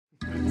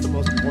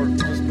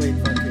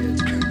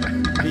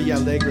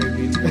Alegre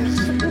means.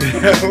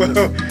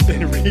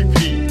 Then repeat.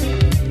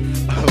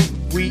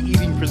 We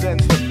Eating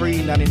presents the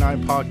Free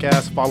 99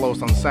 podcast. Follow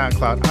us on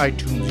SoundCloud,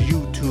 iTunes,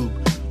 YouTube,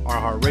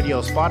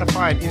 iHeartRadio,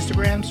 Spotify, and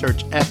Instagram.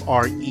 Search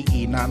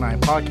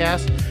FREE99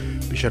 podcast.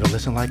 Be sure to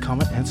listen, like,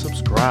 comment, and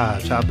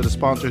subscribe. Shout out to the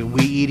sponsors,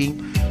 We Eating,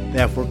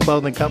 the F Word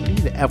Clothing Company,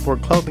 the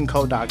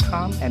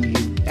FWordClothingCo.com, and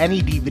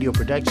NED Video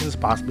Productions,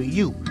 possibly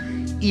you.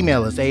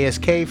 Email us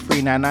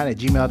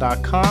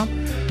askfree99@gmail.com.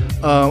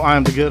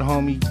 I'm the good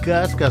homie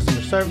Gus,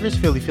 customer service,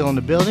 Philly Phil in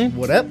the building.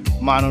 What up?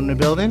 Mono in the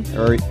building.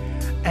 All right.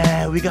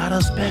 And we got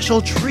a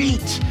special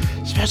treat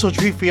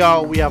for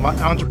y'all. We have an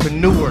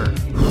entrepreneur,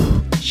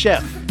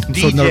 chef,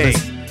 DJ,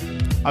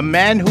 a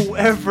man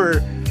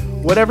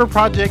whatever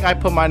project I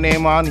put my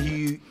name on,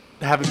 he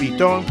have it be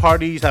throwing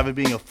parties, have it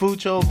being a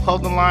food show,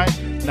 clothing line,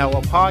 now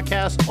a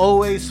podcast,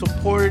 always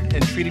supported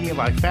and treating me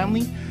like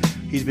family.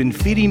 He's been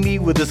feeding me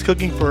with his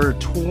cooking for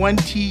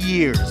 20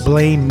 years.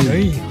 Blame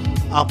me.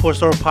 Al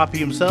Porcero Poppy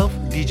himself,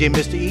 DJ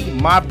Mr. E,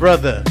 my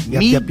brother,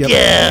 Miguel.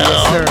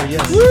 Yes, sir.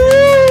 Yes. Woo!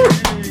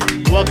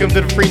 Welcome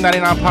to the Free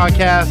 99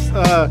 podcast,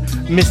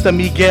 Mr.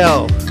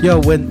 Miguel. Yo,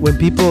 when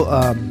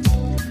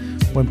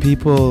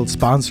people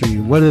sponsor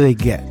you, what do they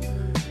get?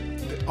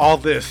 All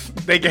this.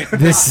 They get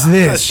this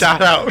a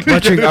shout out.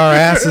 Watching our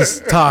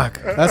asses talk.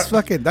 That's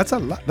a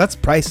lot. That's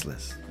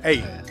priceless.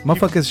 Hey.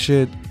 Motherfuckers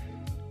should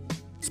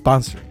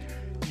sponsor.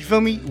 You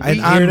feel me?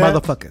 And I'm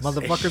motherfuckers.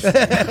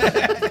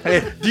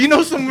 Hey, do you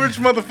know some rich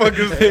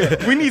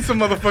motherfuckers? We need some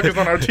motherfuckers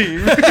on our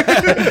team.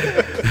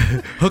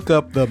 Hook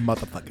up the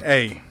motherfucker.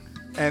 Hey.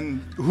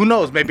 And who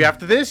knows? Maybe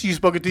after this, you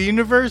spoke it to the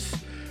universe.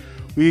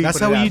 That's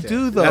how you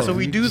do, though. That's what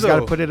we do, though. You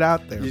gotta put it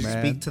out there, you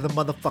man. Speak to the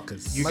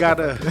motherfuckers. You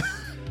gotta.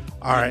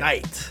 All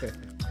right.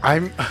 I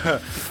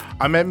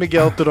met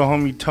Miguel through the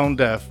homie Tone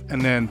Deaf,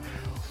 and then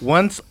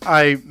once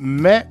I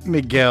met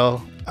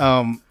Miguel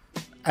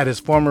at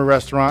his former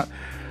restaurant,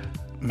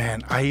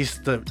 man, I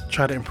used to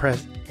try to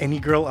impress any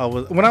girl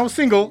when I was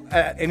single,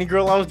 any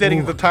girl I was dating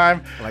at the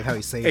time. I like how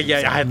you say it.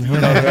 Yeah, I had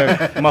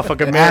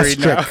motherfucker married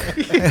now.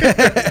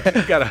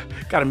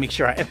 gotta make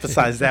sure I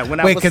emphasize that. When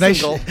I was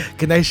single.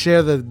 Can I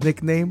share the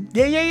nickname?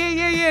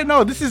 Yeah.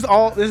 No, this is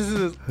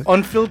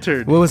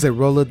unfiltered. What was it?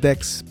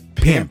 Rolodex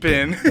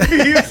Pimpin'.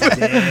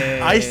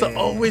 I used to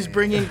always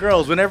bring in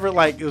girls whenever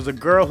it was a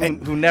girl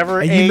who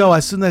never ate. You know,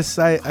 as soon as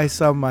I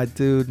saw my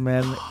dude,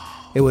 man,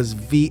 it was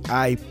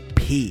VIP.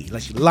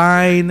 Like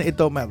line, it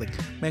don't matter. Like,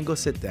 man, go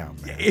sit down,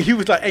 man. He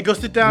was like, hey, go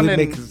sit down. We and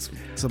make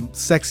some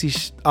sexy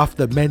off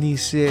the menu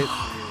shit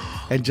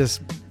and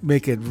just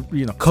make it,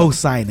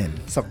 co-signing.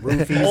 Some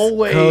roofies.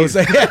 Always.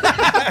 No.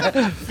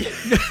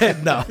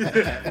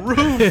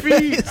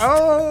 Roofie.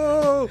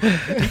 Oh.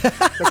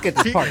 Let's get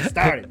this party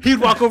started. He'd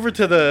walk over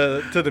to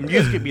the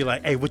music and be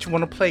like, hey, what you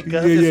want to play,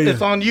 Gus?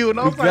 It's on you. And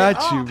I was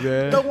got you,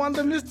 man. The one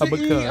the Mr.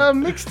 E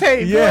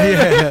mixtape.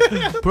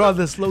 Yeah. Put on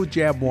the slow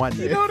jam one.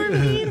 You know what I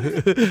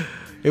mean?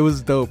 It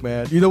was dope,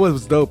 man. You know what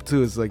was dope,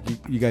 too, is like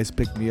you guys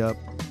picked me up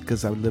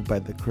because I live by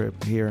the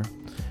crib here.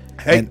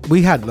 Hey. And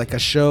we had like a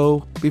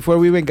show before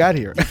we even got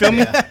here. You feel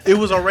me? It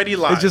was already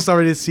live. I just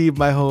already see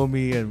my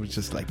homie and was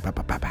just like, bah,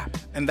 bah, bah, bah.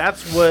 And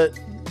that's what,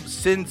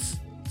 since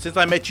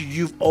I met you,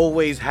 you've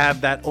always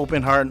had that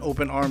open heart and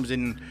open arms,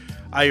 and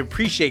I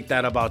appreciate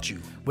that about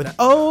you. With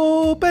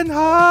open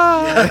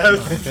heart.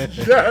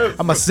 Yes.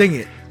 I'm going to sing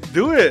it.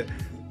 Do it.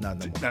 No.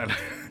 You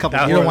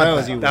don't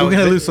want that. We're going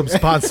to lose some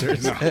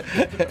sponsors.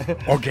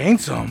 Or gain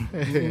some.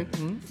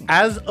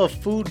 As a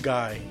food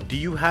guy, do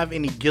you have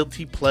any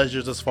guilty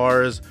pleasures as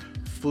far as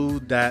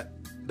food that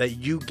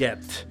you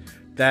get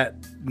that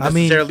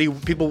necessarily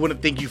people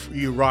wouldn't think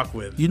you rock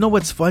with? You know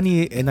what's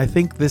funny? And I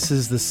think this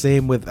is the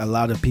same with a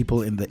lot of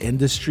people in the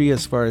industry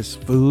as far as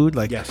food.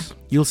 Like, yes.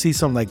 You'll see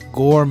some like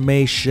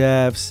gourmet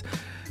chefs,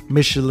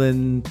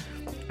 Michelin,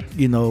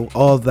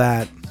 all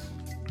that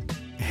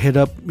hit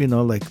up,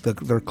 like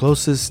their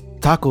closest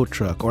taco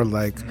truck or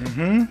like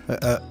egg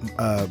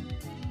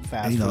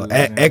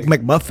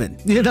McMuffin.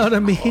 You know what I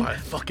mean? Oh, I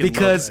fucking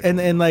because love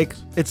and like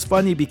it's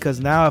funny because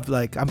now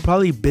I'm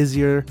probably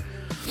busier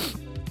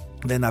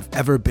than I've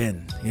ever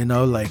been.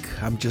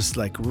 Like I'm just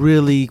like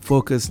really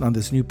focused on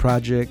this new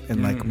project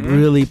and like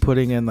really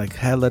putting in like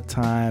hella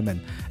time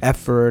and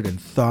effort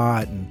and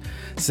thought, and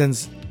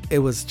since it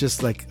was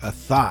just like a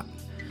thought,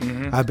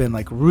 I've been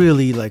like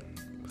really like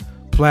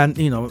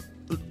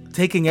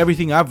taking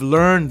everything I've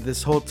learned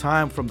this whole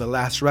time from the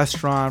last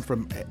restaurant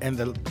and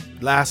the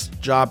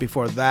last job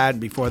before that,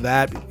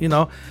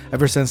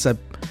 ever since I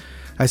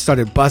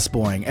started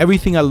busboying,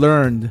 everything I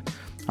learned,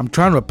 I'm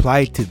trying to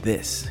apply to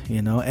this,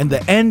 and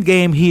the end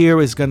game here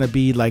is going to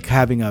be like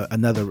having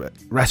another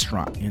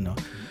restaurant,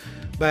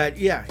 but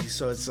yeah,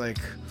 so it's like,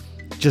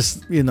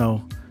 just,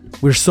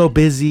 we're so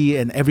busy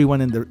and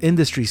everyone in the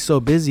industry is so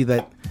busy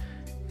that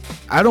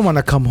I don't want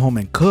to come home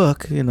and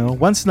cook,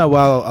 Once in a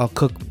while, I'll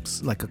cook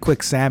like a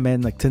quick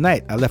salmon. Like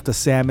tonight, I left a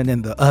salmon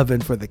in the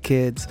oven for the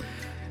kids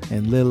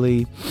and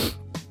Lily.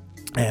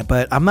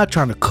 But I'm not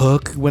trying to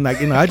cook when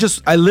I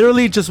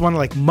literally just want to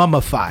like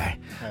mummify.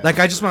 Like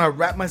I just want to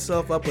wrap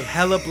myself up with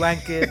hella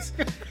blankets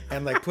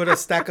and like put a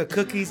stack of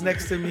cookies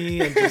next to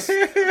me and just,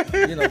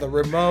 the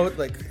remote.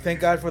 Like thank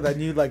God for that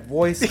new like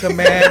voice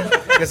command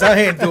because I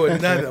ain't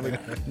doing nothing. I'm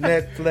like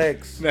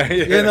Netflix.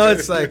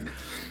 It's like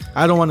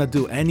I don't want to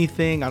do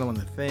anything. I don't want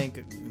to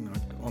think.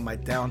 On my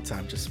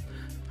downtime, just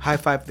high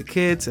five the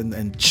kids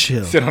and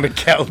chill. Sit on the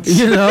couch.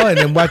 And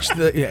then watch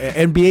the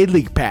NBA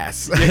League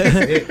Pass.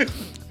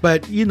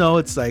 But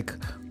it's like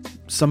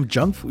some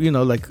junk food,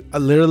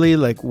 literally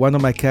like one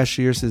of my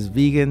cashiers is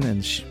vegan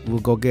and we'll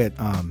go get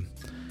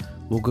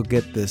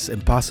this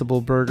Impossible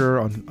Burger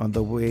on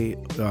the way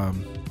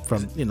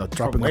from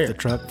dropping off the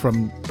truck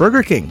from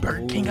Burger King.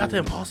 Burger King got the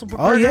Impossible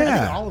Burger? Oh yeah. I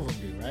think all of them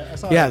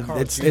do,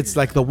 right? It's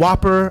like the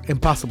Whopper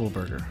Impossible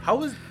Burger.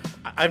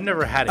 I've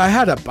never had it. I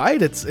had a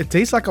bite. It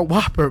tastes like a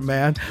Whopper,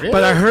 man. Really?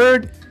 But I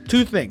heard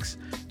two things.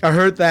 I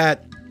heard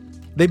that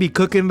they be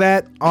cooking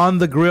that on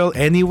the grill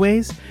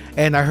anyways,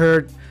 and I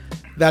heard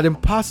that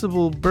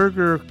Impossible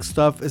Burger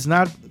stuff is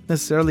not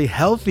necessarily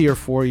healthier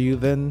for you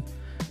than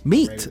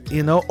meat,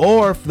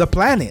 or the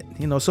planet.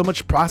 So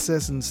much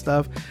process and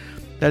stuff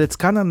that it's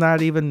kind of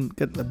not even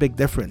getting a big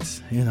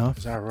difference.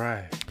 Is that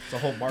right? It's a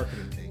whole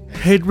marketing thing.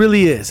 It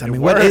really is. I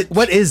mean,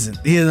 what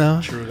isn't?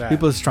 True that.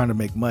 People just trying to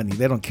make money.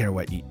 They don't care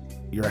what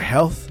your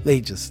health. They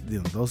just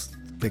those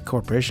big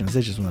corporations.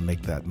 They just want to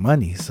make that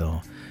money.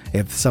 So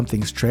if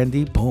something's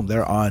trendy, boom,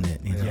 they're on it.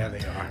 Yeah,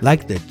 they are.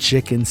 Like the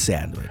chicken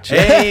sandwich.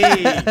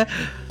 Hey,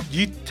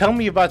 you tell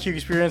me about your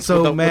experience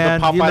with the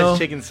Popeyes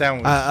chicken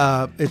sandwich.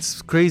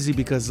 It's crazy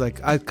because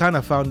like I kind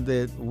of found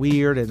it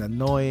weird and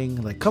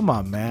annoying. Like, come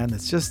on, man,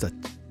 it's just a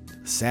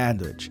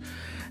sandwich.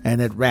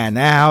 And it ran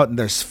out, and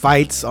there's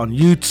fights on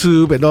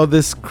YouTube and all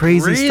this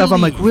crazy stuff.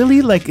 I'm like,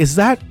 really? Like, is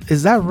that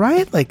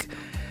right? Like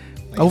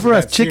over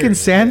a chicken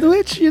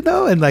sandwich,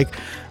 And like,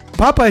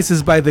 Popeyes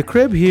is by the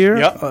crib here.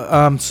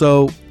 Yep.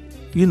 So,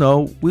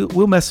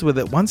 we'll mess with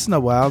it once in a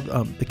while.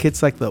 The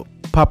kids like the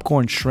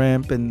popcorn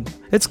shrimp, and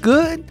it's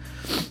good.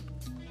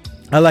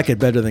 I like it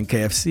better than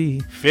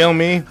KFC. Feel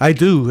me? I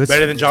do. It's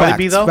better than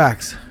Jollibee, though?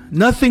 Facts.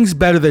 Nothing's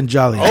better than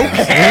Jollibee.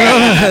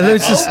 Okay.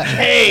 There's just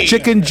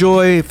chicken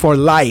joy for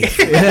life.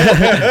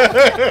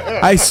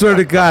 I swear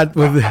to God,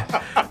 with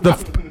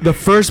the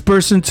first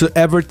person to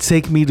ever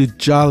take me to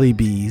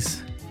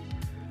Jollibee's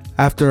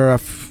after a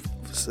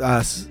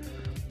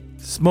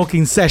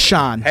smoking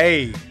session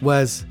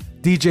was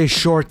DJ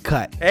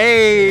Shortcut.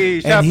 Hey,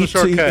 shout out to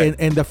Shortcut.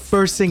 And the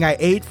first thing I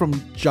ate from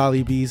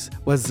Jollibee's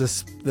was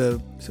the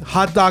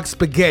hot dog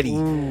spaghetti.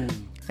 Ooh.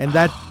 And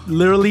that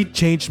literally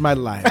changed my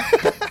life.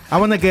 I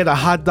want to get a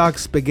hot dog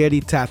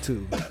spaghetti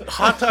tattoo.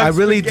 Hot dog I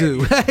really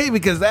do.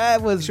 Because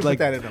that was You should like...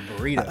 put that in a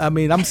burrito. I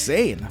mean, I'm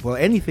saying. Well,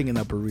 anything in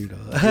a burrito.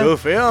 You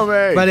feel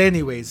me? But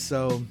anyways,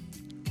 so...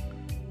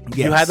 Yes.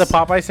 You had the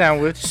Popeye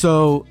sandwich.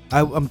 So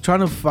I'm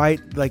trying to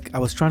fight. Like I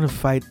was trying to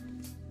fight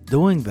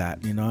doing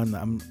that, and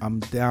I'm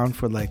down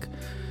for like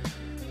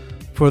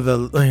for the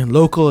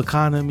local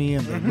economy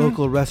and the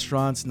local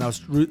restaurants. And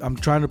I'm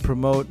trying to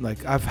promote.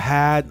 Like I've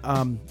had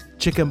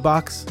Chicken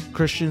Box,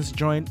 Christian's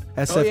joint,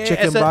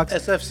 Chicken Box,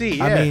 SFC.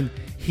 Yeah. I mean,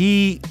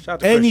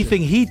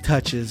 anything he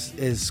touches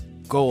is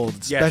gold,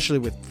 especially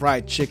with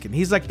fried chicken.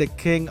 He's like the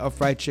king of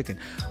fried chicken.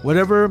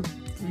 Whatever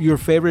your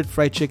favorite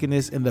fried chicken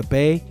is in the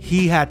Bay,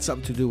 he had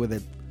something to do with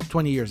it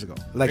 20 years ago.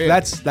 Like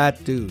that's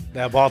that dude.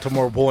 That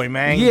Baltimore boy,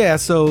 man. Yeah,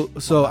 so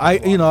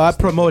I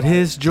promote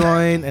his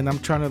joint, and I'm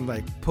trying to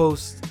like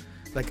post,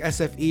 like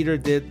SF Eater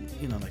did,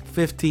 like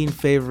 15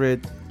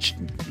 favorite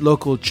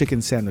local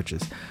chicken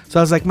sandwiches. So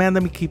I was like, man,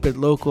 let me keep it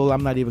local.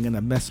 I'm not even gonna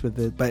mess with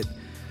it. But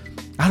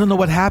I don't know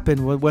what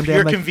happened one day.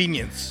 Pure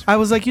convenience. I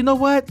was like, you know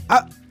what?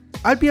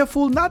 I'd be a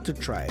fool not to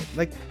try it.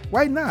 Like,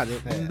 why not?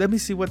 Let me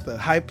see what the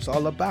hype's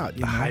all about.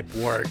 The hype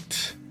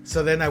worked.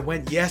 So then I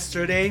went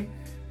yesterday,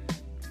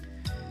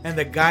 and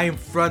the guy in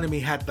front of me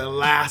had the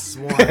last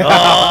one.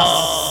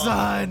 Oh,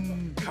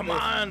 son, come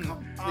on!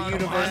 The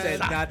universe said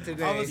not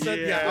today.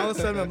 All of a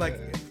sudden, I'm like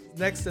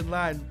next in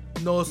line,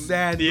 no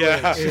sandwich.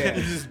 Yeah.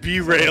 You just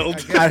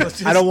derailed. I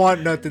don't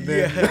want nothing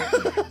there.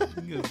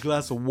 Yeah. A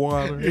glass of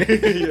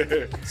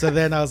water. So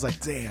then I was like,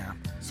 damn.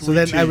 So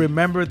then I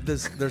remembered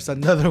this. There's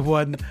another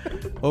one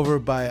over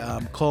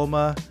by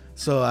Colma.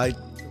 So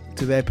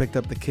today I picked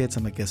up the kids.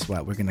 I'm like, guess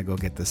what? We're gonna go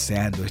get the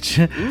sandwich.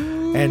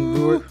 And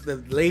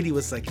the lady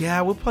was like,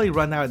 yeah, we'll probably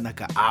run out in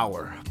like an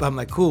hour. But I'm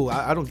like, cool.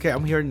 I don't care.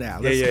 I'm here now.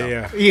 Let's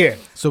go. Yeah.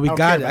 So we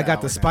got it. I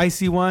got the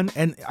spicy one,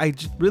 and I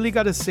really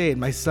gotta say it.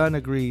 My son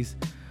agrees.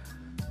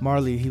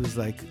 Marley, he was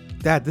like,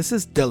 Dad, this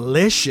is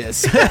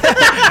delicious. He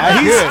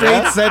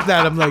straight said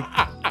that. I'm like,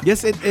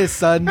 yes, it is,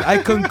 son. I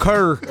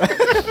concur.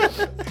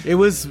 It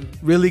was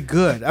really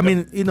good. I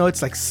mean,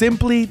 it's like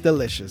simply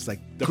delicious. Like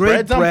the great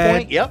bread's bread. on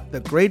point. Yep. The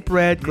great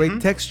bread,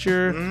 great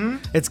texture.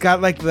 It's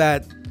got like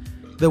that,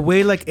 the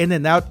way like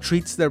In-N-Out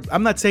treats their.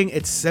 I'm not saying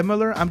it's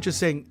similar. I'm just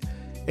saying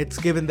it's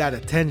given that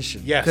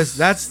attention. Yes. Because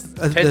that's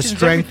the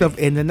strength of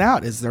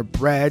In-N-Out is their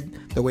bread,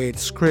 the way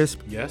it's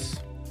crisp. Yes.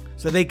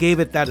 So they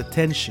gave it that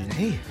attention.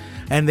 Hey.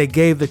 And they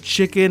gave the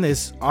chicken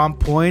is on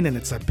point, and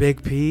it's a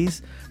big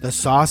piece. The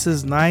sauce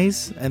is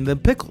nice, and then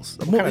pickles.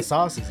 What kind of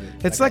sauce is it?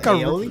 It's like a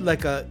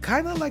aioli?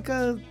 kind of like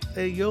a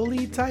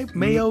aioli type,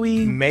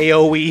 mayo-y.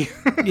 Mayo-y.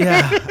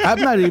 Yeah, I'm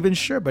not even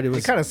sure, but it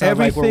was It kind of sounds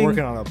like we're everything.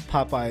 working on a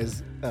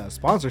Popeyes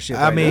sponsorship.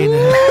 I right mean,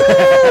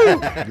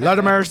 now. Lord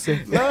of mercy.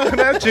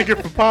 That chicken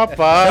for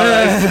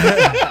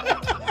Popeye.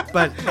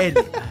 But Eddie,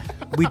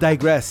 we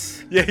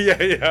digress.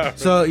 Yeah.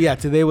 So yeah,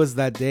 today was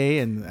that day,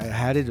 and I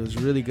had it. It was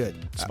really good.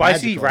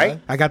 Spicy, Magical, right? huh?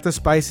 I got the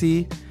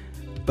spicy,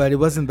 but it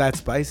wasn't that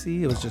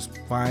spicy. It was just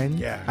fine.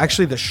 Yeah.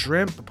 Actually, the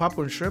shrimp, the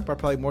popcorn shrimp, are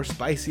probably more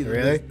spicy than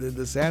Really?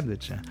 the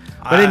sandwich. Yeah.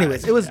 But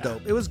anyways, it was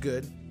dope. It was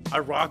good. I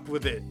rocked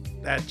with it.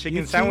 That You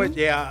chicken too? sandwich.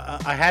 Yeah,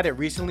 I had it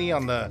recently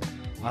on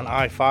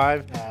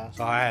I-5,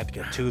 so I had to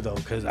get 2 though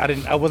because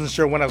I wasn't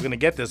sure when I was gonna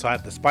get this, so I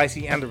had the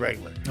spicy and the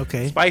regular.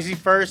 Okay. Spicy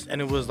first, and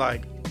it was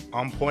like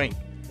on point.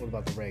 What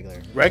about the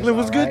regular? Regular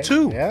was good alright?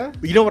 too. Yeah.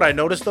 But you know what I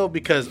noticed though,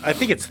 because I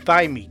think it's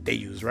thigh meat they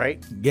use,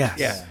 right? Yes.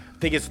 Yeah. I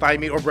think it's thigh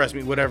meat or breast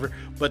meat, whatever.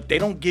 But they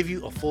don't give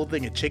you a full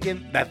thing of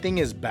chicken. That thing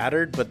is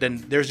battered, but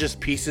then there's just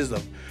pieces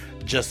of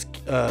just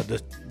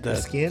the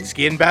skin?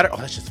 skin batter. Oh,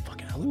 that's just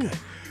fucking hella good.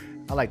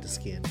 I like the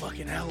skin.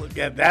 Fucking hella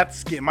good. That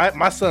skin.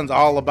 My son's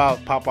all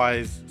about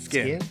Popeye's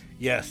skin. Skin?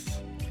 Yes.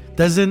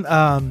 Doesn't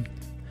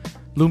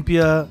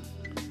Lumpia,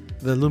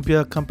 the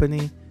Lumpia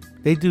company,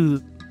 they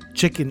do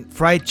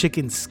fried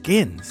chicken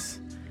skins.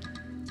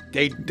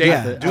 They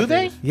Yeah. do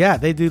they? Yeah,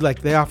 they do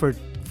they offer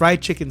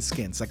fried chicken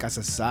skins like as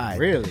a side.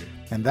 Really?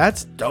 And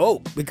that's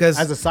dope because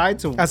As a side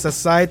to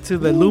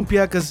the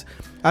lumpia, because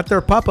at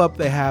their pop-up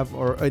they have,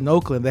 or in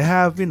Oakland they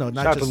have, not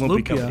Shout out just to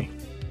Lumpy lumpia. Company.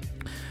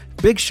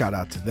 Big shout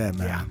out to them,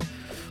 man.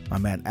 My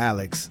man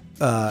Alex.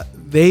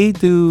 They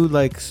do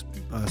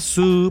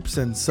soups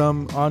and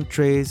some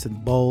entrees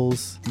and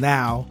bowls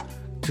now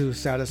to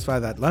satisfy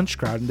that lunch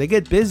crowd, and they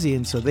get busy,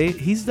 and so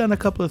he's done a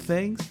couple of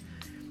things.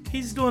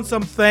 He's doing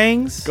some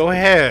things. Go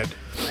ahead.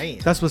 Man.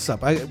 That's what's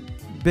up.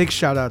 Big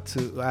shout out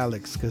to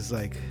Alex, because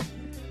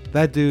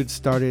that dude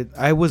started.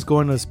 I was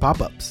going to his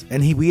pop-ups,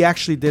 and we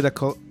actually did a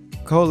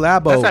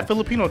collabo. That's that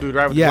Filipino dude,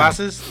 right? With the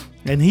glasses.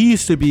 And he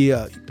used to be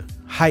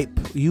hype.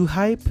 You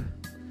hype?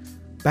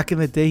 Back in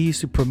the day, he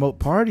used to promote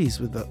parties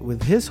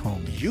with his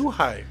homies. You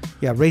hype.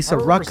 Yeah, Race I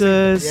of remember seeing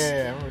that. Ruckus. Yeah,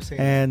 I remember seeing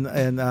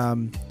that.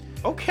 And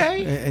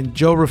Okay. and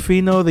Joe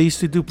Rufino. They used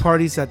to do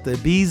parties at the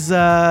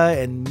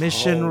Ibiza and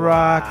Mission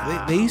Rock.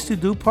 wow. They used to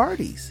do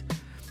parties.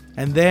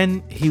 And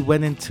then he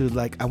went into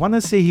I want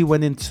to say he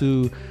went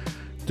into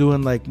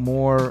doing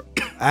more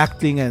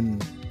acting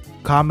and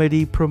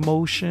comedy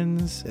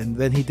promotions, and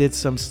then he did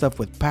some stuff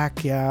with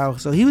Pacquiao.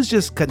 So he was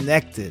just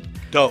connected.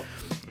 Dope.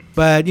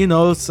 But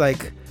it's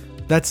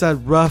that's a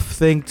rough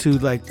thing to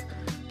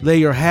lay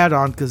your hat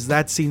on, because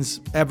that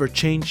seems ever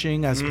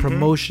changing as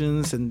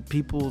promotions and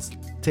people's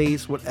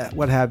taste,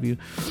 what have you.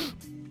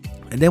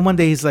 And then one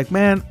day he's like,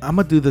 man, I'm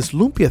gonna do this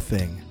lumpia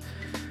thing.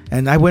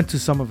 And I went to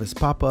some of his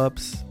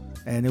pop-ups,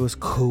 and it was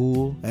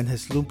cool. And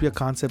his lumpia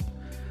concept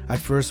at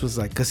first was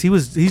because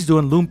he's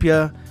doing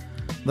lumpia,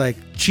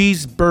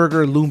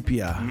 cheeseburger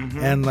lumpia,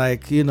 and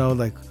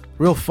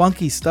real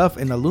funky stuff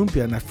in the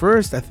lumpia. And at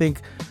first I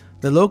think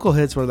the local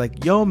hits were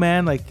like, yo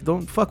man,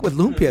 don't fuck with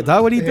lumpia,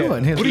 dog. What are you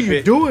doing? What are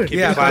you doing? Keep it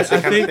Yeah, I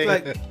classic kind of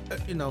think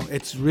thing.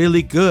 it's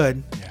really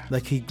good. Yeah.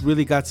 He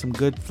really got some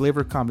good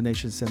flavor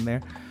combinations in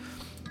there.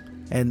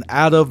 And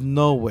out of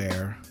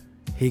nowhere,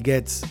 he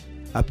gets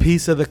a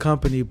piece of the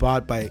company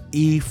bought by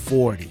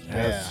E40.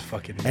 That's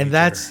fucking major. And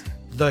that's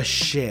the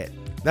shit.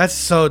 That's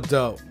so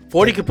dope.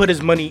 40 could put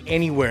his money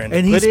anywhere and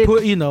And put he's it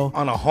put, on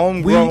a we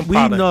homegrown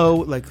product.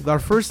 know, our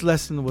first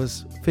lesson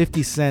was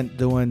 50 Cent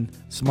doing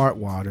Smart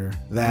Water,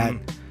 that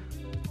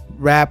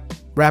rap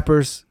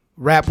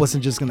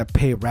wasn't just gonna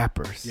pay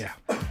rappers. Yeah.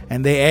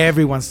 And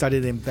everyone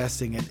started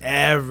investing in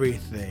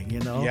everything,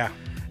 Yeah.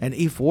 And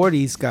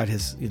E40's got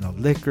his,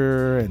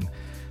 liquor and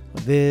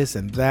this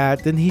and that.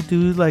 Didn't he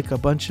do a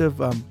bunch of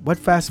what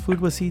fast food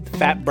was he doing?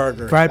 Fat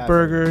burger. Fried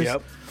burgers.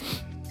 Yep.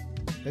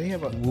 Then he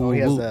have Woo, he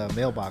has woo. a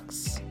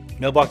mailbox.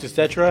 Mailbox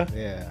etc.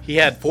 Yeah. He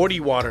had 40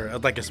 water,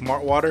 like a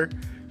smart water.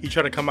 He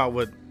tried to come out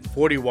with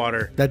 40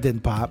 water. That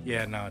didn't pop.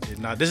 Yeah, no, it did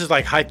not. This is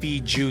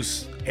hypey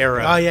juice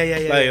era. Oh,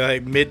 yeah.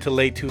 Like mid to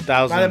late 2000s.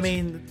 But I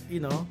mean,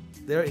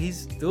 there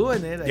he's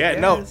doing it. I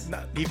guess.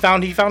 No, he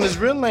found his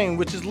real lane,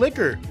 which is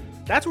liquor.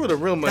 That's where the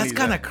real money. That's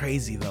kind of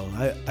crazy though.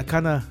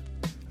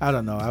 I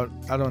don't know.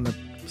 I don't want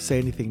to say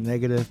anything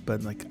negative,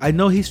 but I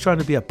know he's trying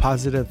to be a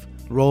positive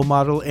role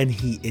model, and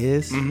he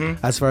is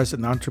as far as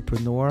an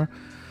entrepreneur.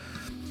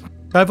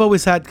 But I've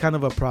always had kind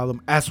of a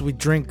problem as we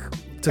drink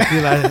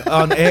tequila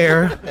on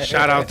air.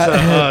 Shout out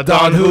to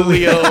Don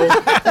Julio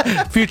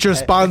Future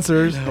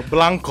sponsors.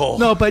 Blanco.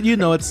 No, but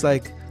it's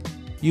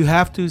you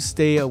have to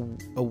stay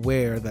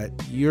aware that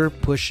you're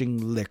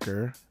pushing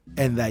liquor,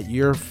 and that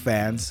your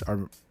fans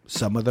are,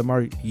 some of them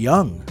are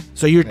young.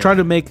 So you're trying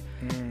to make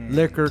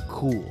liquor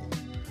cool.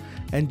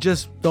 And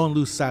just don't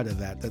lose sight of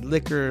that. That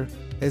liquor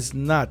is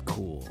not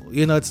cool.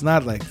 It's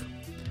not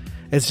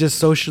it's just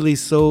socially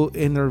so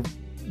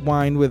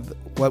intertwined with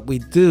what we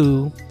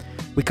do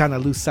we kind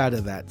of lose sight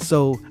of that.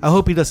 So I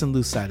hope he doesn't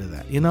lose sight of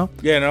that. You know?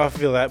 Yeah, no, I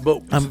feel that.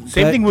 But same but-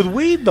 thing with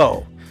weed,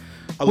 though.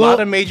 A Well- lot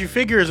of major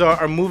figures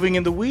are moving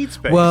in the weed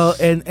space. Well,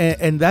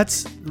 and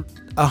that's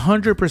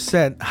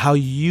 100% how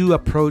you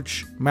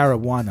approach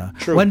marijuana.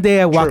 True, One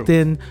day I walked true.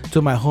 in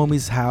to my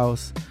homie's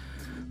house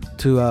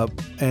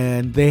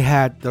and they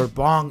had their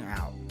bong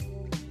out.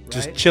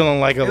 just right? chilling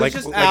like a It was like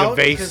just a out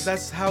vase. because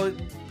that's how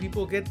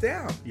people get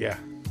down. Yeah.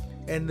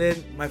 And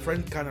then my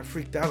friend kind of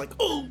freaked out, like,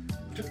 oh.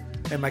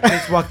 And my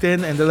kids walked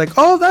in and they're like,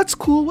 oh, that's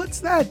cool. What's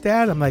that,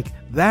 Dad? I'm like,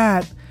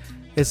 that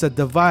is a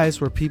device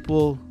where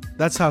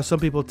that's how some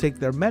people take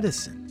their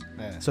medicine.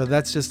 Yeah. So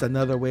that's just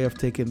another way of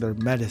taking their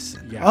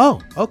medicine. Yeah. Oh,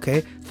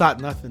 okay. Thought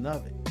nothing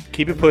of it.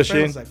 Keep it My friend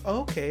pushing. was like,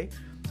 oh, okay.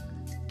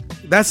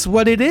 That's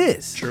what it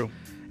is. True.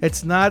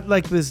 It's not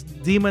like this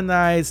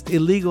demonized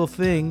illegal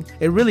thing.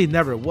 It really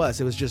never was.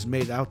 It was just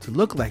made out to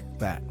look like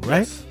that, right?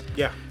 Yes.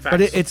 Yeah. Facts.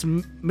 But it's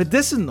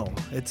medicinal.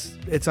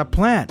 It's a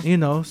plant,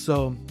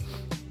 So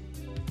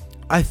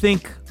I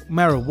think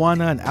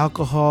marijuana and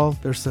alcohol,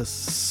 there's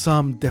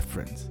some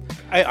difference,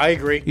 I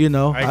agree.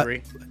 I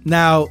agree.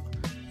 Now,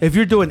 if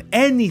you're doing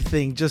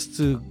anything just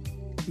to,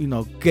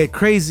 get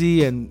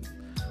crazy and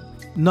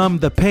numb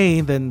the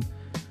pain, then,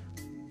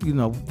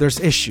 there's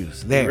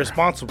issues there.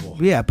 Responsible.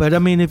 Yeah, but I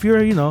mean, if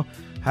you're,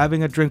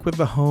 having a drink with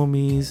the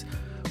homies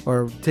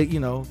or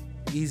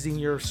easing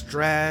your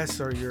stress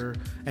or your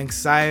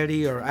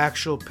anxiety or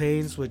actual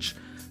pains, which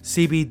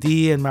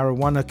CBD and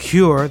marijuana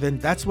cure, then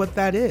that's what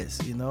that is,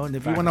 And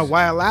if you want to Facts.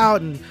 while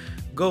out and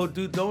go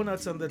do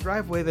donuts on the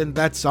driveway, then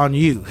that's on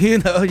you,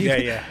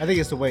 Yeah. I think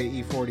it's the way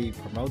E40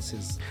 promotes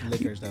his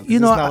liquors, though. 'cause You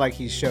know, it's not I- like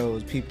he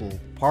shows people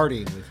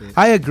partying with it.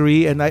 I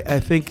agree, and I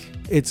think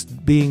it's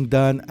being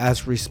done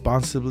as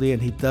responsibly,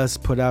 and he does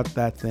put out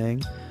that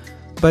thing.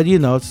 But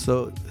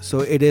so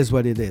it is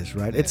what it is,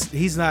 right?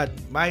 He's not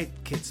my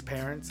kid's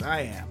parents.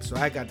 I am, so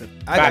I got to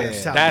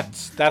Facts. tell him,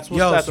 That's so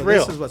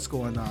real. this is what's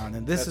going on,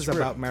 and this That's is real.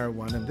 about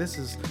marijuana, and this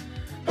is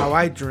how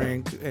I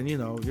drink, and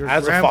your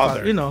As a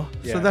grandfather, father.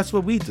 Yeah. So that's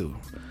what we do.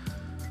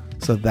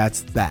 So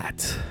that's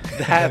that.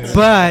 That's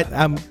But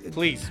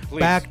please.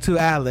 back to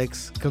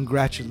Alex.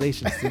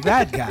 Congratulations to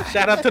that guy.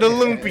 Shout out to the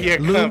Lumpia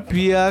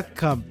Company. Lumpia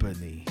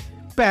Company.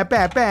 Bam,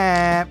 bam,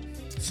 bam.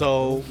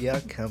 So Yeah,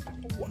 company.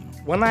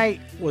 when I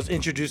was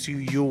introduced to you,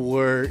 you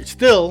were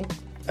still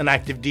an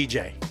active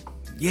DJ.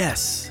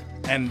 Yes.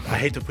 And I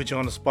hate to put you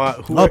on the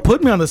spot. Who Oh, are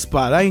put me on the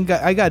spot. I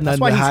got nothing That's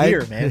why to he's hide.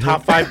 here, man.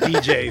 top 5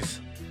 DJs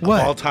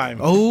What? of all time?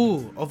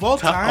 Oh, of all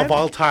Top, time. of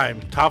all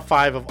time. Top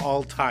 5 of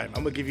all time.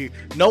 I'm gonna give you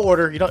no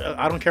order.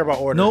 I don't care about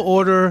order. No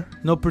order,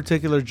 no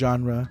particular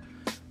genre,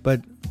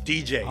 but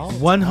DJs.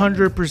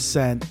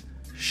 100%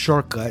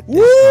 shortcut.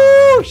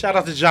 Woo! Shout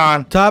out to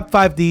John. Top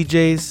 5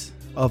 DJs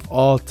of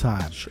all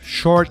time.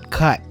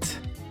 Shortcut.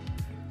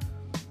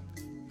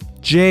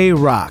 J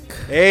Rock.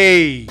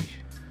 Hey.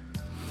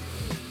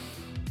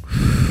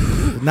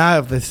 Now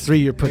of the 3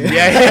 you're putting.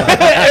 Yeah.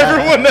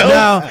 Everyone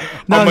else.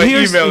 Now I'ma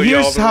here's email you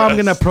all here's the how I'm rest.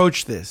 gonna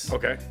approach this.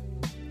 Okay.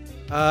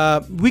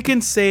 We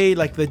can say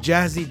like the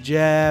Jazzy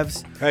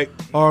Jabs, Hey.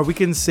 or we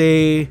can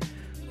say,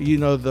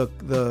 the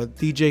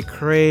DJ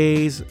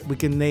Craze. We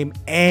can name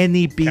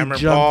any beat Cameron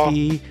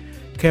junkie,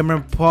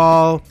 Cameron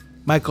Paul,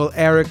 Michael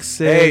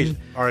Erickson. Hey.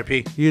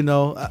 R.I.P.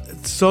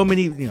 So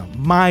many,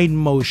 Mind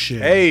Motion.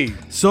 Hey.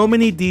 So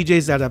many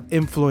DJs that have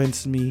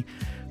influenced me,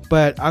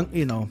 but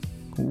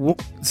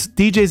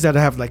DJs that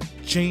have like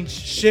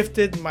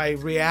shifted my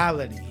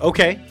reality.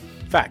 Okay.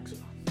 Facts.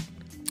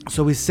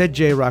 So we said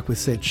J Rock, we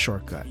said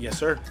Shortcut. Yes,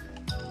 sir.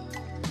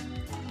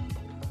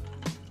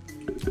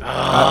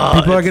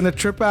 People are gonna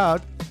trip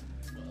out,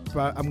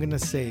 but I'm gonna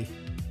say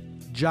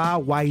Ja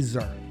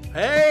Weiser.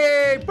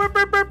 Hey.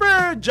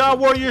 Jaw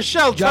Warrior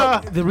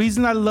Shelter. The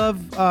reason I love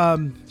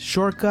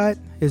Shortcut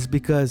is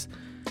because,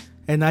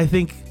 and I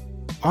think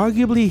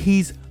arguably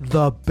he's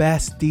the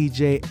best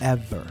DJ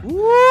ever.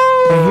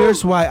 And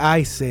here's why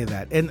I say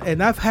that.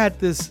 And I've had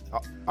this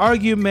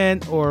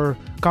argument or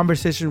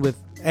conversation with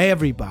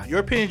everybody. Your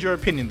opinion's your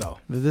opinion, though.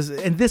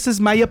 This is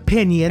my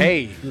opinion.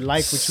 Hey. You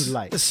like what you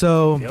like.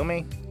 So Feel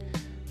me?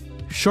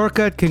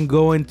 Shortcut can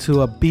go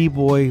into a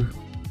b-boy,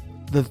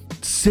 the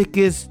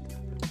sickest,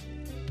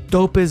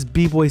 dopest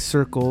b-boy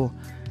circle,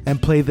 and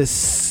play the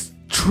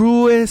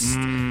truest,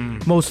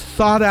 most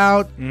thought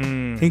out,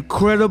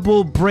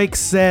 incredible break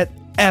set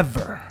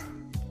ever.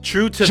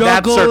 True to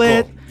Juggle that circle.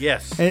 it.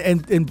 Yes.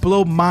 And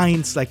blow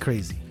minds like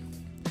crazy.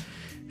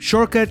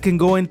 Shortcut can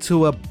go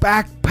into a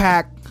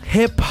backpack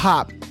hip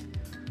hop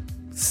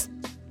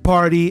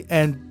party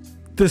and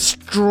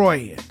destroy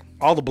it.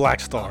 All the Black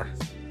Star.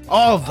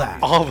 All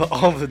that. All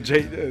the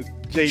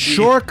JD.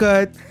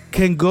 Shortcut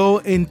can go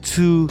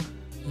into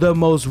the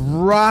most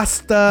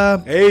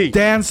Rasta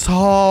dance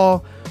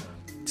hall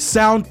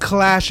sound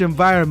clash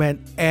environment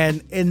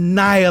and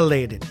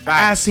annihilate it.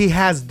 Facts. As he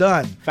has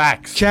done.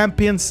 Facts.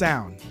 Champion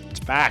sound.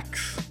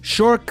 Facts.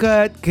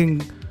 Shortcut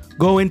can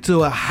go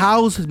into a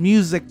house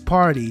music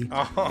party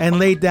and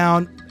lay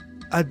down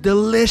a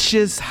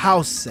delicious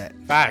house set.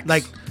 Facts.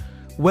 Like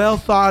well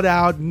thought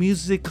out,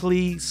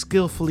 musically,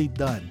 skillfully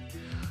done.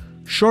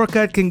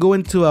 Shortcut can go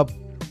into a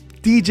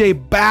DJ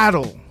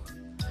battle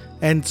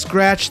and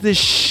scratch the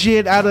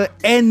shit out of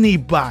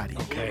anybody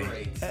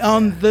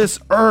on this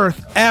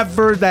earth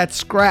ever that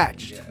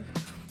scratched.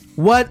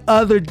 What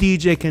other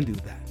DJ can do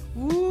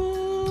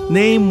that?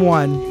 Name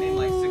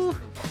one.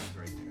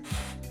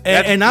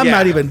 And I'm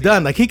not even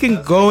done. Like, he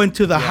can go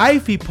into the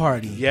hyphy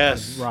party.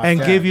 Yes. And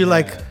give you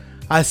like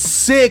a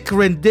sick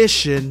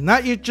rendition,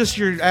 not just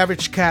your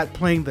average cat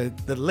playing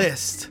the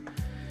list.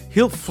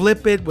 He'll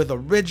flip it with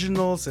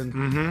originals,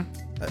 and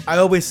I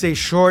always say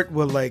Short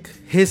will, like,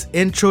 his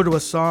intro to a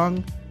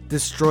song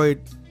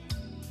destroyed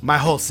my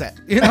whole set.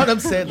 You know what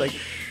I'm saying? Like,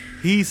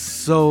 he's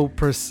so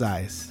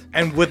precise.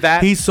 And with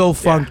that, he's so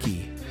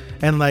funky.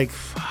 And like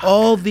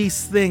all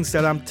these things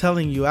that I'm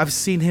telling you, I've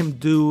seen him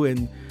do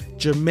in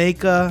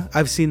Jamaica.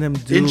 I've seen him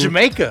do in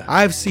Jamaica.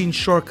 I've seen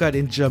Shortcut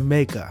in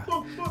Jamaica.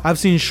 I've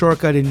seen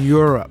Shortcut in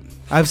Europe.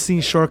 I've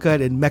seen Shortcut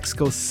in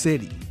Mexico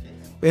City,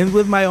 and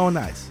with my own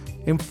eyes,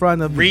 in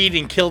front of me. Read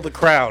and kill the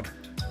crowd.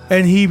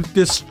 And he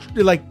just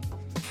like,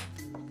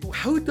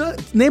 who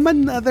does? Name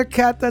another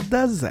cat that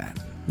does that.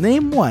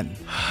 Name one.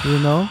 You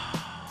know,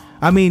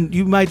 I mean,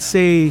 you might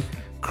say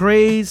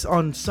Craze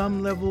on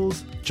some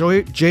levels,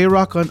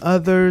 J-Rock on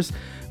others,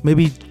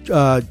 maybe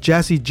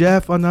Jazzy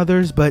Jeff on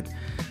others, but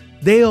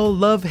they all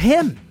love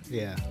him.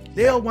 Yeah.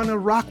 They all want to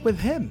rock with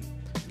him.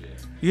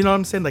 You know what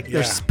I'm saying? Like,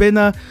 there's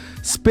Spinna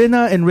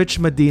and Rich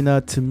Medina,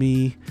 to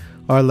me,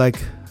 are like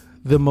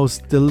the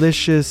most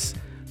delicious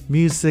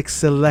music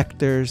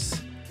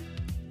selectors,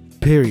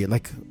 period.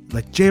 Like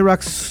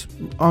J-Rock's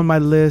on my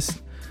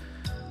list.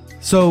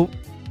 So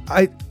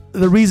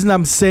the reason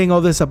I'm saying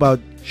all this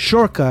about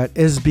Shortcut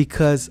is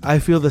because I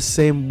feel the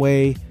same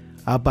way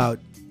about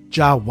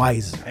Ja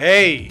Weiser.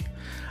 Hey.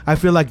 I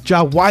feel like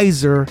Ja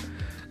Weiser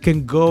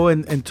can go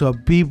into a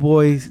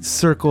b-boy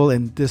circle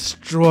and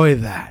destroy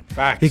that.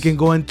 Facts. He can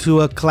go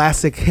into a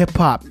classic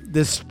hip-hop,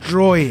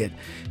 destroy it.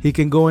 He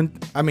can go in,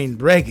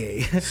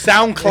 reggae.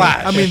 Sound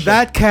clash.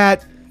 That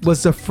cat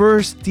was the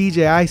first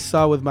DJ I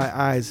saw with my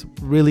eyes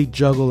really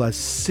juggle a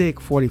sick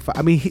 45.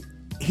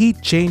 He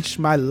changed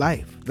my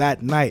life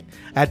that night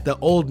at the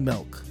Old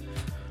Milk.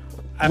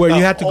 Where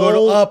you had to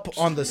go up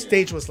on the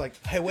stage, was like,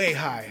 hey, way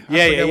high.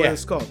 I forget what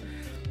it's called.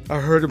 I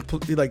heard him,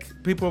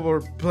 people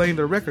were playing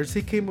their records.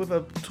 He came with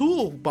a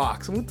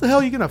toolbox. What the hell,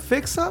 are you going to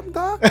fix something,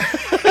 dog?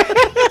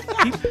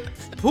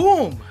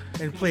 Boom.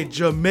 And played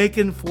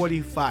Jamaican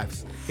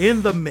 45s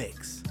in the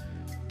mix.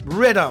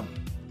 Rhythm.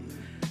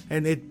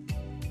 And it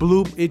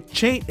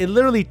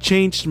literally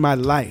changed my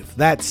life,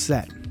 that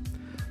set.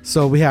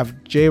 So we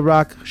have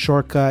J-Rock,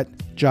 Shortcut,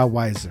 Ja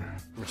Weiser.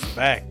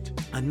 Respect.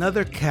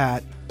 Another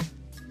cat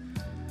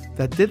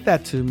that did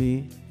that to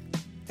me,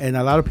 and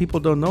a lot of people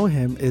don't know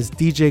him, is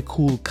DJ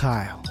Cool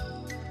Kyle.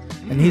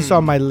 And he's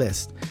on my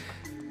list.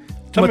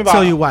 I'm going to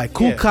tell you why.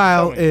 Cool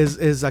Kyle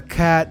is a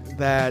cat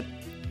that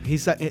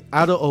he's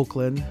out of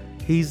Oakland.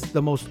 He's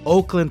the most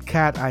Oakland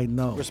cat I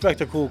know. Respect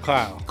to Cool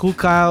Kyle. Cool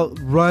Kyle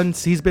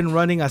he's been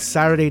running a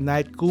Saturday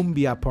night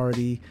cumbia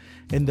party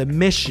in the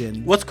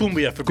Mission. What's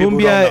cumbia for people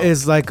who don't Cumbia know?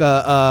 is like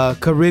a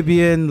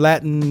Caribbean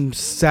Latin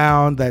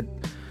sound that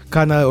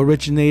kind of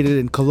originated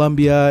in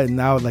Colombia, and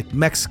now like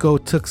Mexico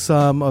took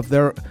some of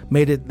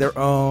made it their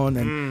own,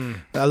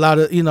 and a lot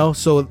of,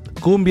 so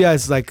cumbia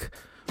is like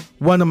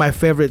one of my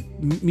favorite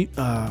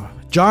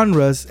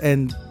genres,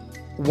 and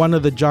one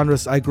of the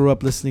genres I grew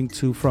up listening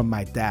to from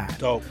my dad.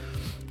 Dope.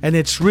 And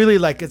it's really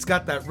like, it's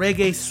got that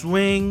reggae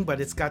swing,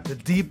 but it's got the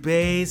deep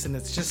bass, and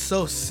it's just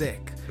so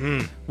sick.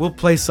 We'll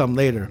play some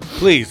later.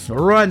 Please.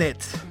 Run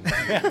it.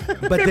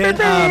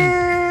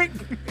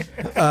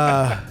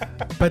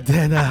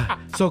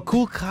 So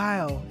Cool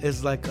Kyle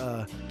is like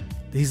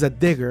he's a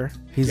digger.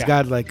 He's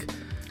got like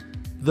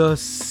the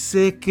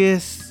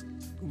sickest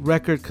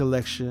record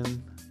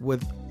collection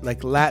with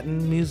like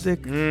Latin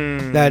music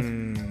that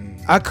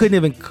I couldn't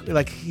even,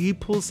 like, he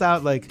pulls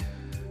out like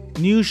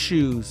New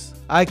Shoes,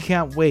 I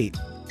Can't Wait,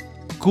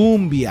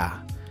 Cumbia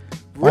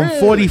on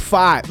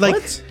 45. Like,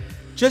 what?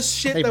 Just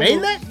shit. They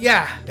made that?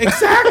 Yeah,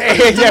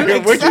 exactly.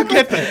 Where'd you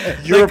get the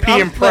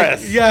European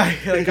press?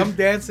 Like I'm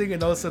dancing,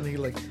 and all of a sudden he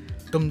like,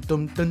 dum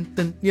dum dum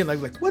dum. Like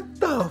what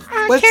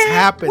what's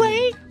happening?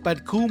 Wait.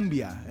 But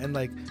cumbia, and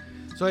like,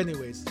 so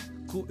anyways,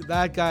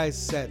 that guy's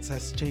sets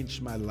has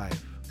changed my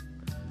life.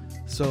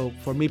 So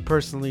for me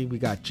personally, we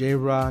got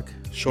J-Rock,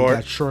 we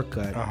got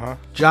Shortcut,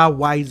 Ja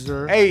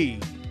Weiser,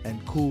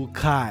 and Cool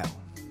Kyle.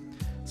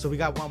 So we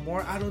got one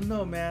more. I don't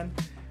know, man.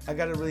 I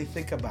gotta really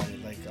think about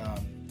it. Like,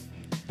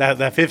 that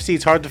 5th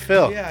seat's hard to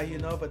fill. Yeah,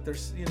 but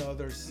there's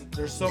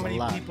so many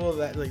people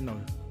that, like,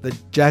 the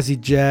Jazzy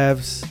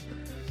Jeffs,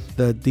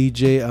 the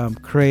DJ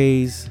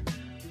Craze,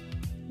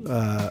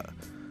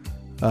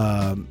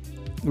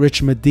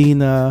 Rich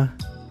Medina,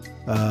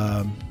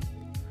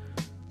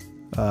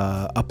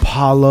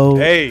 Apollo.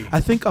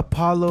 I think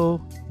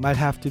Apollo might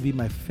have to be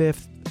my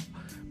 5th,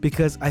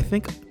 because I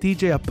think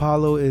DJ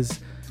Apollo is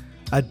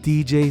a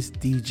DJ's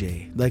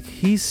DJ. Like,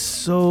 he's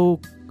so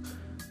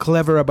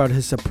clever about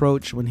his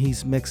approach when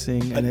he's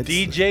mixing, and it's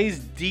DJ's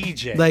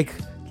DJ.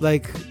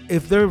 like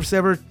if there's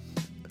ever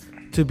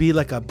to be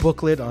like a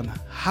booklet on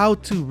how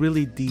to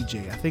really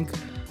DJ, I think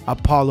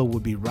Apollo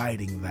would be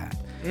writing that.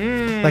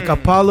 Like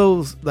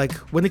Apollo's, like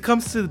when it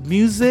comes to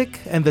music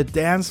and the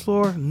dance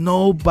floor,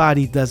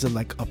 nobody does it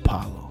like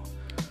Apollo.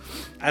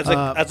 As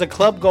a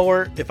club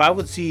goer, if I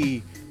would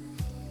see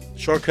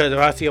Shortcut, if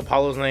I see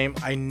Apollo's name,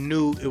 I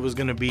knew it was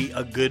gonna be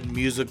a good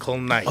musical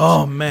night.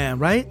 Oh man,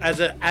 right?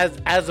 As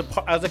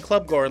a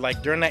club goer,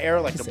 like during that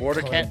era, like the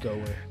border goer.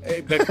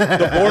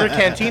 the border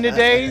cantina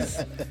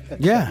days.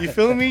 Yeah. You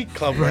feel me?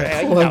 Club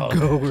goer.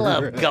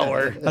 Club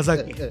goer. I was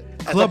like,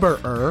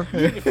 clubber.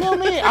 You feel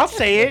me? I'll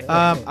say it.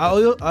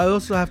 I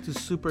also have to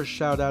super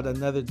shout out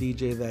another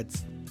DJ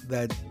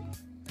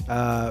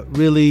that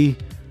really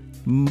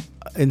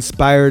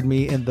inspired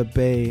me in the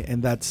Bay,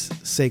 and that's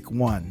Sake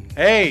One.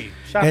 Hey,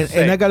 shout out to Sake.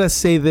 And I gotta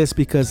say this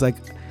because like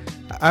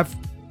a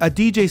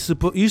DJ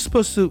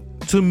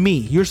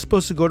you're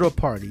supposed to go to a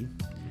party,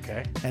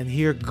 okay, and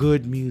hear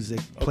good music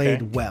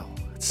played Okay. well.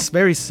 It's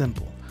very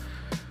simple.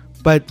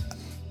 But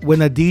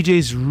when a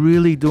DJ's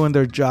really doing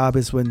their job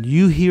is when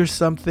you hear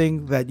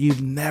something that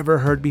you've never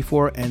heard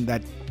before and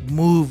that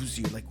moves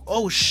you, like,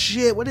 oh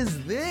shit, what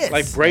is this?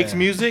 like breaks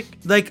music.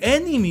 Like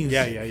any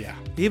music. Yeah.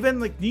 Even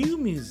like new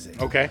music.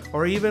 Okay.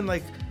 Or even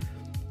like,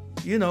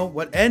 you know,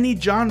 what any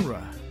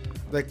genre,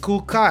 like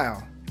Cool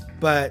Kyle,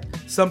 but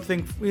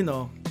something, you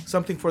know,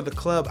 something for the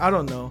club. I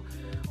don't know.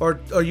 Or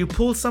you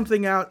pull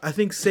something out. I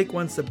think Sake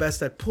One's the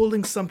best at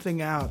pulling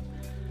something out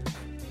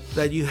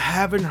that you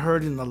haven't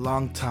heard in a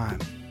long time.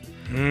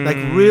 Like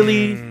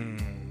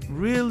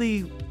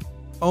really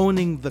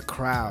owning the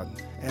crowd.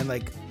 And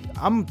like,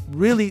 I'm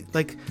really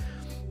like,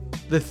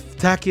 the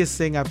tackiest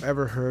thing I've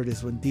ever heard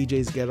is when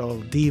DJs get all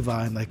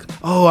diva and like,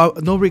 oh,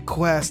 no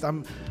request.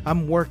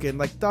 I'm working.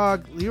 Like,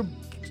 dog, you're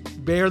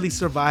barely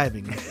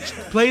surviving.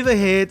 Play the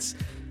hits.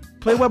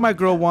 Play what my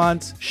girl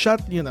wants.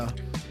 You know.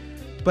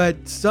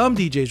 But some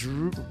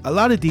DJs, a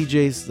lot of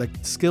DJs, like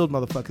skilled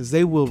motherfuckers,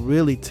 they will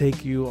really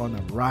take you on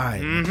a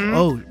ride.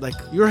 Oh, like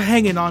you're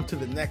hanging on to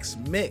the next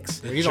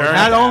mix. You know,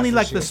 Not only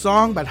like the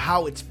song, but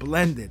how it's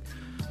blended.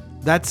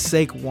 That's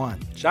Sake One.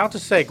 Shout out to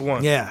Sake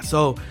One. Yeah,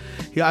 so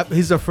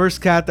he's the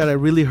first cat that I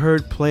really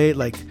heard play.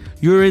 Like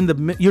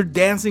you're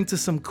dancing to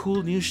some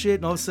cool new shit,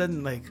 and all of a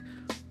sudden like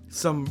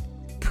some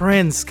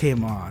Prince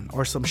came on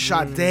or some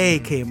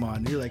Sade came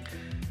on. You're like,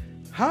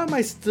 how am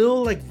I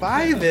still like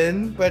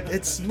vibing? But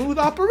it's Smooth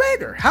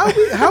Operator. How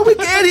we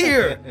get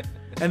here?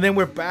 And then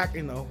we're back.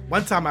 You know,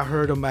 one time I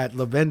heard him at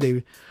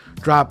Lavende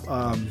drop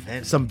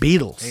some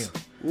Beatles.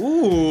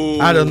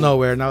 Ooh. Out of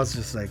nowhere, and I was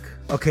just like,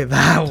 okay,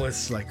 that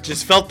was like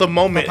Just felt the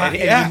moment.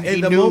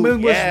 and the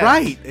moment was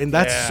right, and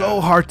that's so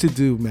hard to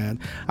do, man.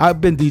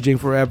 I've been DJing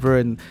forever,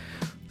 and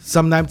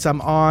some nights I'm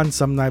on,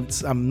 some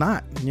nights I'm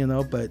not, you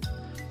know. But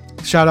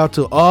shout out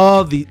to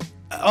all the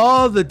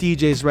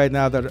DJs right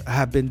now that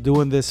have been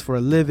doing this for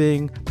a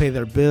living, pay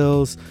their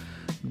bills,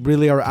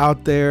 really are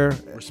out there.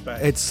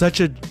 Respect. It's such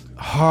a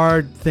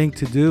hard thing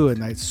to do,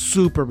 and I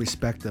super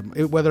respect them.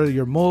 Whether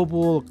you're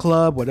mobile,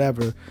 club,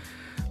 whatever,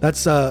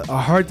 that's a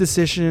hard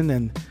decision,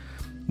 and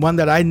one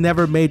that I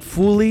never made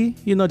fully,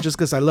 you know, just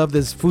because I love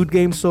this food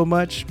game so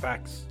much.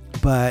 Facts.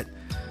 But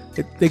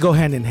they go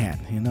hand in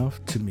hand, you know,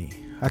 to me.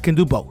 I can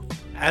do both.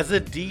 As a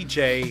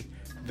DJ,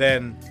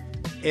 then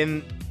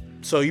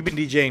so you've been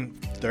DJing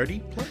 30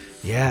 plus?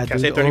 Yeah, Can I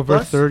say dude, 30 over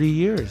plus? 30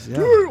 years.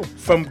 Yeah.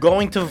 From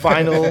going to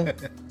vinyl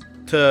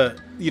to,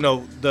 you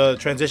know, the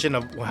transition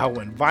of how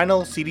when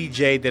vinyl,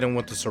 CDJ, then it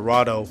went to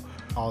Serato.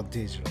 All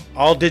digital.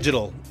 All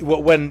digital.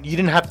 When you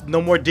didn't have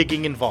no more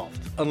digging involved.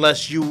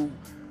 Unless you...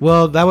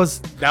 Well, that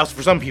was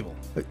for some people.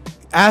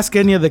 Ask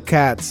any of the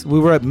cats. We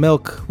were at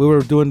Milk. We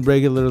were doing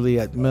regularly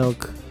at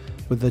Milk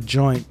with the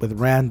joint with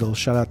Randall.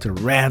 Shout out to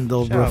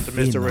Randall. Shout out to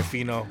Mr.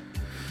 Ruffino.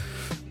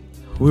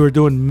 We were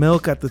doing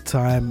Milk at the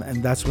time,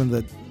 and that's when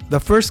the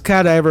first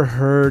cat I ever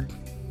heard.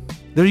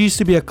 There used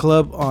to be a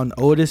club on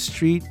Otis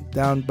Street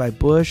down by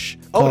Bush.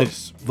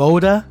 Otis.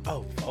 Called Voda.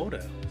 Oh, Voda.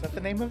 Is that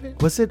the name of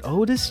it? Was it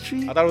Otis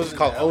Street? I thought it was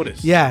called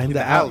Otis. Yeah, in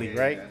the alley,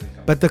 right?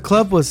 But the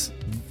club was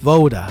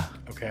Voda.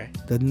 Okay.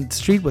 The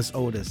street was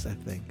Otis, I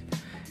think.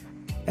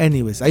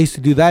 Anyways, I used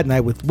to do that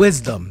night with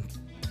Wisdom,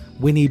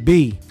 Winnie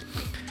B.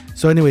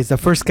 So anyways, the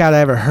first cat I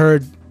ever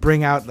heard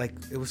bring out, like,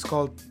 it was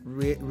called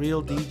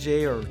Real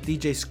DJ or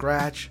DJ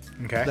Scratch.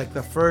 Okay. Like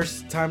the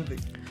first time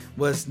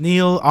was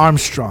Neil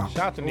Armstrong.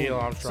 Shout out to Neil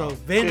Armstrong. So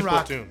Vin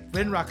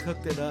Rock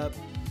hooked it up,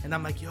 and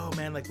I'm like, yo,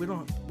 man, like we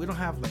don't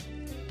have like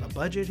a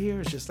budget here.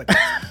 It's just like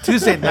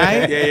Tuesday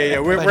night. Yeah.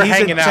 We're he's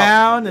hanging in out.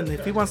 town, and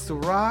if he wants to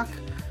rock,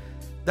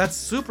 that's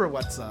super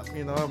what's up,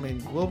 you know. I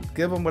mean, we'll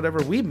give him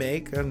whatever we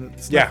make, and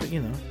it's nothing,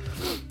 you know.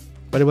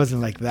 But it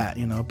wasn't like that,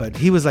 you know. But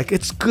he was like,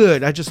 it's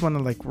good. I just want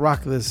to like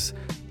rock this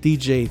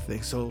DJ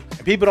thing. So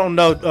people don't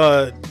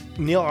know,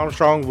 Neil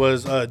Armstrong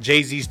was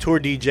Jay-Z's tour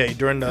DJ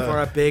during the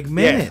for a big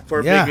minute. Yeah, for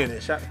a big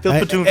minute. Phil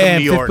Platoon from New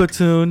and York. Phil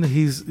Platoon,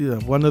 he's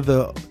one of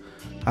the,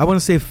 I want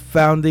to say,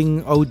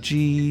 founding OG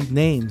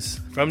names.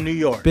 From New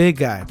York. Big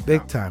guy,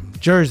 big time.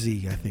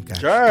 Jersey, I think.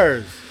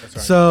 Jersey. That's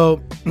right.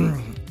 So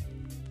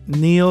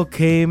Neil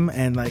came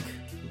and like,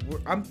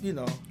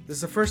 this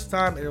is the first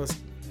time, and it was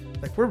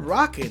Like we're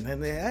rocking,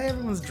 and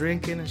everyone's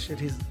drinking and shit.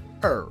 He's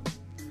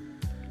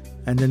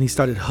and then he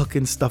started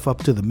hooking stuff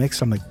up to the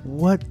mixer. I'm like,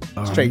 what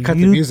are Straight cut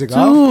you the music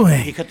doing?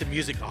 He cut the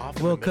music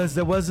off. Well, because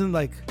there wasn't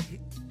like,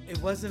 it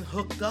wasn't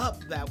hooked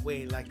up that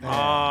way. Like that.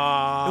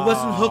 Oh. It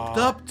wasn't hooked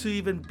up to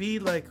even be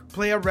like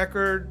play a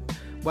record.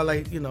 While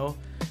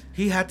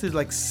he had to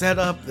like set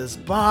up this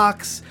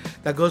box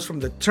that goes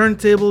from the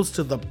turntables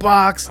to the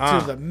box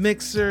to the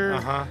mixer.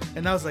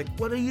 And I was like,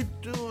 what are you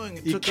doing?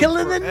 It You're took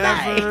killing him the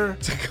forever.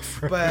 night.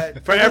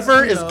 But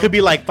Forever could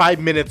be like 5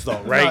 minutes though,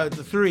 right? No,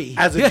 the 3.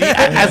 As a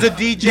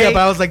DJ. Yeah,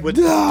 but I was like, with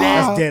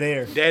That's dead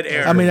air. dead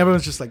air. I mean,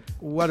 everyone's just like,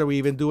 what are we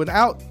even doing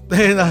out?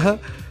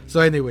 So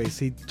anyways,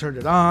 he turned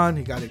it on,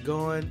 he got it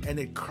going, and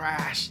it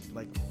crashed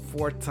like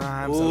 4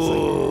 times. I was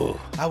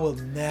like, I will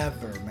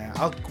never, man.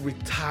 I'll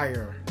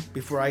retire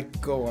before I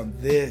go on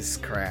this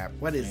crap.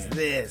 What is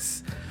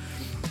this?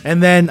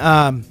 And then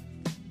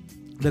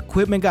the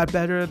equipment got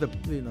better, the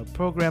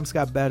programs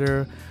got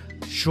better.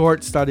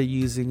 Short started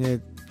using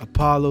it.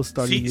 Apollo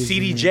started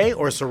using it. CDJ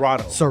or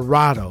Serato?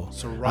 Serato.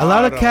 Serato.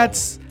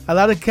 A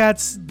lot of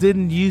cats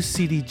didn't use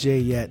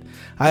CDJ yet.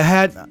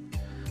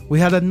 We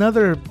had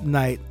another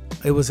night.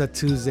 It was a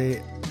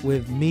Tuesday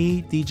with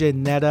me, DJ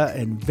Netta,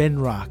 and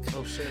Vinrock.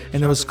 Oh shit!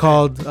 And it was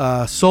called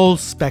Soul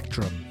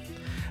Spectrum,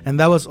 and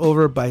that was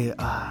over by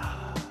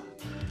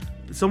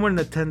somewhere in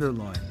the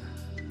Tenderloin.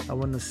 I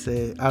want to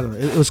say, I don't know.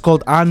 It was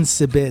called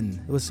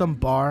Ansibin. It was some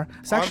bar.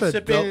 It's actually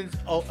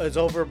is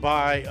over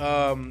by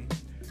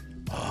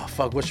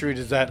what street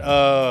is that?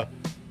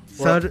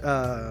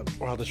 Where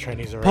all the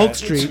Chinese are Polk at.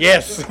 Street.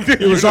 Yes.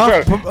 It was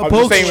off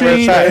Polk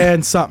Street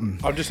and something.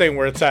 I'm just saying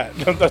where it's at.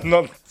 That's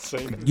not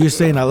saying. You're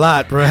saying a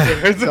lot, bro.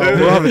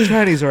 Where all the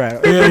trannies are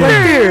at.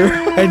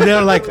 And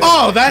they're like,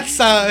 "Oh, that's."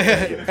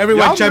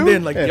 Everyone Y'all chimed knew?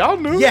 in like, Y'all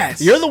knew?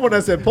 Yes. You're the one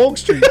that said Polk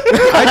Street.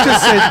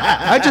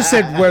 I just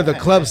said where the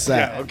club's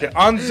at. Yeah, okay.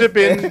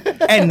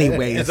 Unzipping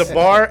Anyways, is a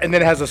bar, and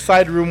then it has a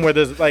side room where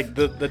there's like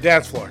the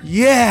dance floor.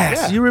 Yes,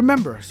 Yeah. you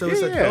remember. So it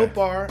was a Yeah. dope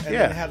bar, and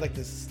Yeah. then it had like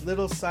this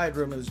little side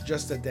room. It was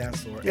just a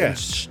dance floor. Yeah.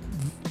 And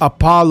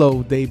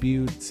Apollo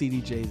debuted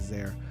CDJs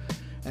there,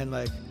 and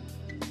like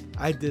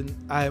I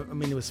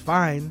mean, it was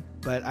fine,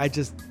 but I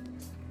just,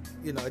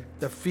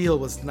 the feel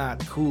was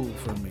not cool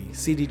for me.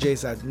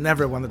 CDJs I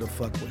never wanted to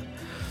fuck with.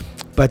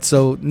 But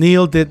so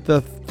Neil did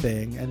the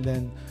thing, and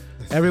then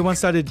everyone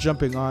started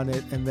jumping on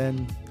it, and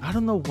then I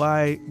don't know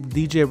why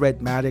DJ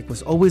Redmatic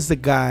was always the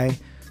guy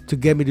to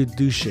get me to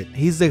do shit.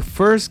 He's the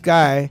first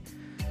guy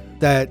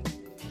that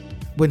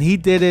when he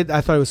did it, I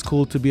thought it was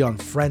cool to be on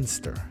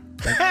Friendster.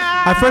 Like,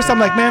 at first, I'm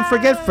like, man,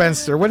 forget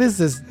Friendster. What is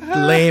this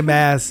lame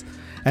ass?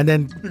 And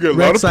then You get a lot of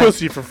Red's like,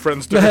 pussy for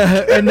Friendster.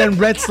 and then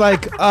Red's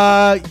like,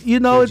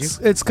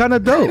 it's kind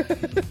of dope.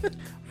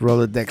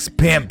 Rolodex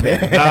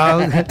pimpin',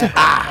 dog.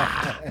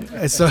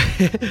 And so,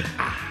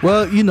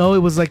 well, it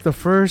was like the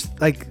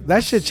first, like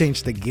that shit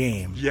changed the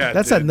game. Yeah,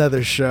 that's dude.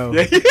 another show.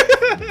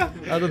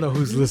 I don't know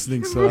who's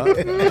listening, so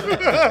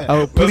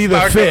I'll plead the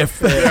not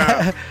fifth.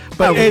 Yeah.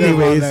 But I would never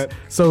on anyways, that.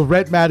 so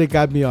Redmatic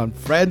got me on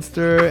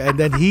Friendster, and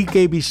then he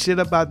gave me shit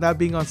about not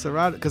being on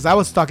Serato because I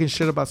was talking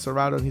shit about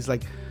Serato, and he's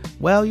like,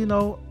 well,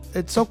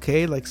 it's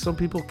okay. Like some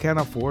people can't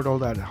afford all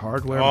that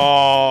hardware.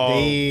 Oh,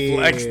 Damn.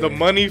 flex the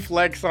money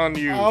flex on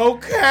you.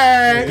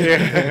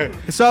 Okay.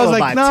 Yeah. So I was I'll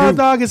like, buy no, two.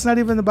 dog, it's not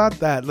even about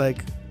that.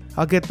 Like,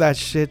 I'll get that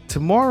shit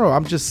tomorrow.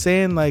 I'm just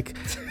saying, like,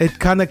 it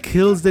kind of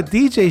kills the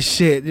DJ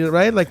shit,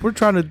 right? Like, we're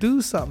trying to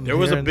do something. There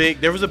was here. a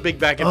big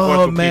back and Oh,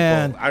 forth with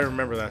man. people. I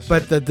remember that shit.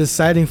 But the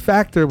deciding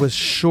factor was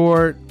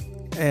Short,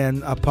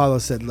 and Apollo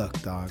said,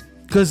 look, dog.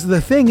 Because the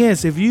thing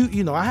is, if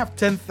I have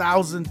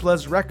 10,000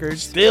 plus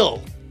records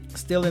still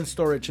in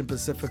storage in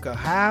Pacifica,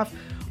 half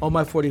on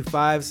my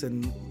 45s,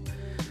 and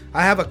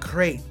I have a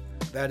crate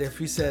that if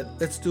you said,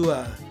 let's do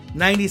a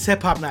 90s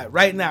hip hop night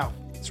right now,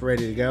 It's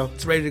ready to go.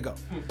 it's ready to go.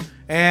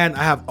 And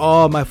I have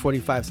all my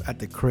 45s at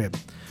the crib.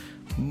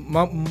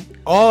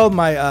 All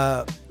my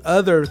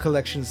other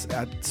collections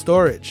at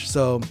storage.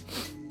 So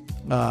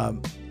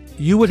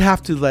you would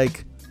have to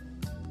like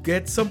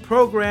get some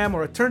program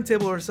or a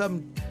turntable or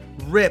something,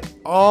 rip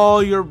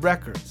all your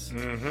records.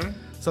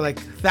 So like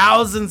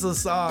thousands of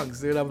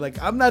songs, dude. I'm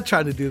like, I'm not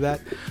trying to do that.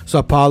 So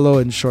Apollo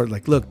and Short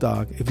like, look,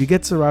 dog, if you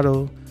get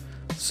Serato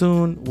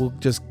soon, we'll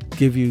just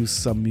give you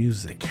some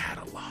music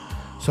catalog.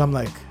 So I'm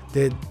like,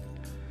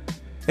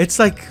 it's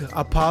like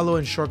Apollo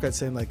and Short got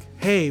saying like,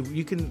 hey,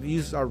 you can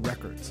use our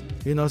records,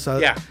 So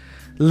Yeah.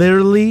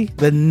 literally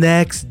the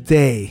next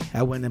day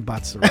I went and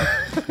bought Serato.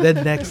 The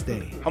next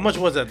day. How much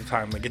was it at the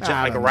time? Like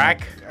I a don't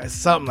rack? know.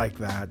 Something like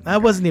that.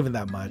 That wasn't even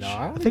that much.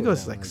 I I think it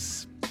was would've like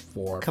like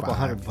four, couple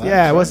five. $100.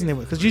 Yeah, it wasn't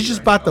even because you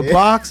just bought the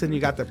box and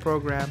you got the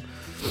program,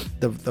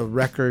 the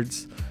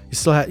records. You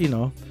still had,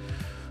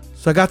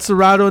 So I got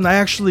Serato and I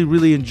actually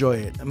really enjoy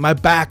it. My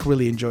back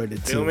really enjoyed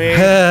it too. Feel me?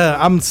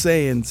 I'm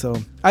saying so.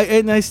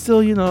 I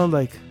still,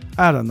 like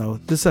I don't know.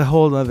 This is a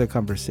whole other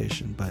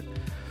conversation, but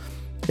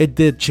it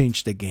did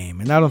change the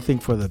game, and I don't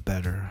think for the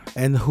better.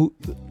 And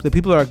the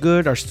people that are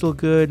good are still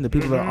good, and the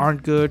people that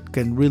aren't good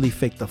can really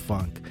fake the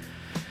funk.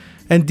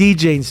 And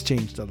DJing's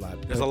changed a lot.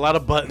 There's a lot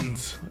of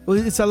buttons. Well,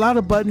 it's a lot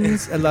of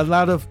buttons and a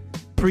lot of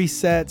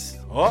presets.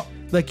 Oh,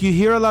 Like you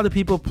hear a lot of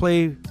people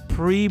play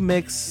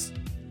pre-mix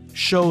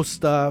show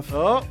stuff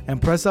oh,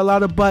 and press a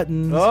lot of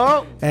buttons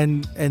oh.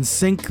 and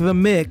sync the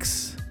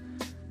mix.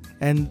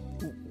 And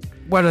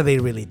what are they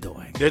really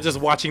doing? They're just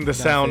watching the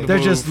sound. They're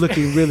move. just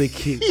looking really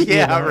cute.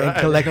 Yeah, and right.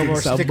 No collecting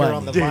more some sticker money.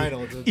 on the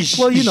vinyl.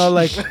 Well, you know,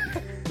 like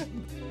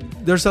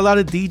there's a lot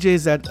of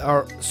DJs that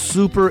are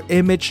super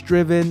image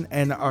driven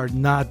and are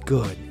not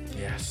good.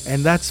 Yes.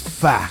 And that's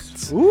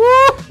fact. Woo!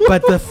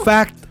 But the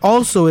fact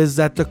also is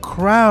that the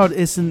crowd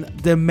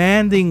isn't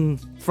demanding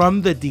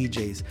from the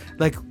DJs.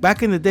 Like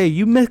back in the day,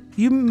 you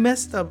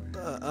messed up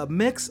a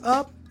mix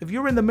up. If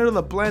you were in the middle of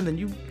a blend and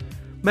you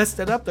messed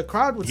it up, the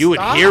crowd would You would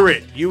stop. hear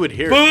it. You would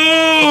hear it.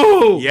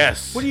 Boo!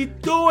 Yes. What are you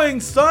doing,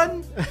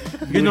 son?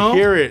 You would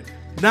hear it.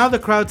 Now the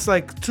crowd's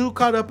like too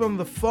caught up on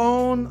the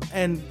phone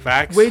and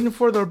Facts. waiting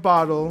for their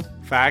bottle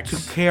Facts.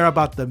 to care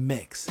about the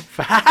mix.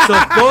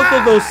 So both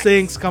of those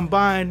things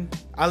combined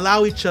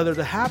allow each other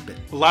to happen.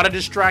 A lot of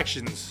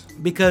distractions.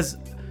 Because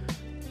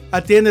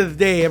at the end of the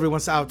day,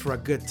 everyone's out for a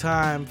good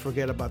time.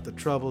 Forget about the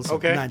troubles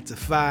Okay. of 9 to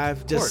 5.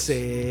 course. Just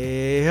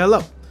say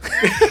hello.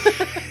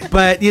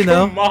 But, you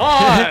know, Come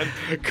on.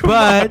 Come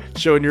But- on.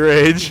 Showing your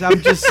age.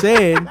 I'm just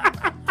saying,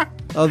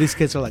 all these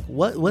kids are like,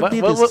 what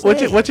did this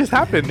say? What just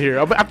happened here?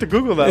 I'm going to have to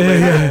Google that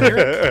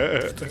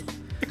later.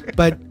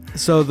 But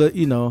so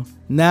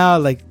now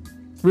like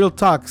real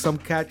talk, some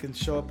cat can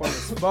show up on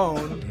his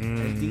phone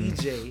and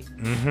DJ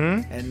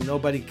Mm-hmm. and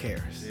nobody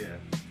cares. Yeah.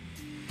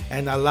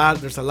 And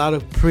there's a lot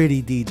of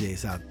pretty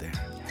DJs out there.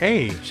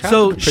 Hey,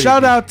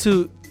 Shout out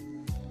to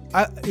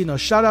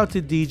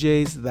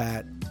DJs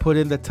that put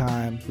in the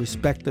time,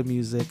 respect the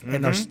music,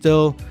 and are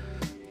still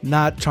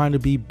not trying to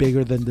be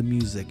bigger than the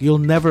music. You'll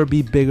never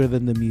be bigger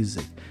than the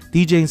music.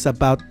 DJing's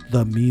about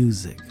the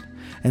music.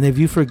 And if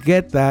you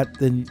forget that,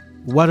 then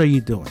what are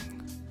you doing?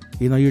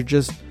 You're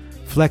just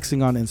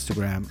flexing on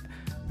Instagram.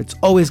 It's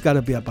always got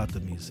to be about the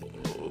music.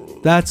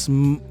 That's There's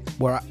a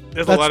lot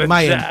that's of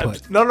my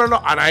jabs. input. No.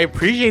 And I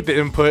appreciate the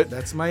input.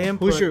 That's my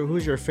input.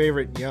 Who's your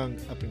favorite young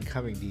up and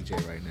coming DJ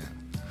right now?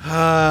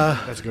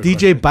 That's a good DJ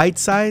question. Bite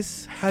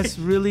Size has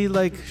really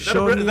like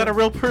shown Is that a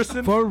real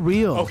person? for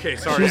real. Okay,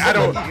 sorry. I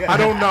don't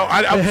know.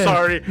 I'm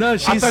sorry. No, I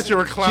thought you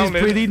were clowning.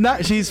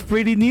 She's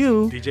pretty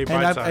new. DJ and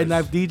Bite Size.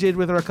 I've DJ'd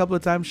with her a couple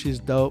of times. She's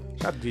dope.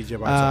 Shout out to DJ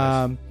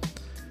Bite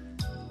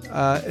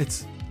Size.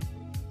 It's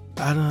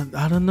I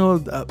don't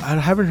know. I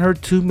haven't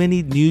heard too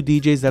many new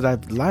DJs that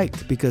I've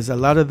liked because a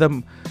lot of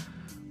them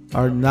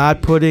are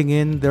not putting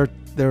in their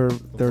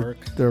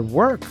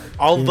work.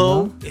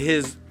 Although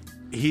he's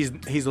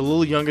a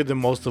little younger than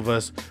most of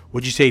us,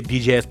 would you say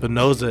DJ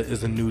Espinosa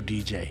is a new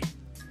DJ?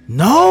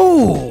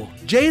 No,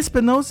 Jay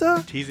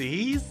Espinosa.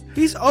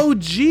 He's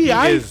OG.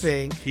 I is.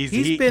 think He's-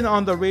 he's he- been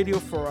on the radio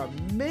for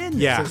a minute.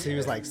 Yeah. Since he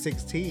was like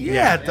 16.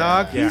 Yeah,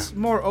 dog. yeah. He's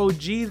more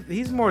OG.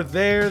 He's more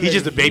there. He's than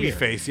just a baby here.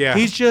 face, yeah.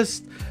 He's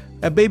just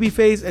a baby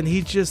face, and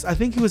I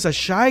think he was a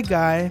shy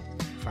guy,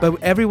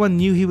 but everyone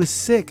knew he was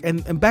sick.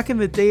 And back in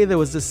the day, there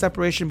was this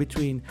separation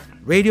between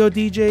radio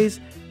DJs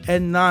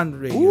and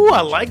non-radio. Ooh, I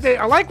DJs. like that.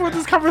 I like where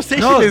this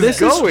conversation No, is this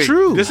going. is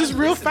true. This is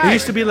real fact. It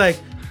used to be like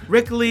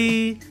Rick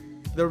Lee,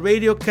 the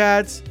Radio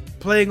Cats,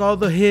 playing all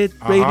the hit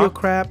radio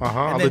crap.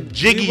 All And the then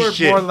jiggy we were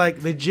shit. more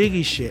like the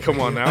jiggy shit.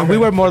 Come on now. And we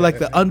were more like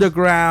the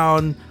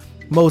underground,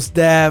 Most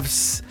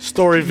Defs,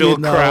 Storyville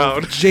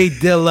crowd. Jay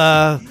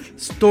Dilla,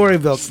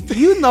 Storyville.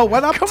 You know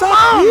what I'm talking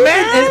on,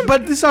 man.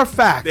 But these are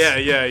facts.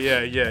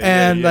 Yeah.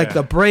 And like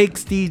the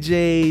breaks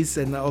DJs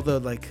and all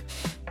the like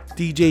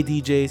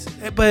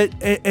DJs. But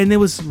and it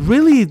was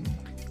really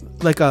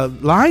like a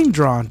line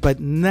drawn.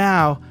 But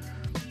now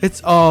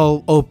it's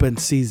all open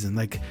season.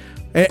 Like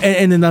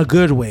and in a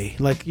good way.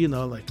 Like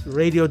like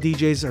radio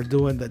DJs are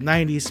doing the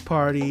 90s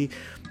party.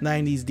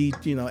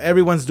 90s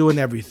everyone's doing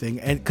everything,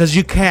 and because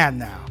you can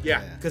now,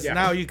 because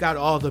now you got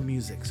all the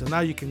music, so now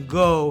you can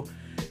go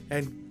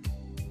to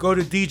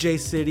DJ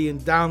City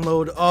and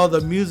download all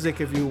the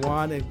music if you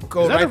want, and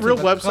go Is that right a real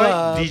to the website?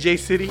 club. DJ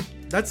City?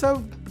 That's a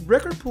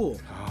record pool.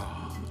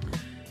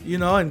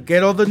 And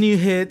get all the new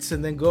hits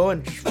and then go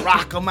and just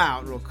rock them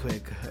out real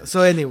quick.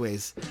 So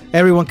anyways,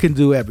 everyone can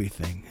do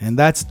everything, and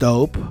that's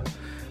dope.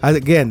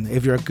 Again,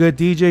 if you're a good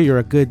DJ, you're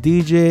a good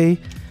DJ.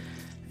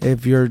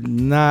 If you're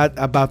not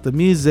about the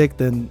music,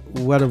 then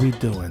what are we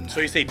doing? So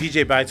you say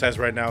DJ Bite Size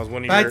right now is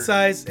one of your... Bite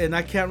Size, and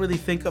I can't really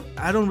think of.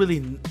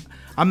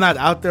 I'm not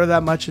out there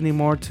that much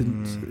anymore.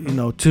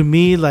 To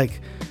me, like,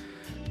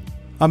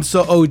 I'm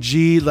so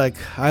OG. Like,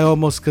 I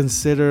almost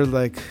consider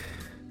like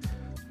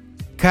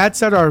cats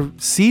that are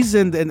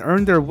seasoned and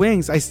earned their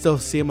wings. I still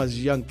see them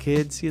as young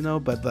kids,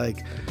 but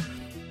like,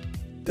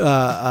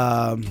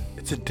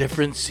 It's a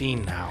different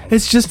scene now.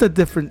 it's just a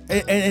different,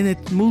 and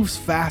it moves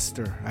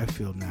faster. I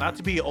feel now. Not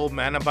to be old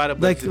man about it,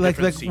 but like it's a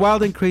different scene.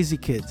 Wild and Crazy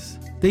Kids.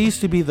 They used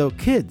to be the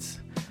kids.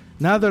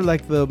 Now they're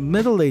like the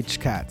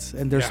middle-aged cats,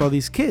 and there's Yeah. all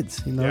these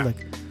kids. Yeah.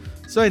 Like.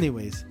 So,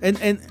 anyways,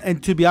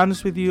 and to be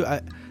honest with you,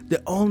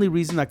 the only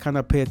reason I kind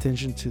of pay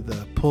attention to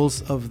the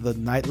pulse of the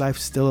nightlife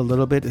still a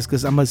little bit is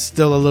because I'm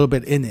still a little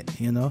bit in it,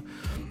 you know.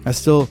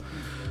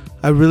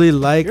 I really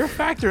like. You're a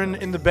factor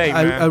in the Bay,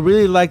 man. I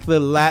really like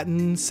the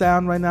Latin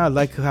sound right now. I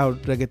like how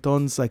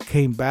reggaeton's like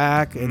came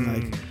back and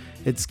like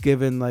it's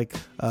given like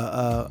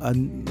a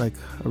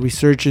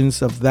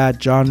resurgence of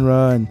that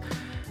genre, and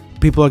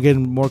people are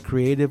getting more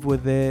creative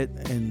with it,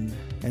 and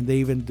they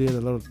even did a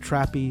little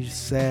trappy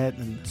set,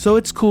 and so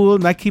it's cool.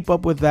 And I keep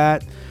up with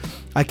that.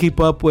 I keep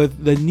up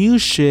with the new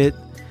shit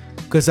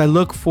because I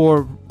look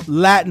for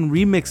Latin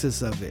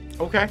remixes of it.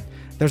 Okay.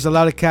 There's a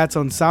lot of cats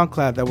on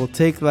SoundCloud that will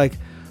take like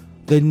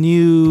the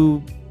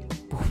new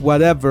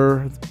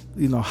whatever,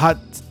 you know, hot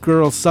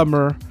girl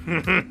summer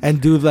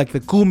and do like the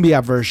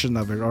cumbia version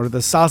of it or the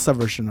salsa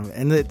version of it,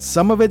 and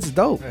some of it's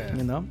dope,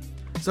 you know.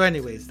 So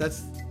anyways,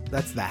 that's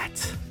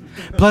that.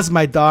 Plus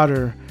my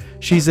daughter,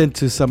 she's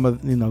into some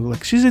of, you know,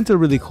 like she's into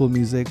really cool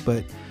music,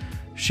 but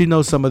she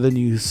knows some of the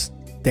new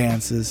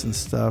dances and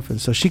stuff, and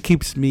so she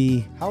keeps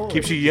me.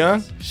 Keeps you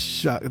young.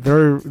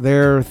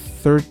 They're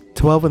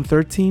 12 and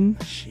 13.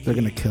 They're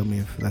gonna kill me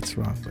if that's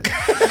wrong. But.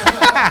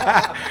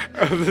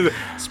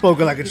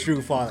 Spoken like a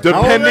true father.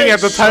 Depending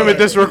at the time of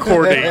this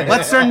recording.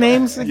 What's their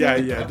names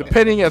again? Yeah.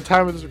 Depending at the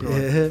time of this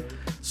recording.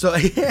 So,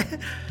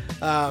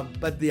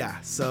 but yeah,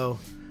 so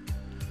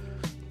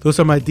those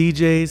are my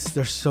DJs.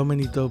 There's so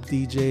many dope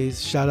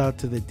DJs. Shout out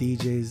to the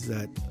DJs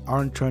that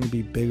aren't trying to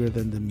be bigger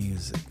than the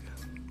music.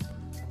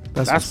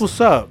 That's what's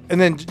up.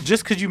 And then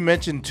just because you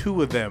mentioned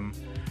two of them,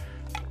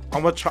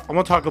 I'm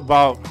gonna talk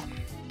about.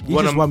 You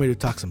just want me to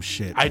talk some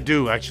shit. I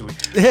do actually,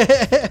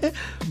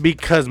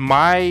 because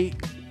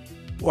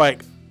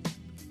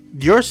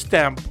your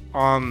stamp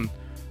on.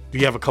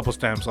 You have a couple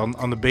stamps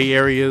on the Bay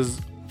Area's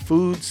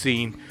food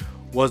scene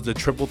was the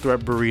triple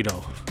threat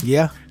burrito.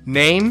 Yeah.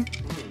 Name,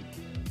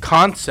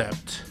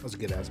 concept, That was a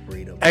good ass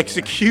burrito.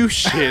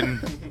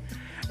 execution,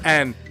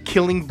 and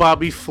killing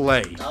Bobby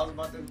Flay.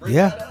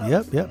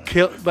 Yeah.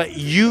 Yep. But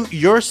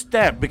your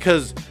stamp,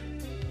 because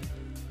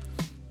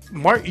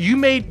you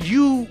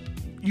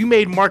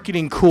made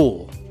marketing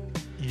cool.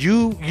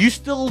 You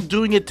still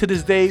doing it to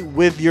this day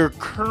with your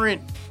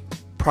current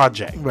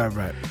project.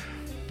 Right.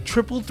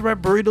 Triple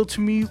threat burrito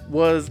to me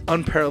was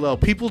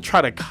unparalleled. People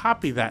try to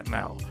copy that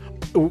now.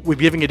 We're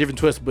giving a different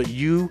twist, but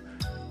you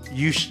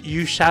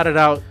shouted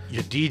out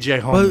your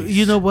DJ homies. Well,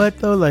 you know what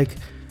though, like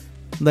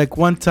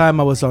one time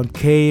I was on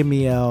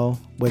KMEL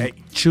when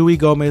Chuy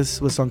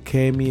Gomez was on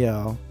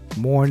KMEL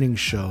morning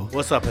show.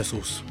 What's up,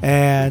 Jesus?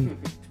 And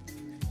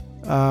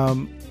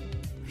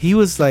he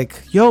was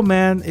like, yo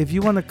man, if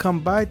you want to come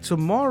by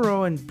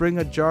tomorrow and bring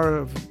a jar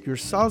of your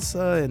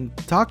salsa and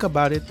talk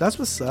about it, that's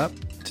what's up.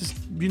 Just,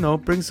 you know,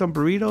 bring some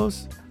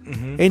burritos.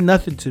 Ain't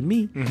nothing to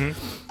me.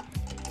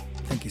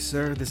 Thank you,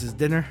 sir. This is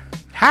dinner.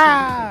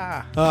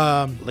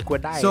 Ha!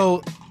 Liquid diet.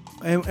 So,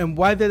 and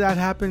why did that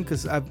happen?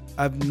 Because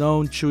I've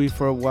known Chuy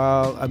for a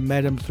while. I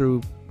met him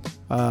through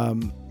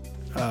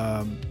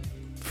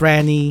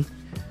Franny,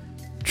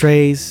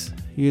 Trace.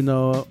 You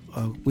know,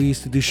 we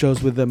used to do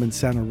shows with them in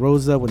Santa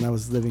Rosa when I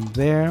was living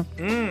there.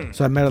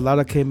 So I met a lot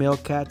of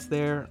KML cats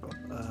there.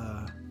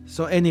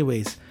 So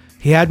anyways,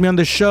 he had me on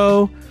the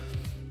show,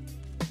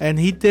 and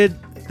he did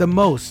the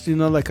most. You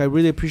know, like I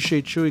really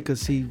appreciate Chuy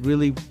because he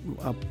really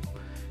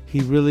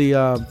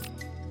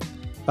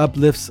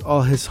uplifts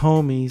all his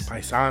homies.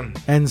 Paisan.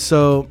 And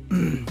so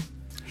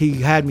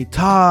he had me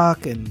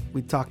talk, and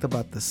we talked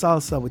about the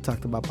salsa. We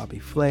talked about Bobby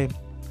Flay,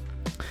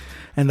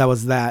 and that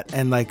was that.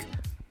 And like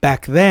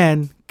back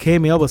then,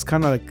 KML was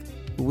kind of like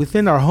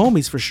within our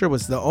homies for sure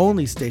was the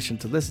only station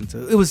to listen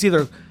to. It was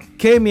either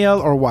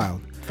KML or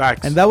Wild.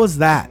 Facts. And that was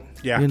that.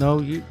 Yeah. You know,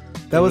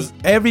 that was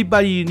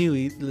everybody you knew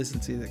you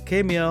listened to, either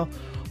KML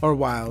or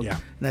Wild. Yeah.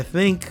 And I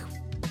think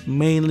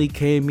mainly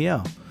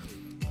KML.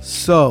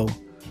 So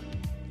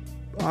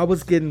I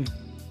was getting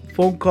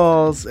phone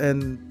calls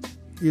and,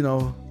 you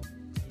know,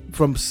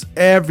 from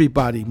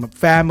everybody, my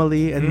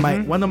family, and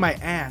one of my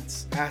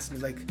aunts asked me,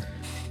 like,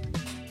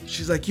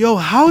 she's like, yo,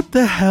 how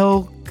the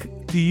hell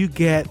do you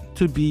get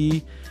to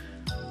be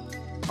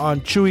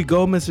on Chuy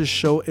Gomez's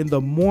show in the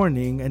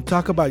morning and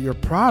talk about your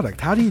product?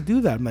 How do you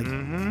do that? I'm like,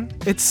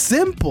 it's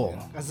simple.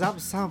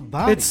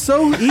 It's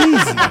so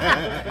easy.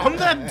 I'm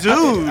that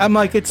dude. I'm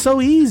like, it's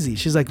so easy.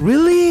 She's like,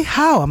 really?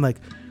 How? I'm like,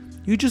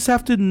 you just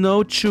have to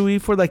know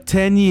Chuy for like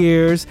 10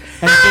 years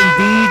and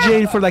been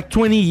DJing for like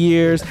 20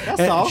 years.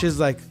 That's and all. She's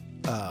like,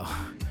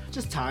 oh.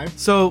 Just time.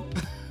 So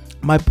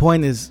my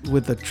point is,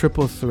 with the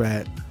triple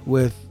threat,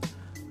 with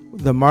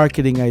the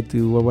marketing I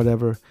do or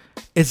whatever,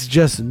 it's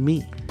just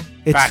me.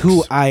 It's Facts.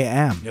 who I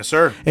am. Yes,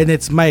 sir. And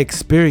it's my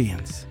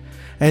experience.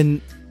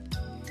 And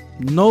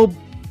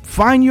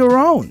find your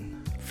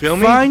own. Feel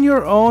me? Find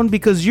your own,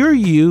 because you're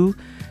you,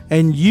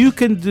 and you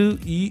can do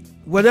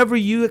whatever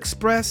you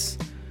express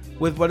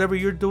with whatever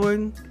you're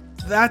doing.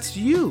 That's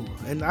you,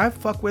 and I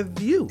fuck with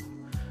you.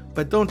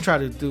 But don't try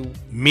to do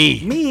me.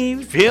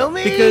 Feel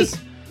me? Because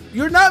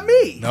you're not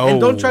me. No. And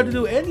don't try to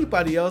do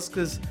anybody else,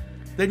 because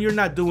then you're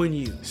not doing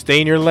you.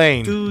 Stay in your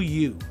lane. Do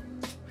you.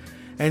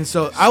 And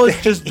so I was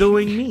just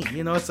doing me.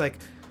 You know, it's like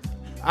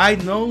I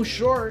know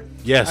Short.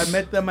 Yes. I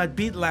met them at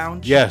Beat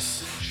Lounge.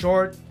 Yes.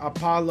 Short,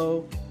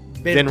 Apollo,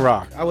 Vin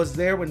Rock. I was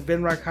there when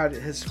Vin Rock had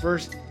his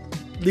first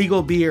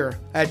legal beer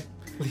at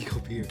Legal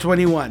beer.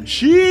 21.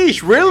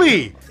 Sheesh,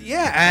 really?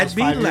 Yeah, at was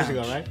Beat 5 years Lounge.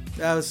 ago, right?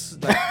 That was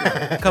like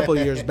a couple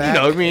years You back.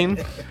 know what I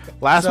mean?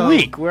 Last So-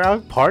 week, we're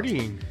out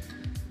partying.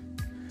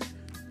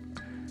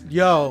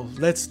 Yo,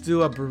 let's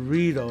do a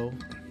burrito.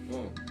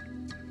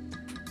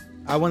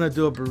 I want to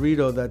do a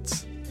burrito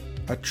that's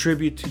a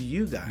tribute to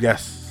you guys.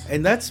 Yes.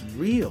 And that's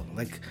real.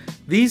 Like,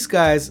 these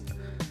guys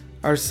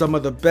are some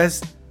of the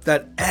best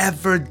that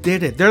ever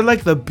did it. They're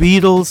like the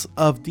Beatles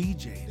of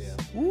DJs.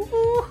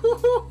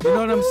 You know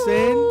what I'm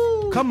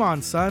saying? Come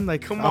on, son.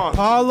 Like, Come on.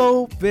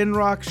 Apollo,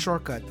 Vinrock,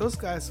 Shortcut. Those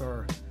guys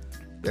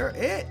they're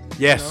it.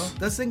 Yes. You know?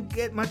 Doesn't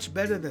get much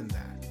better than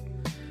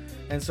that.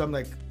 And so I'm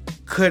like,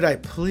 could I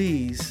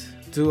please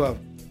do a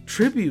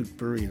tribute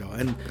burrito?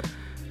 And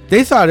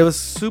they thought it was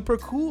super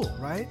cool,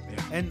 right?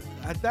 Yeah. And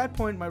at that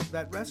point,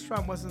 that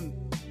restaurant wasn't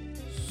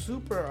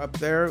super up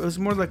there. It was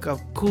more like a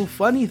cool,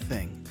 funny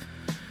thing.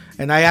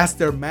 And I asked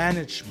their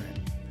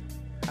management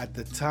at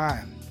the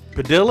time.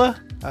 Padilla?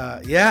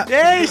 Yeah.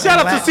 Hey,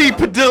 shout out to C.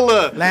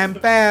 Padilla. Lam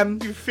Bam.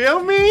 You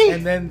feel me?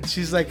 And then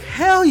she's like,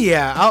 hell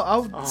yeah,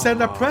 I'll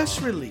send a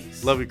press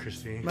release. Love you,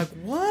 Christine. I'm like,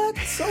 what?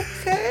 It's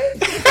okay.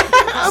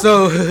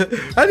 So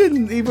I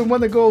didn't even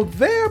want to go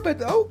there,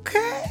 but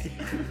okay.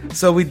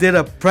 So we did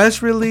a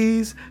press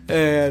release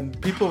and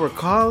people were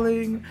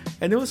calling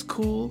and it was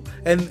cool.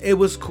 And it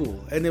was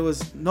cool. And it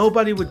was,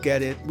 nobody would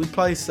get it. We'd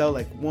probably sell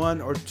like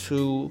 1 or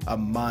 2 a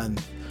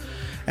month.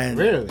 And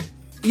Really?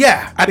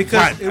 yeah, At the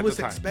because time, it at was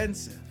the time.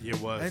 expensive. It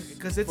was.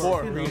 Because it's,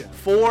 For- you know,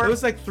 for- it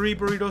was like 3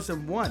 burritos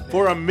in one.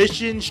 For a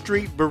Mission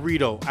Street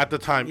burrito at the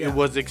time, Yeah. it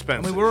was I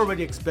expensive. mean, we're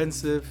already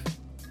expensive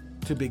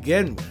to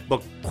begin with.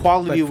 but But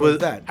quality for was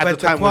that, at but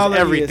the time was quality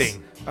everything.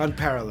 is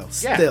unparalleled.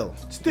 Yeah, Still,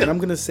 still. And I'm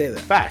gonna say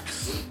that.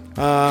 Facts.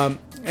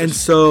 And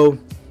so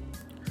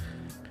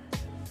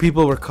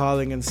people were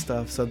calling and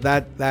stuff. So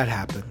that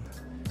happened.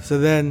 So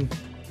then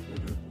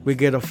we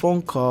get a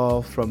phone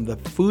call from the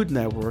Food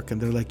Network, and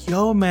they're like,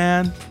 "Yo,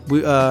 man,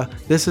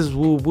 this is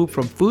Woo Woo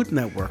from Food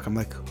Network." I'm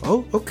like,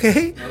 "Oh,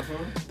 okay."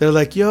 They're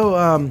like,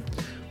 "Yo,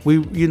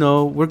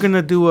 we're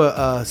gonna do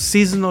a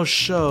seasonal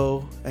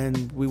show,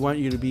 and we want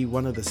you to be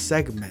one of the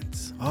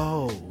segments."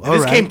 Oh, all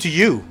This right. came to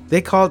you. They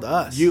called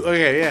us.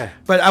 Okay, yeah.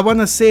 But I want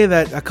to say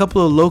that a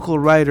couple of local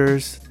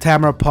writers,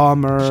 Tamara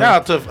Palmer.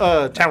 Shout out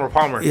to Tamara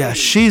Palmer. Yeah,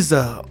 she's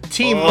a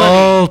Team Money.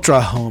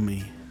 ultra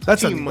homie.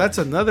 That's Team Money. that's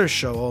another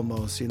show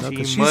almost, you know, Team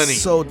because she's Money.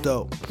 so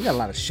dope. We got a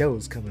lot of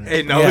shows coming up.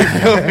 Hey, no,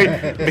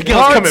 Yeah. Miguel's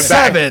Part coming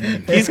 7.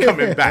 back. He's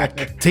coming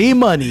back. Team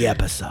Money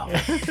episode.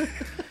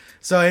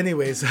 So,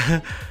 anyways,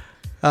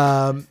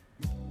 a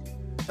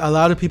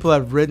lot of people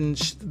have written.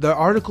 The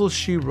article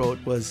she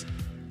wrote was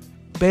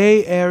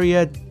Bay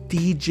Area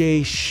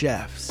DJ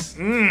chefs,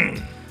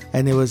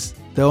 and it was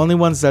the only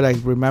ones that I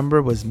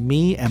remember was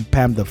me and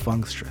Pam the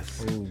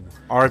Funkstress.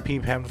 R.P.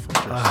 Pam the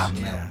Funkstress.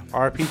 Oh man,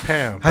 R.P.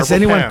 Pam. has Purple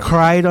anyone Pam.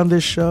 cried on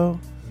this show?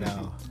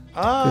 No.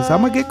 Because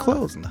I'm gonna get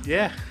close now.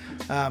 Yeah.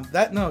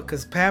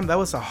 Because Pam, that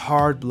was a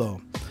hard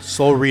blow.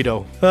 Soul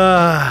Rito.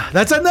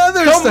 That's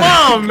another. Come story.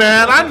 on,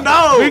 man. I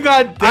know. We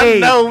got I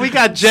dates. know. We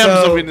got gems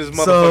So- up in this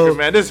motherfucker, so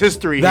man. There's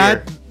history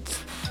That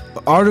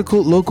here.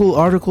 local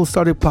articles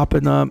started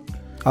popping up,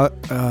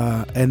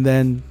 and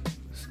then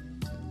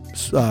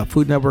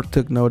Food Network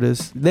took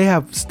notice. They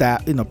have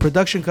staff,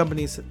 production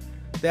companies.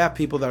 They have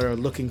people that are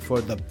looking for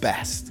the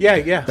best. Yeah,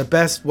 yeah. The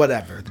best,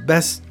 whatever. The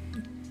best,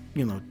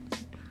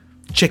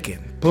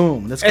 chicken.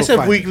 Boom. Let's go SF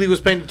find it. Weekly was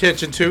paying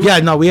attention too. Yeah,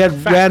 no, we had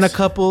Facts. ran a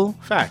couple.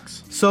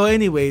 Facts. So,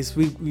 anyways,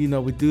 we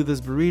do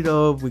this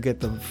burrito. We get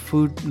the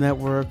Food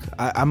Network.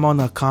 I'm on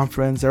a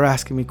conference. They're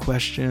asking me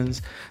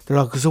questions. They're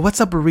like, "So what's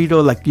a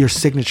burrito like? Your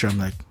signature?" I'm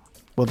like,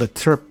 "Well, the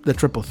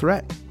triple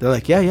threat." They're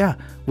like, "Yeah,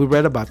 we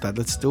read about that.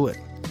 Let's do it."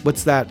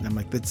 What's that? And I'm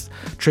like, "That's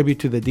tribute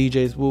to the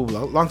DJs." Woo.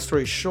 Long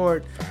story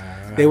short,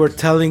 they were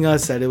telling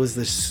us that it was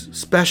this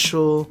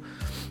special.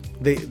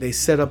 They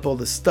set up all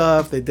the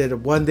stuff. They did a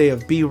 1 day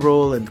of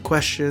B-roll and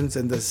questions,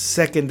 and the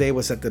second day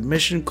was at the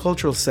Mission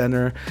Cultural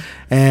Center,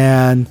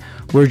 and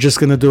we're just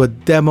gonna do a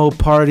demo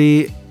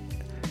party.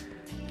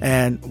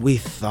 And we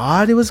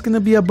thought it was gonna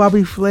be a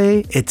Bobby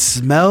Flay. It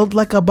smelled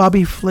like a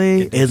Bobby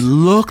Flay. It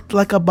looked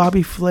like a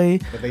Bobby Flay,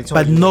 But they told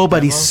but you it was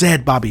nobody demo?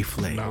 said Bobby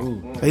Flay.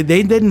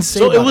 They didn't say.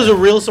 So it was Bobby.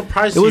 a real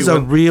surprise. It was to a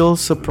you when- real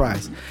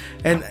surprise,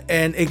 and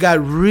it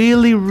got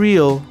really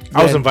real.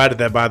 I was when invited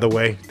that, by the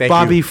way. Thank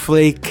Bobby you.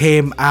 Flay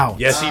came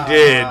out. Yes, he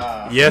did.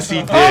 Yes,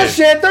 he did. Oh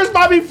shit! There's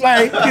Bobby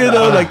Flay.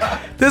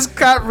 This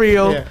got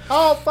real. Yeah.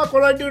 Oh, fuck,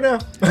 what do I do now?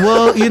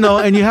 Well,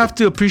 and you have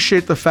to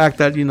appreciate the fact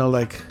that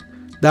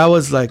that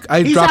was like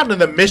I He's dropped. out in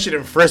the Mission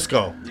in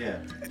Frisco. Yeah.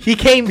 He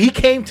came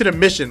to the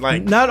Mission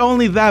like Not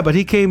only that, but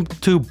he came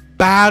to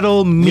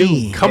battle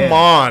me. Come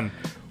on.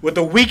 With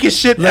the weakest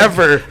shit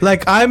ever.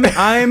 Like I'm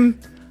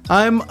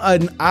I'm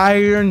an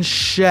Iron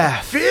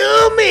Chef.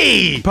 Feel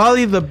me.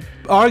 Probably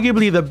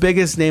arguably the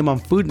biggest name on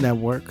Food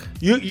Network.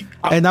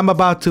 And I'm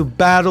about to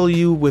battle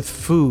you with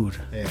food.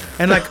 Yeah.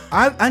 And like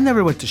I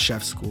never went to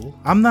chef school.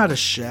 I'm not a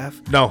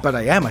chef. No. But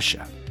I am a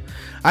chef.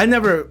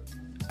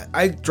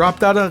 I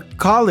dropped out of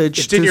college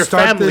It's in to your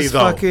start family, this though.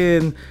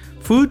 fucking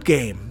food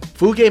game.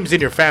 Food game's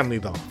in your family,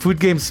 though. Food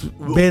game's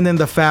been in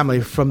the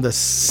family from the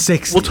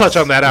 60s. We'll touch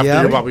on that after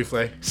Yeah? your Bobby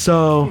Flay.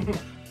 So,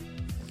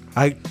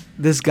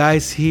 this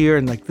guy's here,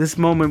 and like this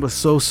moment was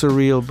so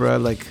surreal, bro.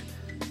 Like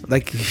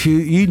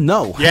you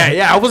know,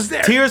 Yeah, I was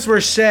there. tears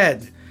were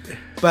shed,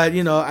 but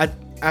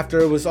after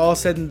it was all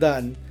said and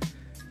done,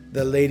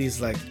 the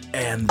lady's like,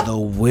 and the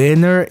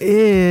winner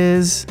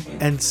is,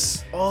 and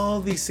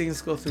all these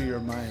things go through your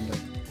mind, like,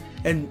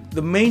 and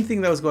the main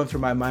thing that was going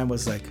through my mind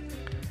was like,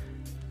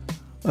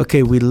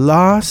 okay, we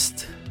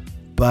lost,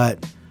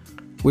 but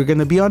we're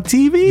gonna be on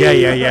TV.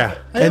 Yeah.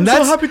 I'm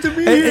so happy to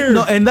be here.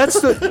 And that's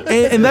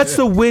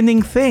the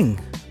winning thing.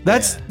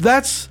 That's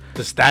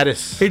The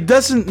status. it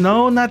doesn't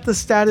not the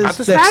status, Not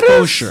the the status?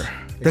 exposure.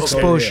 The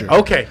exposure.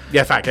 Okay.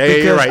 Yeah, fact. Yeah,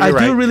 Because you're right. You're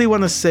I do right. really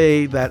want to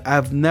say that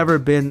I've never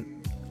been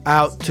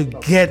out to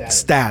get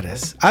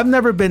status. I've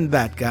never been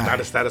that guy. Not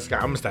a status guy.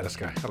 I'm a status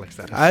guy. I like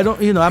status. I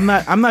don't,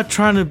 I'm not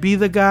trying to be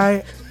the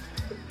guy.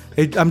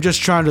 I'm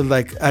just trying to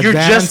like You're just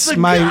advance the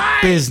my guy.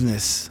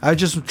 business. I'm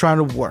just trying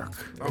to work.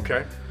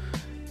 Okay.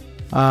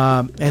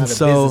 And Not a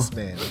so,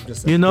 businessman. I'm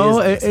just a and,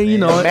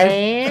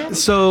 businessman.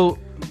 so,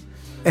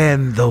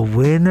 and the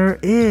winner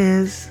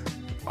is,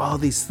 all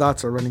these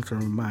thoughts are running through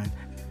my mind.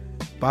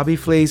 Bobby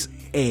Flay's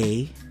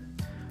A,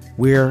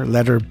 we're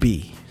letter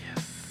B.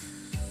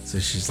 So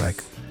she's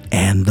like,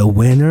 and the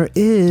winner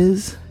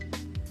is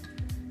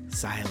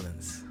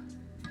silence.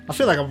 I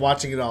feel like I'm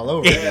watching it all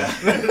over.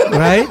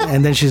 Right?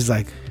 And then she's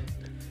like,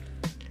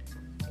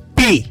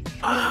 B.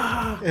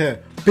 Yeah.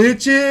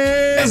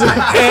 Bitches.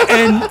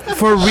 and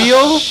for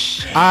real,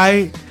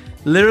 I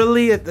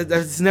literally,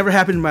 it's never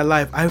happened in my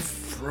life. I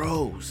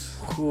froze.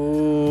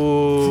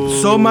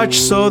 So much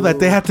so that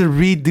they had to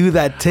redo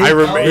that tape. I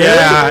remember.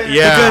 Yeah.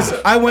 Because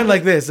I went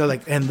like this. I was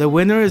like, and the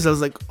winner is, I was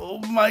like, oh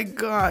my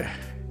God.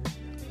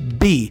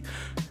 B.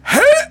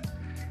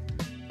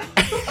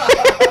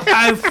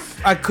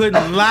 I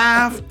couldn't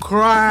laugh,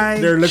 cry.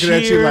 They're looking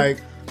at you cheer. like,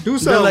 do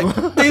They're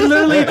something. like, they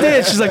literally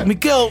did. She's like,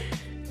 Miguel,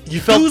 You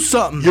felt do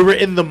something. You were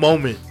in the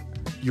moment.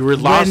 You were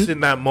lost in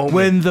that moment.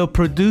 When the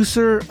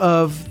producer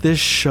of this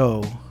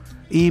show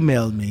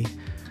emailed me,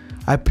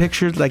 I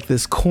pictured like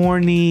this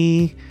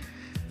corny,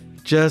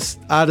 just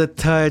out of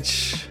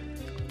touch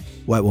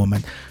white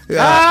woman,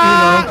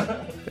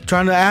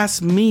 trying to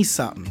ask me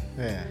something.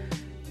 Yeah.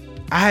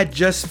 I had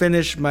just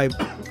finished my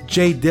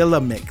J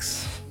Dilla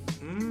mix.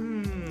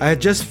 I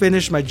had just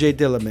finished my J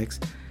Dilla mix,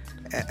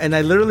 and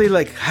I literally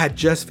like had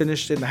just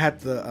finished it. And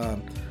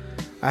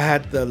I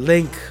had the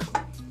link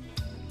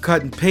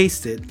cut and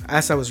pasted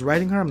as I was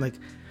writing her. I'm like,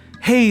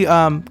 hey,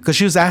 because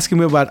she was asking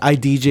me about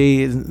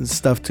IDJ and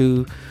stuff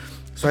too.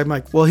 So I'm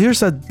like, well,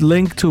 here's a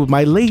link to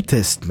my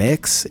latest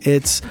mix.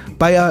 It's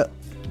by a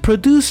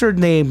producer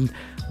named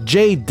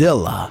J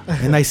Dilla,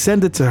 and I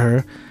send it to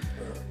her.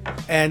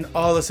 And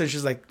all of a sudden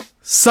she's like,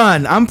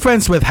 son, I'm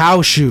friends with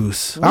House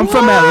Shoes. I'm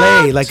from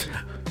LA. Like,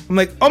 I'm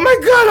like, oh my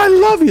God, I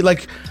love you.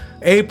 Like,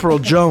 April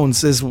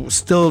Jones is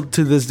still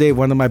to this day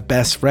one of my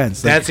best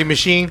friends. Like, Dancing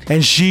Machine.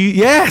 and she,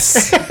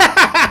 yes.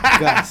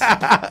 Guys,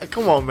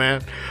 Come on,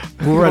 man.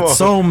 we were at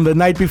Somme the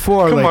night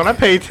before. Come like, on, I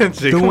pay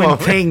attention. Come doing on.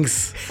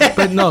 things.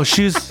 But no,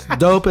 she's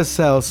dope as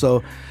hell.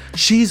 So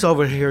she's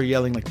over here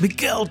yelling like,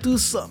 Miguel, do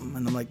something.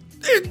 And I'm like,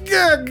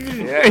 they're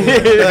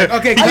like,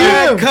 okay,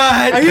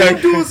 cut. I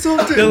am doing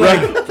something. They're like,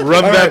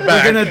 Run all that right,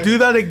 back. we're gonna do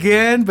that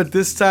again, but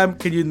this time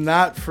can you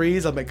not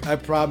freeze? I'm like, I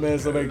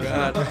promise. Oh my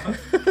God.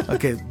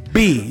 Okay,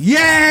 B.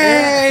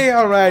 Yay!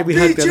 All right, we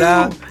hugged it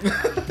out.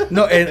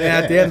 No, and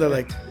at the end they're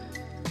like,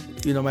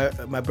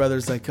 my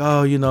brother's like,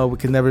 oh, we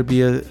can never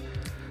be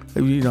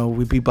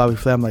we beat Bobby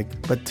Flay. I'm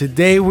like, but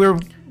today we're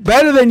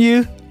better than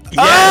you.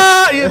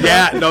 Yes.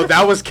 Yeah, no,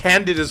 that was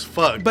candid as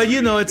fuck. But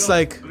it's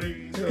like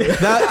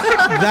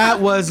that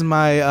was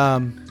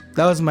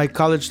my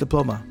college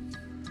diploma.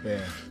 Yeah.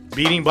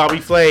 Beating Bobby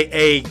Flay,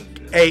 a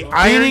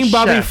Iron Beating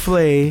Bobby Chef.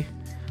 Flay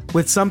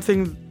with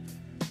something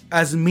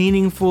as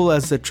meaningful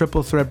as the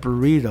triple threat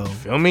burrito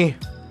Feel me?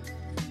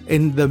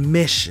 in the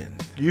Mission,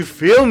 You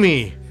feel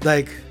me?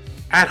 like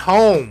At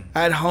home.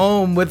 at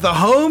home with the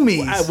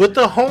homies. With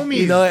the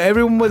homies.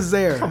 Everyone was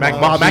there. Mac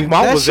Mom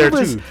That was shit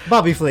there was- too.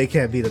 Bobby Flay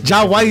can't be the.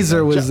 Ja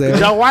Weiser was there.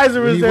 John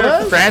Weiser was He there.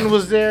 was? Fran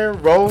was there.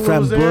 Roland Fran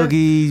was there.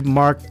 Boogie,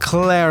 Mark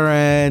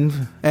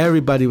Claren,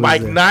 everybody was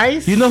Mike there.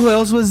 Nice. You know who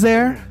else was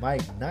there?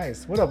 Mike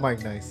Nice. What up,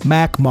 Mike Nice?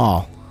 Mac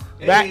Mall.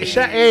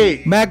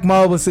 Hey. Mac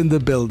Mall was in the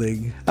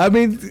building. I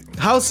mean,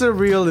 how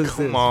surreal is this?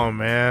 Come on,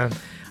 man.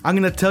 I'm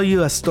gonna tell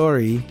you a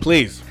story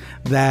Please.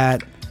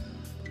 that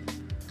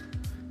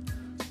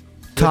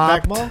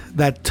Mac Mall?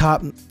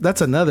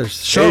 That's another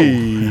show.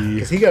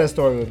 Because he got a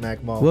story with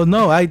Mac Mall. Well,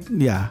 no, I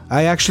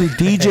actually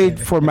DJ'd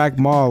for Mac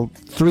Mall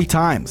 3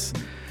 times.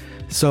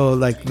 So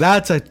like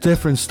that's a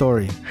different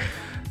story.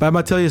 But I'm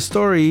gonna tell you a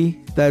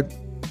story that,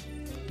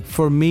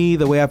 for me,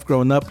 the way I've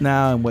grown up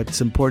now and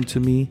what's important to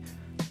me,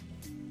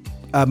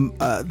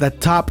 that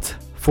topped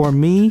for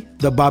me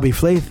the Bobby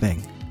Flay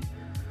thing.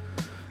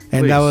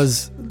 And that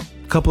was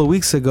a couple of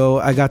weeks ago.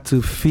 I got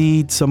to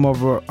feed some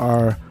of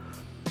our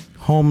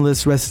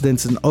homeless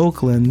residents in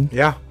Oakland.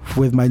 Yeah.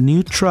 With my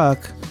new truck.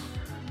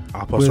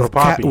 With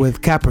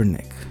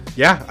Kaepernick.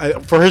 Yeah,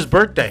 for his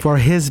birthday.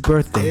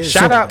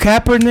 Shout out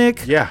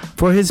Kaepernick. Yeah.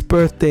 For his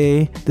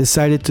birthday,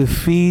 decided to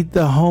feed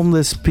the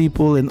homeless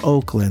people in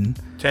Oakland.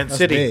 Tent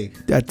City.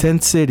 At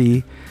Tent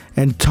City.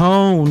 And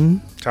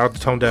Tone, shout out to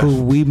Tone Deaf,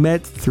 who we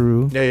met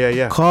through,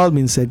 called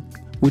me and said,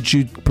 would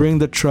you bring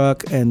the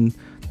truck and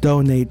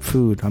donate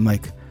food? I'm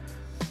like,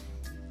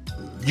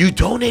 you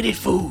donated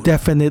food?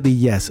 Definitely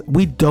yes.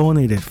 We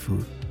donated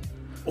food.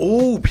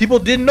 Oh, people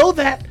didn't know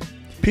that.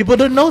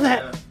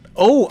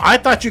 Oh, I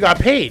thought you got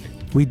paid.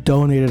 We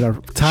donated our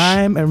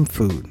time and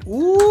food.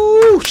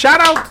 Ooh, shout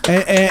out.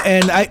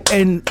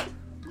 And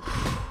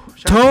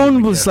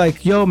Tone was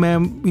like, yo,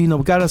 man, we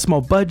got a small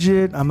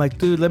budget. I'm like,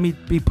 dude, let me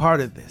be part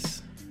of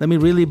this. Let me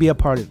really be a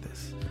part of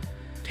this.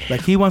 Damn.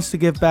 Like, he wants to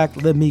give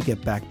back, let me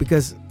get back.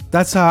 Because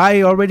that's how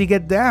I already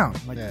get down.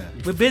 Like,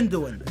 we've been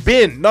doing this.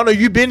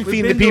 You've been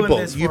feeding the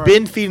people. You've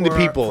been feeding the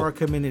people. For our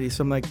community.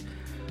 So I'm like,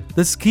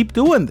 let's keep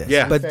doing this.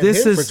 Yeah. But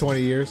this is... for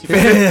 20 years.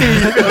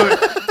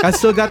 I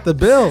still got the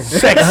bill.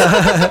 Sexy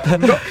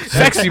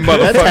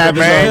motherfucker,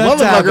 man.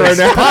 Motherfucker right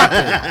now.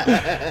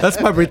 That's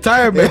my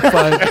retirement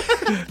fund.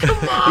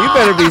 You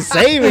better be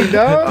saving,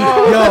 dog.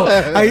 Yo,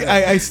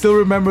 I still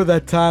remember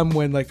that time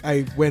when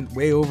I went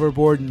way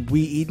overboard and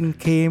We Eatin'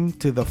 came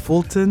to the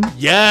Fulton.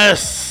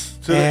 Yes.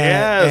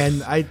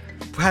 And I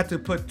had to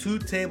put 2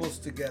 tables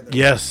together.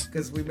 Yes.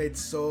 Because we made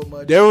so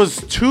much. There was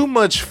too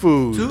much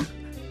food.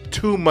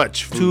 Too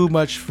much food. Too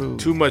much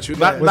food.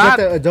 Yeah. Was that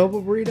the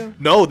adobo burrito?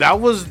 No, that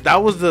was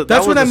the.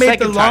 That's when I made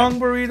the long time.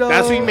 burrito.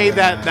 That's when you made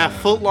that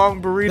foot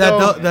long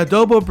burrito. The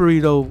adobo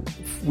burrito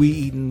We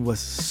Eatin'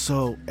 was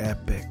so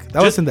epic.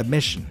 That was in the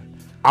Mission.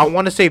 I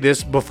want to say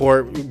this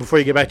before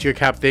you get back to your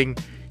cap thing.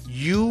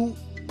 You,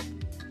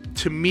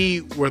 to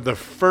me, were the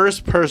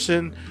first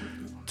person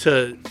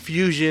to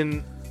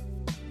fusion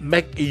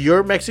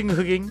your Mexican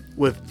cooking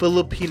with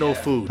Filipino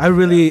food. I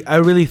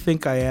really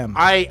think I am.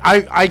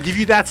 I give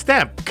you that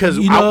stamp because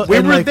we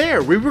were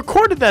there. We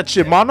recorded that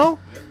shit, mano.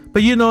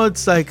 But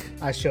it's like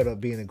I showed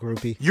up being a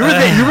groupie. You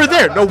were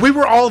there. No, we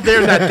were all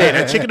there that day.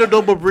 That Chicken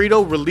Adobo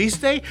Burrito release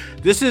day.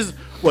 This is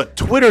what,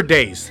 Twitter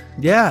days.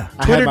 Yeah.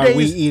 I had my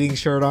We Eating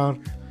shirt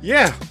on.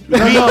 Yeah.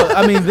 No.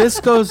 I mean, this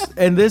goes,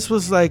 and this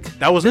was like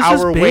that was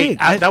our wait.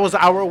 That was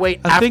our wait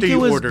after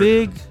you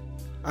ordered.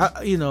 I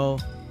think it was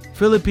big.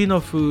 Filipino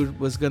food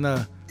was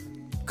gonna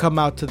come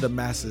out to the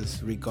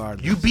masses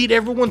regardless. You beat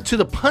everyone to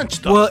the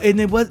punch, though. Well, and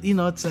it was,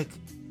 it's like,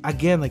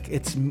 again, like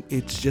it's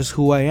just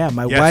who I am.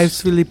 My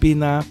wife's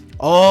Filipina.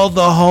 All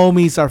the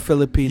homies are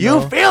Filipino.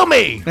 You feel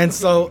me? And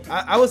so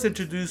I was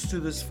introduced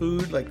to this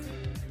food, like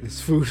this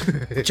food,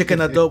 chicken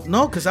adobo.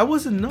 No, because I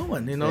wasn't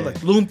knowing, like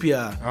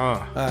lumpia,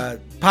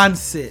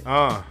 pancit,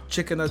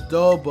 chicken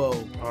adobo,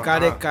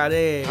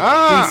 kare,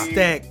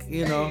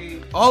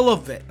 bistec, all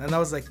of it. And I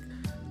was like,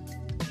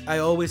 I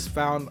always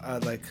found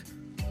like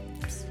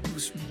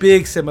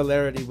big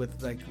similarity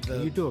with like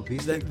the. You do a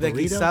bistec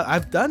burrito?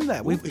 I've done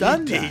that. We've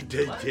done that.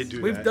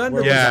 We've done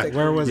the bistec.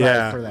 Where was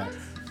I for that?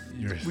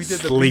 We did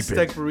the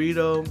bistec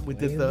burrito. We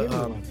did the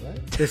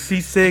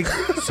sisig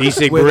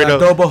with burrito.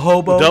 Adobo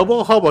hobo.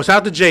 Adobo hobo. Shout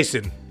out to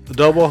Jason.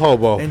 Adobo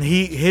hobo. And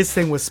his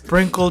thing was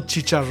sprinkled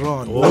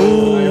chicharron.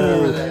 Oh, I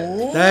remember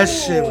that. That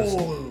shit was.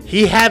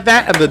 He had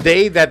that on the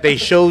day that they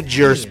showed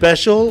your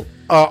special.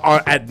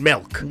 At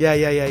Milk. Yeah.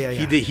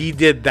 He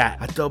did that.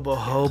 Adobo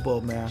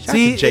hobo, man. Shout out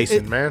to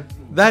Jason, man.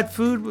 That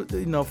food,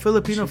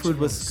 Filipino food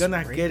was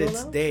gonna get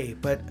its day,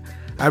 but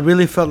I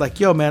really felt like,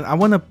 yo, man, I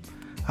wanna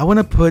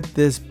put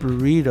this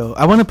burrito.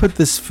 I wanna put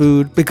this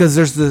food because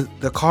there's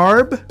the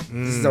carb,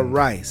 this is the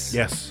rice.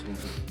 Yes.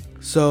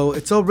 So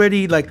it's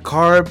already like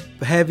carb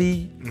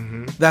heavy.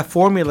 Mm-hmm. That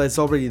formula is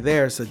already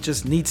there, so it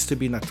just needs to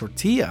be in a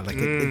tortilla. Like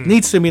it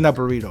needs to be in a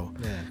burrito.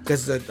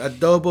 Because the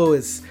adobo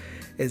is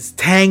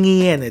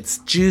tangy and it's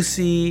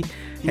juicy.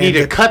 You need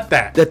to cut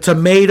that. The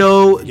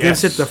tomato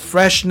gives it the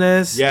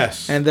freshness.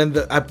 Yes. And then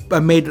I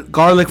made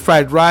garlic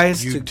fried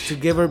rice to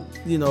give her,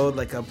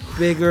 like a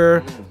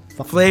bigger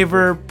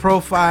flavor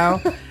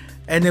profile.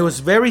 And it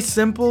was very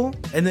simple.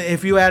 And then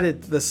if you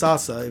added the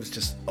salsa, it was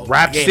just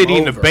Rhapsody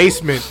in the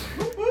basement.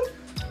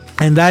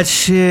 And that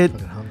shit,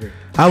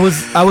 I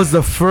was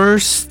the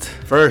first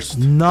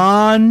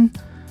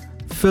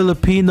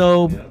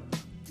non-Filipino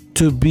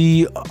to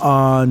be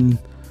on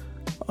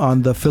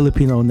the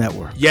Filipino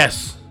network.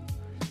 Yes.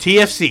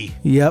 TFC.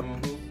 Yep.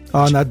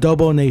 On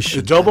Adobo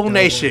Nation. Adobo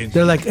Nation.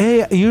 They're like,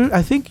 hey,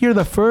 I think you're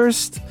the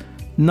first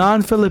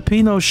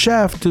non-Filipino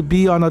chef to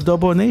be on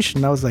Adobo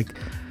Nation. I was like,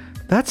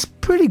 that's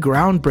pretty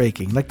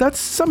groundbreaking. Like, that's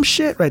some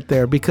shit right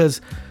there, because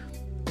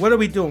what are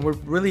we doing? We're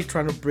really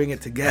trying to bring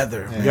it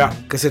together. Yeah.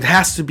 Because it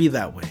has to be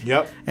that way.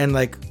 Yep. And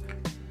like,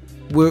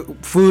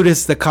 food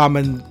is the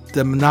common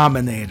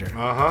denominator.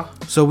 Uh-huh.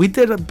 So we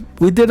did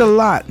a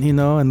lot, you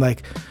know, and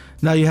like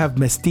now you have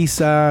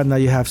Mestiza, now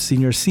you have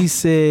Senior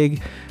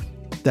Sisig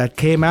that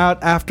came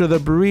out after the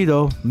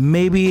burrito.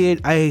 Maybe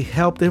I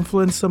helped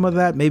influence some of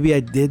that. Maybe I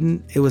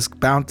didn't. It was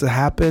bound to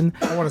happen.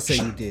 I want to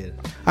say you did.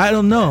 I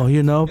don't know,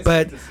 you know,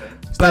 but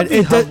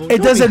being humble. it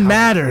Don't doesn't be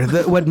matter.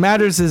 What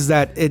matters is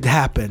that it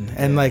happened,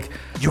 and like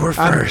You were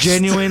I'm first.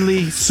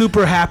 genuinely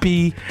super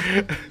happy.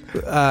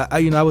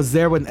 I was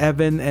there when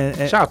Evan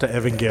Shout out to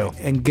Evan Gill.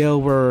 and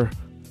Gil were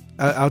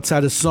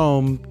outside of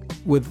Somme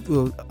with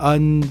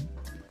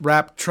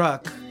unwrapped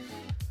truck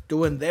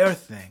doing their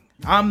thing.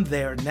 I'm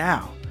there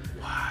now.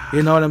 Wow.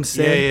 You know what I'm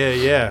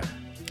saying? Yeah.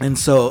 And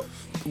so,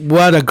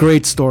 what a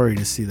great story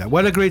to see that.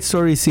 What a great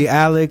story to see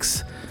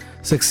Alex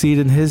succeed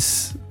in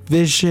his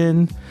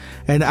vision.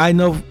 And I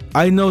know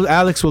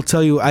Alex will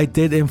tell you I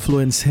did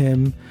influence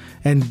him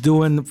and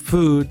doing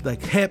food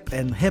like hip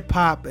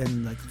hop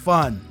and like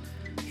fun.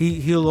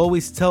 He'll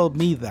always tell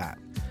me that.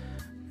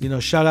 You know,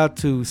 shout out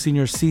to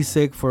Senior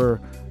Sisig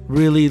for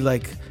really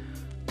like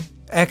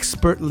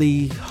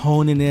expertly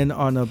honing in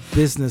on a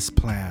business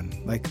plan.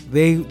 Like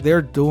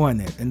they're doing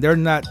it, and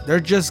they're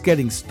just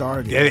getting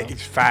started. Yeah,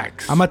 it's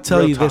facts. I'm gonna tell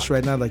Real you talk. this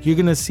right now. Like you're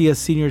gonna see a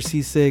Senior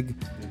Sisig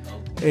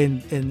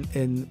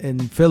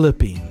in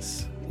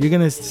Philippines. You're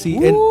gonna see,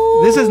 and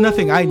this is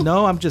nothing I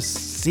know. I'm just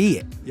see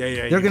it.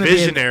 Yeah. They're gonna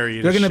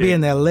visionary. They're gonna be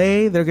in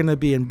L.A. They're gonna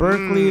be in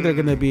Berkeley. They're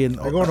gonna be in.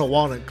 They're going to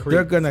Walnut Creek.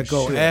 They're gonna for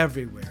go sure.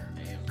 everywhere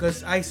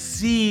because I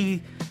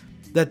see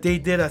that they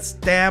did a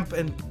stamp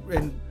and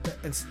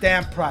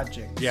stamp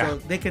project. Yeah. So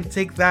they can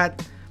take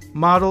that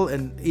model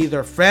and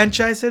either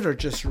franchise it or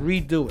just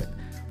redo it.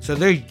 So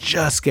they're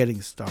just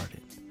getting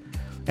started.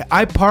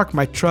 I park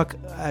my truck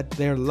at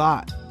their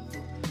lot,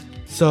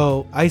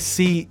 so I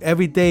see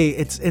every day.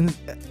 It's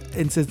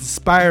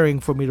inspiring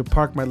for me to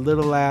park my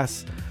little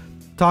ass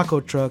taco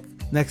truck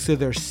next to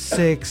their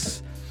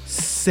six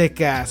sick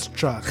ass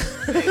truck,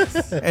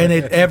 and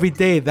every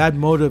day that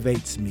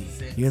motivates me.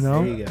 You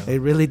know, There you go. it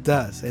really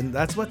does, and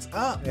that's what's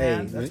up, Hey,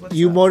 man. That's what's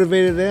you up.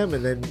 motivated them,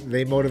 and then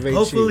they motivate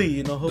Hopefully, you.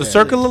 you know, the hopefully.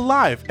 circle of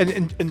life,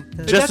 and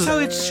But just that's how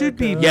it should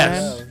be, man.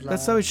 Yes.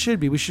 That's how it should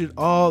be. We should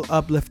all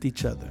uplift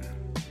each other.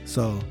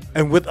 So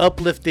and with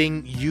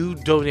uplifting, you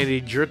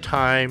donated your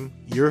time,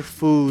 your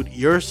food,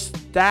 your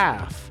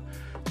staff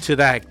to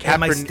that Yeah,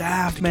 my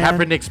staff, to man.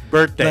 Kaepernick's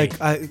birthday. like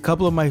a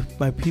couple of my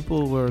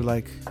people were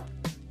like,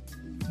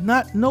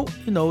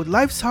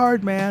 life's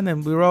hard, man,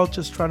 and we were all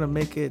just trying to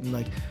make it. And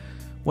like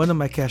one of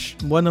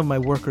my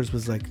workers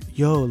was like,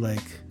 yo,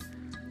 like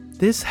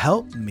this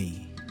helped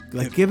me,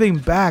 like giving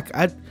back.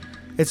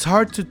 It's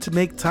hard to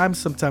make time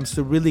sometimes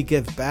to really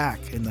give back,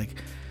 and like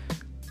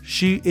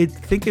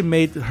think it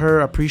made her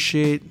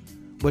appreciate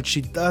what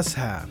she does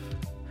have.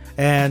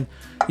 And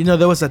you know,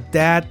 there was a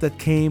dad that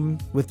came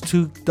with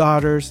 2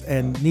 daughters,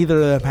 and neither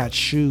of them had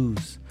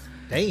shoes.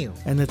 Damn.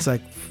 And it's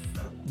like,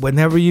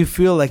 whenever you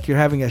feel like you're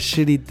having a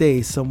shitty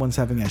day, someone's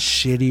having a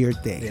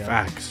shittier day.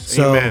 Facts.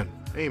 So,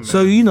 Amen.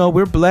 So, you know,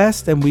 we're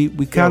blessed, and we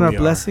count our we are.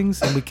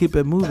 blessings, and we keep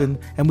it moving,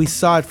 and we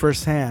saw it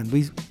firsthand.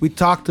 We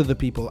talked to the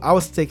people. I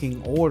was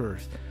taking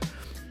orders.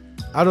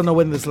 I don't know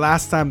when this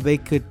last time they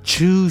could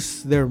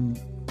choose their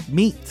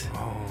meat.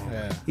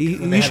 Yeah. Usually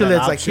When they had that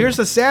it's like, option. here's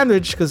a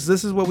sandwich because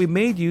this is what we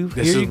made you.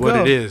 This Here is you what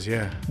go. it is.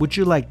 Yeah. Would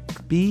you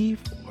like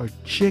beef or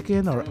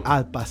chicken or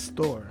al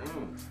pastor?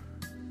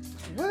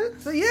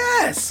 What? So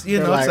yes. You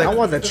They're know, like, it's like, I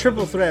want the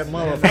triple threat,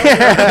 motherfucker.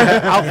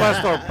 Al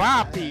Pastor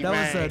Papi, that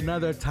man. was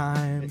another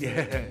time.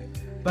 Yeah.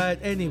 But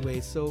anyway,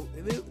 so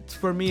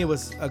for me, it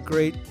was a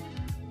great.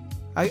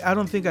 I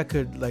don't think I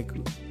could like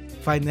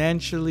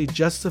financially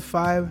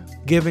justify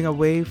giving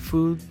away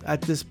food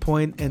at this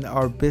point in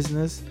our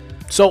business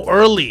So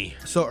early.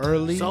 so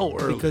early. So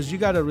early. Because you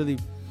got to really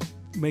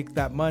make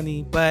that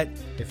money, but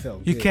It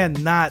felt you good.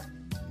 cannot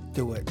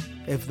do it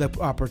if the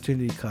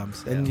opportunity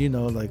comes. And you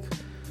know, like,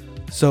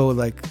 so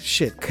like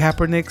shit,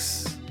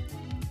 Kaepernick's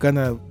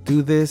gonna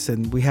do this,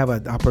 and we have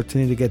an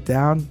opportunity to get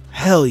down.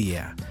 Hell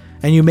yeah.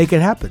 And you make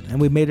it happen,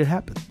 and we made it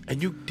happen.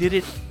 And you did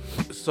it.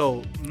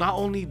 So not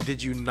only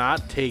did you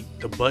not take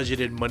the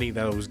budgeted money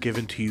that was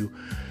given to you,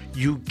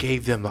 you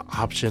gave them the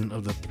option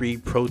of the 3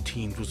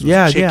 proteins, which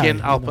was chicken,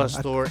 you al know,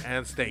 pastor,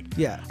 and steak.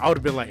 Yeah. I would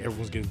have been like,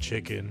 everyone's getting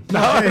chicken.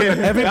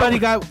 Everybody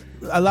got,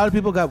 a lot of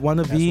people got one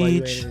of That's why you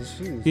each, ate his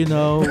shoes. you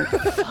know.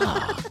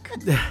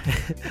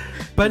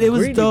 But it was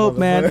Greedy dope,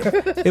 man.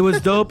 motherfucker. It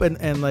was dope,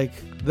 and like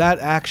that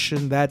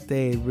action that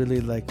day really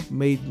like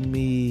made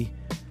me,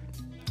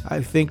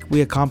 I think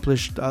we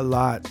accomplished a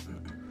lot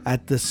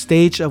at the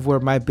stage of where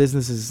my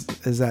business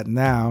is at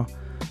now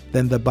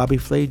than the Bobby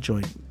Flay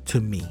joint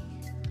to me.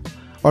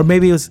 Or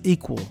maybe it was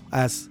equal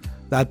as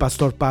that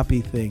Pastor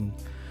Papi thing.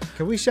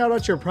 Can we shout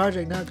out your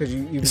project now? Because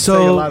you So,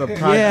 say a lot of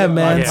project, yeah,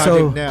 man, project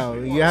so- now.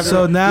 You haven't,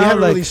 so now, you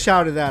haven't like- really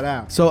shouted that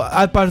out. So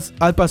Al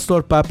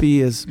Pastor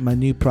Papi is my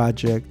new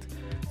project,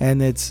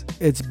 and it's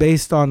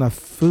based on a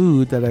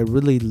food that I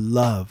really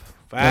love.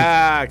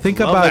 Facts. Think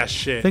Love about that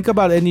shit. Think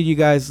about any of you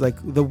guys, like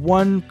the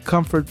one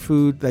comfort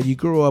food that you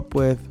grew up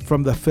with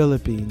from the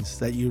Philippines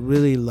that you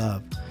really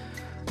love.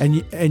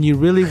 and you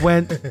really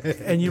went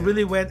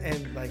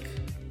and like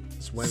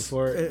Just went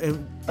for it.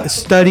 and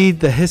studied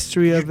the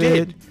history of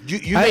it.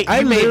 You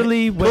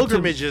literally made went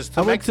pilgrimages to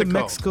I went Mexico. to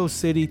Mexico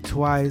City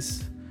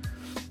twice.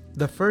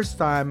 The first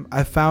time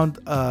I found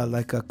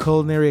like a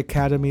culinary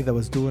academy that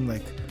was doing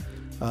like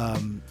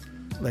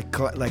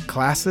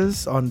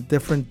classes on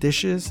different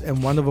dishes,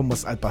 and one of them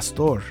was al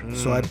pastor.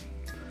 So I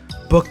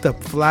booked a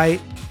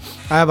flight.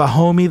 I have a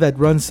homie that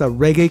runs a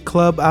reggae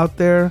club out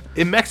there,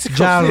 in Mexico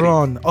City.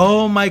 Jaron.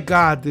 Oh my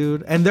god,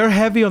 dude! And they're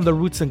heavy on the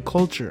roots and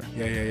culture.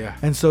 Yeah.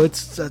 And so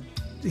it's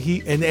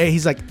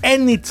he's like,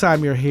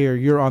 anytime you're here,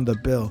 you're on the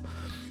bill.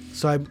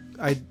 So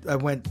I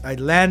went, I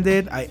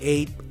landed, I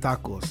ate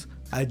tacos.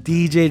 I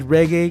DJ'd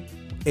reggae,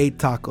 ate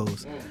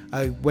tacos.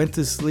 I went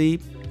to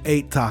sleep,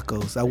 ate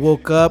tacos. I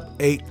woke up,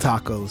 ate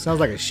tacos. Sounds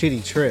like a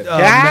shitty trip. Oh,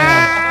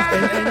 man.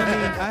 And I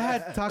mean, I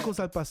had tacos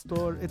al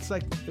pastor. It's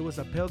like it was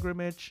a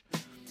pilgrimage.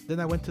 Then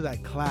I went to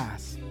that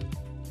class,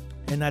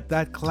 and at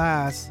that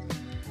class,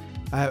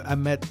 I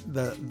met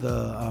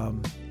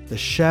the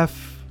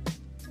chef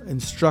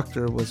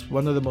instructor. Was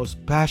one of the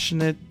most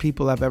passionate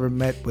people I've ever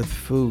met with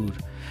food,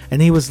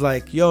 and he was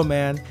like, "Yo,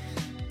 man,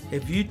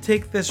 if you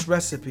take this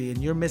recipe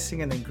and you're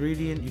missing an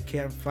ingredient, you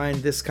can't find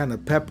this kind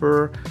of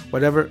pepper,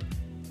 whatever,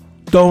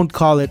 don't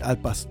call it al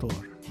pastor."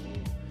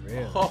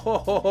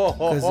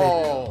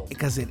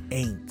 Because it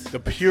ain't. The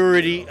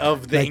purity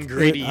of the Like,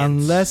 ingredients.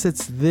 unless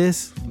it's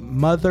this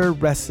mother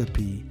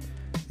recipe,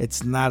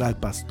 it's not al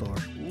pastor.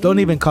 Don't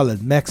even call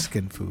it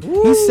Mexican food.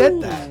 He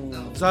said that.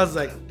 So I was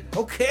like,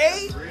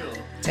 okay.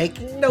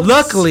 Taking notes.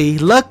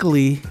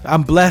 Luckily,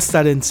 I'm blessed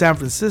that in San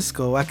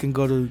Francisco, I can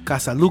go to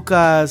Casa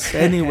Lucas,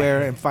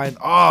 anywhere, and find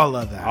all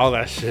of that. All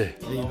that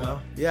shit. You know?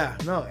 Yeah,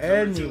 no,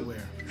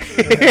 anywhere.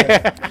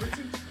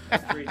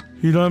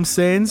 You know what I'm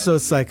saying? So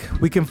it's like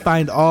we can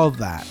find all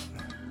that.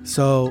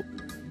 So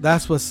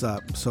that's what's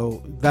up.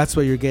 So that's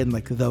what you're getting,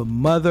 like the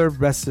mother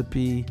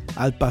recipe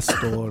al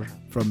pastor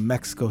from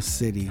Mexico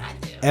City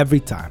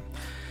every time.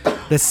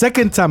 The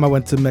second time I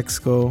went to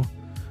Mexico,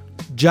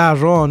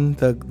 Jaron,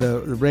 the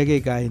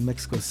reggae guy in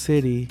Mexico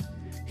City,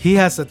 he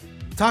has a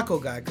taco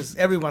guy, because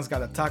everyone's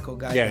got a taco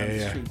guy down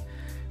the street.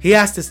 He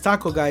asked his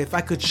taco guy if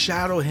I could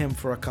shadow him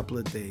for a couple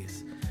of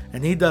days.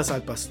 And he does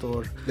al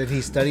pastor. Did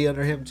he study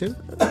under him too?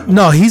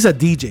 No, he's a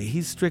DJ.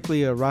 He's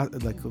strictly a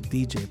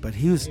DJ, but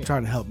he was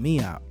trying to help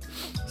me out.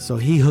 So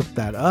he hooked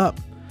that up.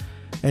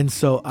 And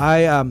so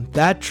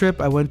that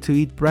trip I went to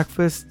eat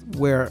breakfast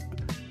where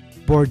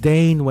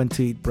Bourdain went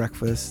to eat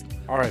breakfast.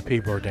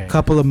 R.I.P. Bourdain. A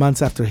couple of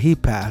months after he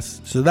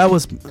passed. So that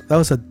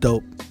was a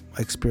dope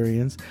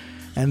experience.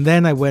 And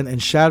then I went and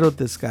shadowed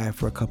this guy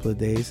for a couple of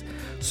days.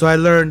 So I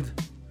learned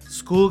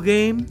school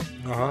game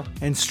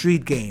and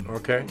street game.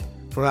 Okay.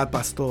 For al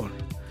pastor.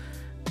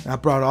 I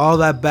brought all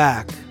that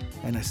back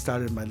and I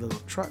started my little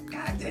truck.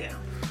 Goddamn.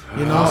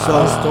 You know,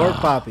 Store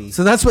Poppy.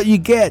 so that's what you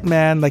get,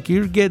 man. Like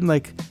you're getting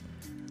like,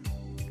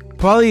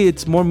 probably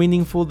it's more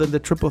meaningful than the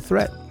triple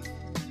threat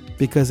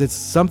because it's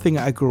something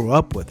I grew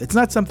up with. It's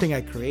not something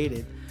I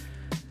created.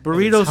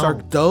 Burritos are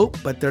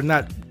dope, but they're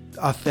not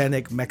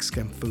authentic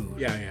Mexican food.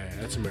 Yeah.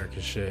 That's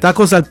American shit.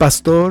 Tacos al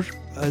pastor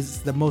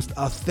is the most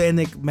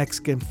authentic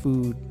Mexican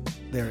food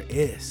there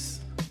is.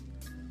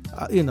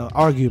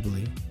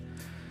 Arguably.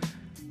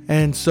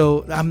 And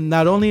so I'm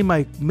not only am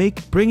I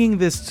bringing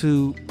this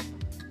to,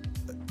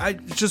 I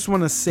just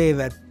want to say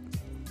that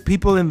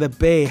people in the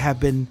Bay have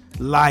been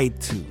lied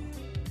to.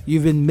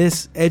 You've been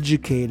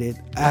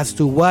miseducated as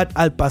to what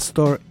al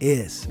pastor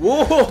is.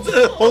 Whoa.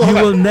 You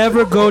will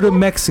never go to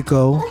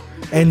Mexico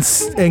and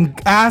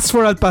ask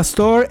for al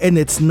pastor and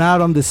it's not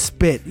on the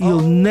spit.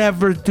 You'll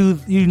never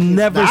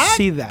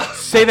see that.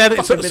 Say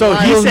that. So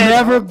he You'll said.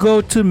 never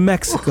go to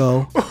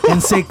Mexico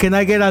and say, "Can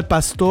I get al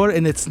pastor?"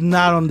 and it's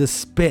not on the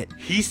spit.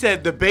 He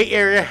said the Bay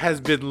Area has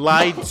been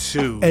lied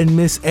to. And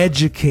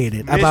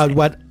miseducated about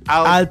what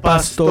al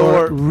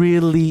pastor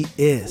really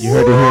is. You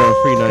heard it here on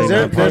Free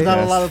 99 There's not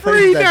a Podcast. lot of Free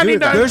places that do 99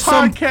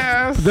 that.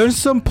 podcast. There's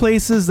some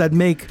places that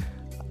make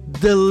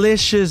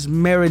delicious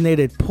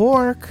marinated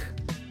pork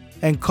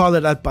and call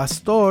it al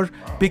pastor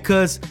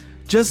because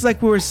just like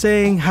we were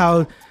saying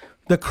how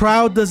the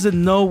crowd doesn't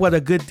know what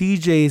a good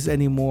DJ is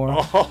anymore.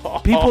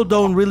 People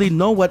don't really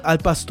know what al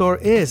pastor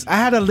is. I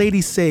had a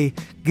lady say,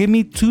 "Give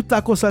me 2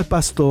 tacos al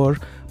pastor,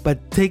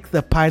 but take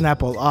the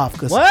pineapple off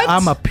because What?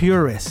 I'm a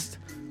purist."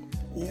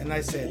 And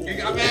I said, Did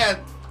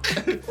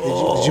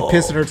you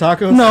piss in her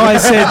tacos? no, I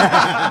said,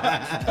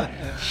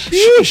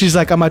 she's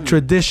like, "I'm a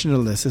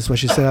traditionalist," is what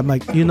she said. I'm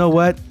like, you know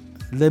what?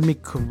 Let me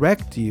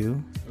correct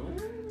you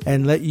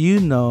and let you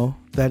know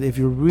that if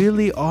you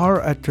really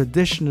are a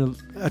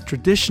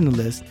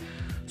traditionalist,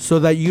 so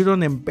that you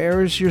don't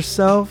embarrass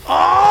yourself,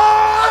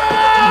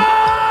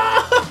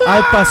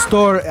 al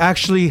pastor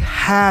actually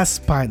has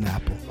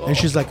pineapple. And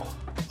she's like,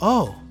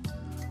 oh,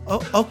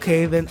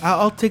 okay, then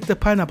I'll take the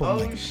pineapple. I'm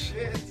like,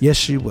 yes,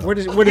 she will. Where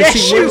does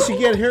she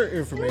get her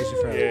information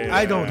from?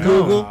 I don't know.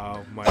 Google.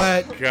 Oh my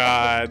But-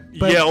 God.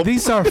 But Yelp.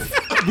 these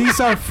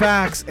are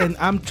facts, and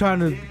I'm trying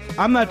to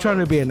I'm not trying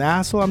to be an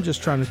asshole. I'm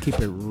just trying to keep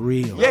it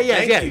real.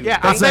 Yeah.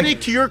 That's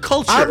Authentic to your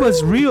culture. I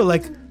was real.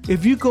 Like,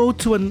 if you go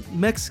to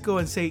Mexico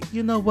and say,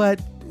 you know what,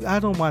 I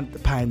don't want the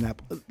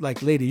pineapple.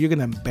 Like, lady, you're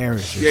gonna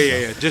embarrass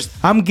yourself. Yeah. Just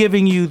I'm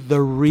giving you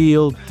the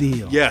real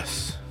deal.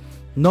 yes.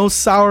 No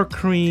sour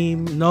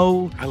cream.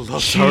 No. I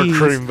love cheese. sour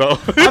cream though.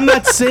 I'm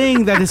not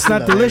saying that it's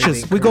not love delicious.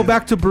 anything We go cream.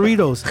 back to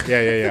burritos.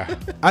 Yeah.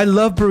 I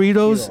love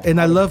burritos, You and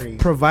I love love cream.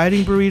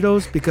 providing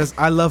burritos because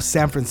I love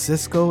San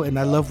Francisco, and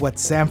I love what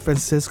San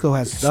Francisco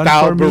has done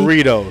Style for me.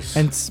 burritos.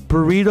 And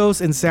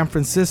burritos in San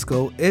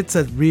Francisco, it's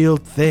a real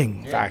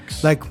thing.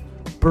 Facts. Like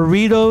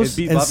burritos It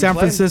beat in Bobby San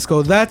Flay.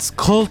 Francisco, that's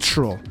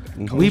cultural.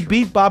 We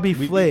beat Bobby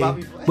Flay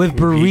Bobby Flay. with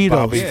burritos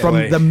Bobby from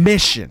Flay. the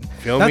Mission.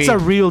 Feel That's me? a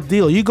real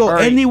deal. You go All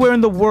right. anywhere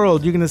in the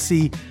world, you're gonna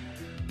see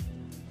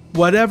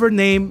whatever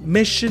name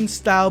Mission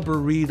style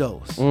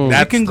burritos. You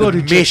That's can go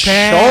the to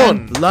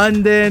Japan, Mission.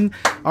 London,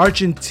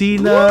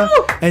 Argentina,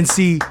 and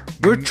see.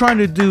 We're trying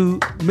to do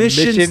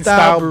Mission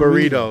style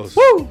burritos.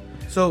 Woo!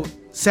 So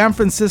San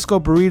Francisco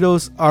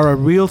burritos are a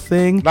real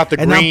thing, Not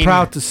the and I'm green.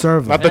 proud to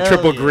serve them. Not the Hell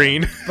triple yeah.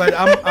 green. But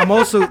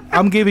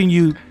I'm giving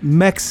you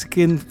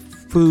Mexican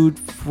food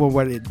for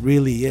what it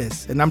really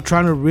is, and I'm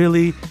trying to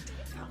really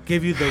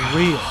give you the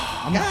real.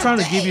 I'm trying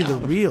to give you the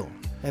real,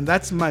 and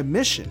that's my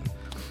mission.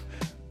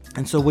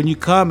 And so when you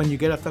come and you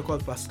get a taco al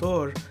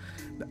pastor,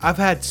 I've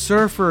had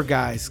surfer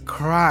guys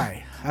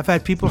cry. I've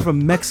had people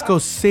from Mexico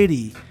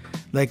City,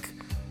 like,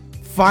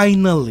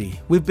 finally,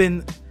 we've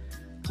been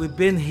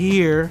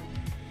here.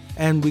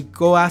 And we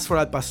go ask for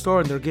al pastor,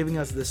 and they're giving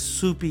us this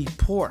soupy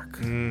pork.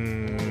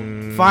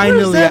 Finally,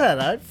 Where's that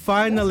at?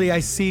 finally, I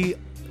see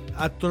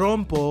a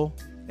trompo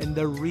and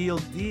the real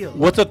deal.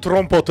 What's a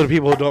trompo to the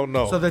people who don't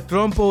know? So the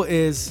trompo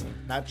is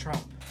Not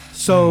Trump.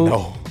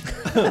 so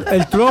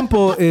el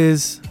trompo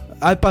is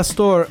al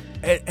pastor,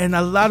 and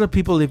a lot of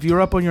people, if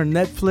you're up on your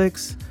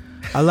Netflix,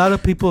 a lot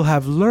of people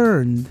have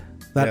learned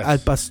that Yes. al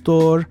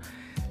pastor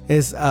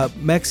is a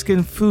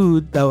Mexican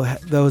food that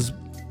was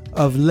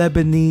of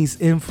Lebanese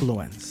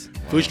influence.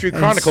 Food Street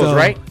And Chronicles, so-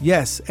 right?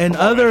 Yes, and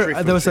Come on, other Street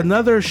Food there was Street.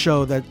 another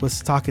show that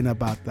was talking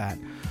about that,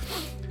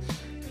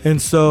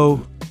 and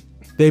so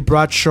they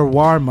brought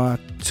shawarma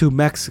to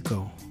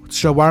Mexico.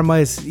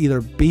 Shawarma is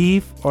either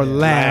beef or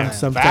lamb, lamb.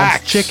 sometimes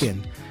Facts.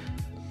 chicken.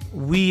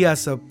 We,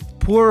 as a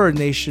poorer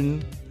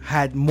nation,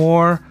 had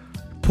more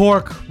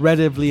pork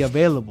readily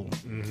available,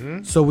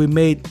 Mm-hmm. so we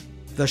made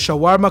the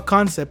shawarma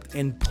concept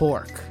in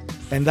pork,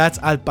 and that's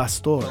al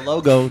pastor. The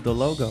logo.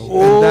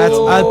 And that's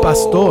al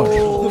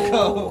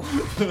pastor.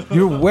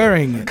 You're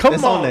wearing it. Come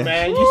It's on on, there.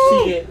 man.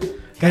 You see it.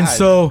 And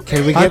so,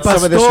 Can we al get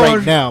some of this pastor,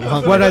 right now? I'm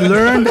hungry. what I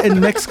learned in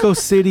Mexico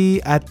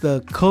City at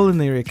the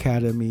Culinary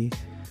Academy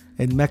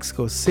in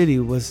Mexico City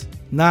was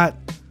not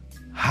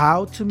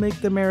how to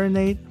make the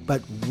marinade,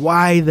 but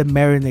why the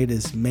marinade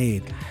is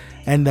made.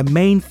 And the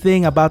main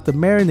thing about the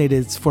marinade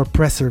is for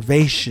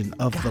preservation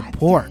of the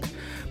pork.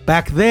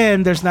 Back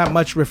then, there's not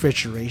much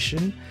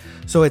refrigeration.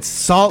 So it's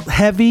salt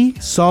heavy.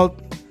 Salt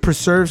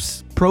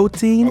preserves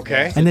protein.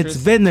 Okay. And it's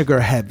vinegar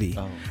heavy.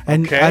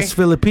 And Okay. as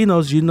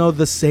Filipinos, you know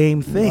the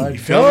same thing.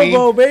 feel me?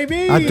 Adobo,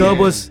 baby.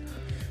 Adobo's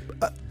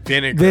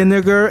Vinegar.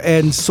 vinegar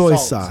and soy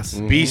Salt. sauce.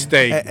 Beef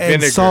steak. And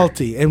Vinegar.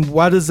 salty. And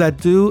what does that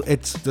do?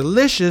 It's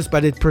delicious,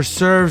 but it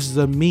preserves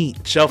the meat.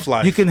 Shelf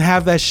life. You can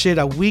have that shit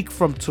a week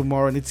from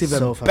tomorrow, and it's even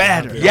So fucking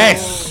better. hungry.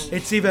 Yes.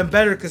 It's even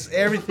better because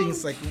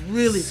everything's like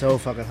really, So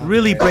fucking hungry.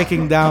 really right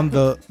breaking down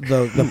the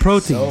now. So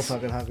proteins.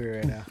 fucking hungry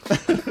right now.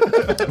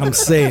 I'm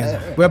saying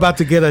we're about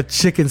to get a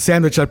chicken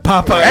sandwich at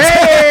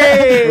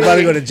Popeyes. We're about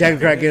to go to Jack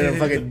Crack get a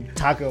fucking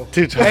taco.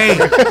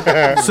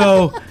 Hey,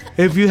 so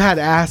if you had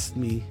asked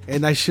me,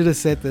 and I should have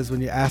said this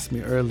when you asked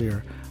me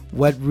earlier,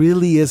 what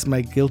really is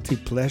my guilty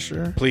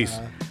pleasure? Please.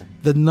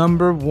 The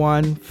number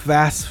one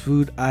fast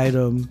food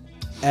item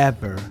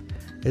ever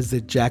is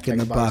the Jack in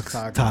the Box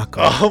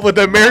taco. Oh, with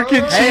the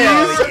American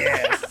cheese.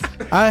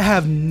 I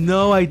have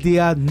no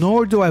idea,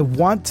 nor do I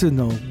want to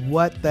know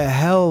what the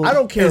hell I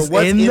don't care is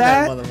what's in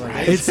that that.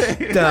 motherfucker. It's don't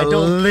care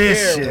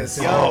delicious. what's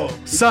in Yo,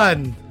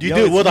 son. Do you Yo,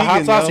 do it it's with a hot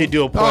vegan, sauce yo. or you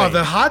do a plain? Oh,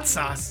 the hot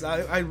sauce.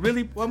 I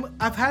really,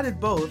 I've had it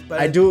both.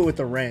 But I do it with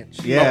the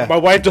ranch. Yeah. My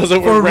wife does it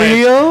with For ranch.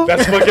 real?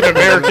 That's fucking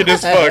American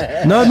as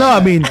fuck. No,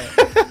 I mean,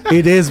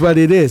 it is what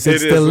it is.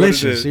 It's It is what it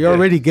delicious. is, You're yeah.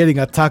 already getting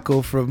a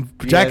taco from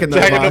Jack in the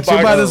Jack in the Box. You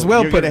Box. might as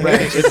well You're put gonna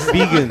ranch. hate it. It's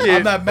vegan.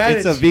 I'm not mad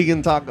It's at a you.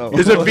 vegan taco.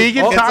 Is it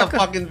vegan It's taco? a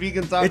fucking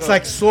vegan taco. It's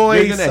like soy.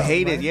 You're gonna sauce,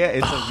 hate man. it. Yeah,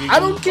 it's a vegan. I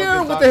don't care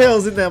fucking what the taco.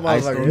 hell's in that I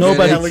motherfucker. still-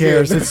 Nobody Hella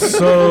cares. good. It's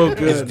so It's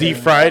good. deep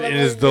fried and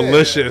it's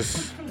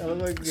delicious.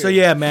 Hella good. So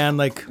yeah, man,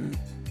 like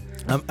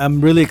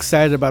I'm really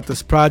excited about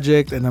this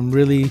project, and I'm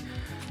really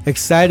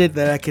excited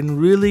that I can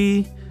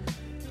really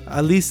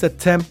at least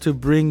attempt to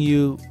bring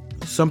you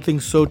something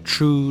so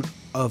true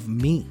of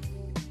me,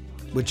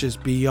 which is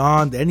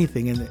beyond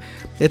anything. And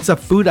it's a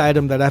food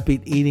item that I've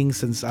been eating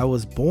since I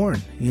was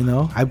born. You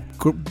know, I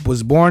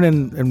was born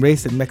and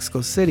raised in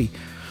Mexico City.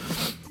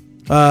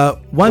 One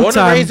Born and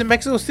time, raised in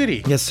Mexico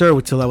City. yes, sir,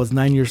 until I was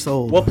 9 years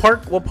old. What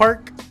park? What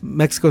park?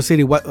 Mexico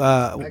City. What?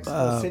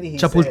 City, he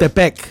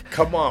Chapultepec.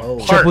 Come on, Oh.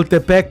 Park.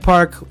 Chapultepec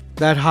Park.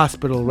 That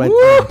hospital right Woo!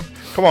 there.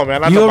 Come on,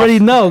 man. I You know already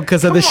my- know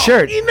because of the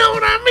shirt. You know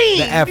what I mean?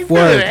 The F You feel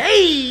word. it?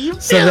 Hey, you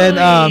So feel then,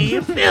 me?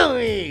 You feel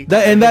me?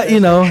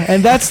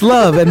 And that's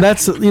love, and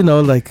that's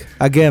like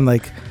again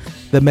like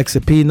the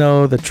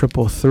Mexipino, the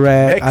triple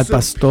threat, Al Mexi-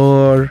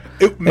 Pastor.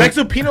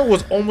 Mexipino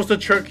was almost a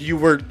trick you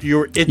were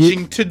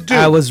itching to do.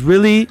 I was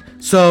really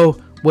so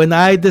when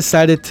I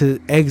decided to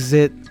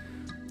exit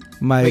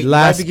my Wait, you might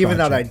last. be giving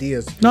out project-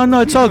 ideas.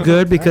 No, it's all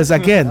good because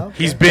again,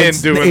 He's been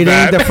doing it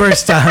that. ain't the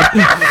first time.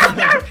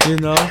 you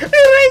know. It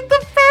ain't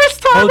the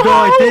first time. Although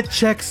I ho. did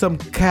check some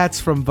cats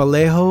from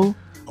Vallejo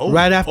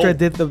right after I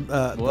did the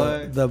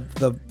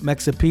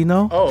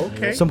Mexipino. Oh,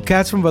 okay. Some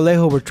cats from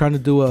Vallejo were trying to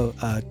do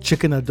a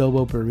chicken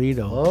adobo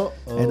burrito,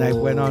 Oh, and I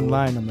went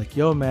online. I'm like,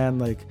 yo, man,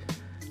 like,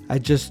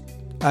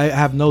 I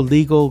have no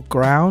legal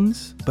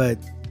grounds, but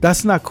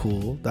that's not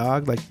cool,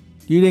 dog. Like,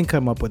 you didn't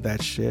come up with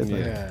that shit.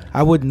 Like, Yeah.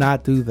 I would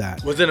not do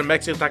that. Was it a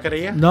Mexican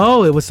taqueria?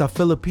 No, it was some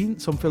Filipino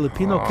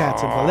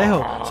cats in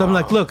Vallejo. So I'm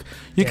like, look,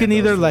 you can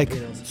either like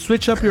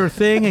switch up your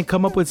thing and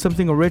come up with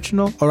something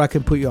original, or I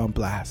can put you on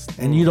blast,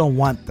 and you don't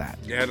want that.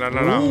 Yeah,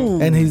 no.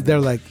 And they're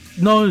like,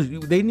 no,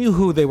 they knew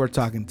who they were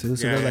talking to,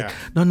 so Yeah, they're like,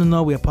 yeah.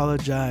 no, we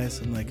apologize,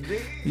 and like,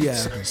 yeah,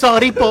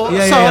 Sorry, po.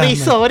 Yeah, yeah,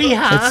 sorry,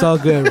 huh? it's all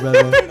good,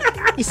 brother.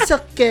 It's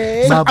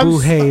okay.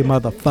 Mabu, hey,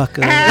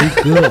 motherfucker,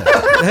 we good.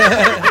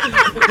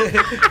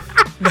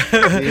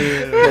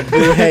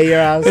 Hey, you're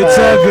outside. It's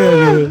all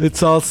good.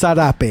 It's all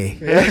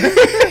sarape.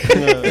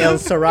 El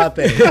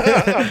Sarape.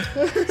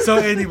 So,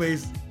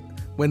 anyways,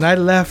 when I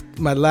left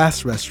my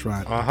last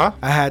restaurant, Uh-huh.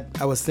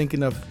 I was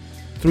thinking of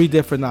 3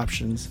 different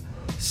options.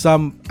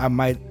 Some I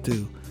might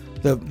do.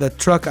 The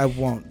truck I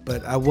won't,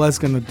 but I was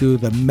gonna do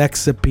the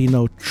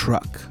Mexipino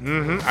truck.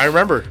 I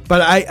remember.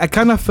 But I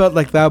kind of felt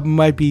like that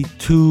might be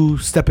too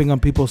stepping on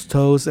people's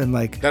toes and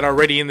like That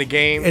already in the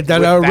game. that with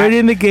are already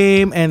in the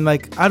game, and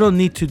like I don't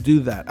need to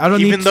do that. I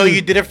don't Even need though to, you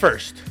did it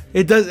first.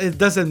 it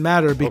doesn't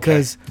matter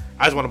because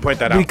I just want to point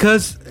that out.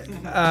 because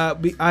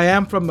I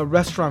am from a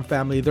restaurant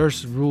family.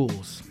 There's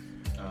rules.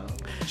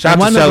 Shout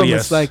And out one to of them Celius.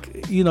 is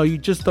like, you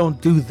just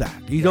don't do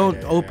that. You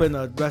don't open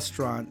a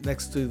restaurant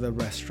next to the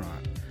restaurant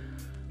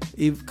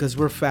because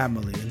we're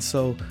family. And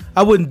so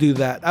I wouldn't do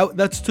that.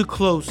 That's too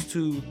close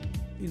to,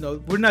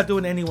 we're not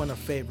doing anyone a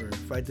favor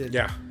if I did,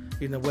 Yeah.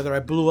 Whether I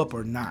blew up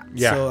or not.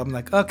 Yeah. So I'm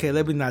like, okay,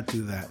 let me not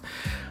do that.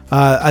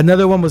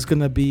 Another one was going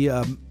to be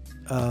a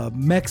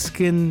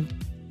Mexican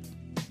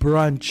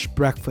brunch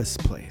breakfast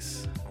place.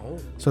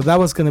 So that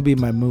was going to be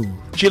my move.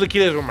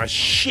 Chilaquiles were my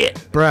shit.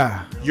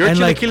 Bruh. Your And,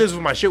 like, chilaquiles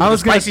were my shit. With I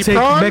was the gonna spicy take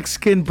prawn.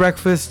 Mexican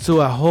breakfast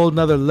to a whole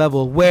nother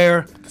level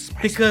where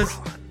because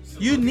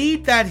you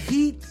need that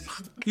heat.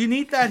 You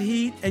need that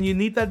heat and you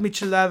need that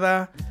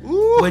michelada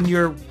when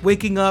you're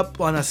waking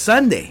up on a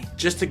Sunday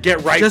Just to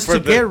get right. Just for to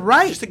the, get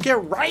right. Just to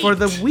get right. for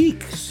the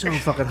week. So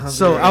fucking hungry.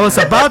 So I was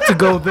about to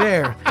go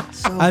there.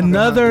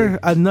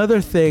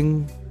 Another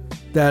thing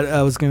that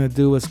I was gonna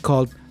do was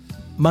called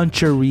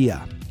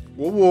Mancheria,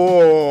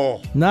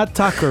 Whoa. not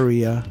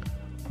taqueria.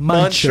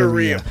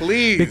 Mancheria,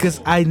 please. Because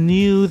I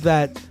knew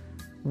that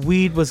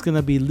weed was going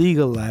to be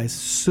legalized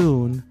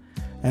soon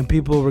and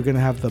people were going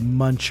to have the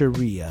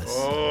muncherias.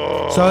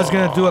 So I was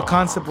going to do a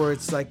concept where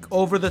it's like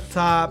over the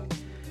top,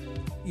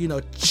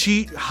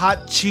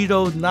 hot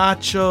Cheeto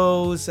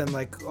nachos and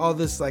like all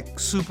this like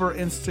super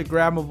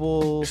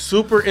Instagrammable.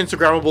 Super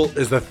Instagrammable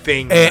is the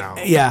thing now.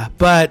 Yeah,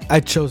 but I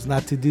chose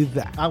not to do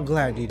that. I'm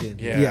glad you did.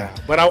 Yeah.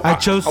 But I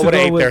chose I to would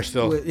have go ate with, there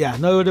still. yeah,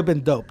 no, it would have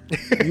been dope.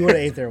 You would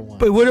have ate there once.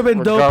 But it would have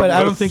been dope, but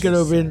I don't Regardless. think it would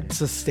have been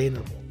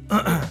sustainable.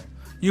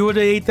 You would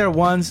have ate there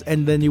once,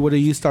 and then you would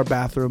have used our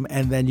bathroom,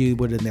 and then you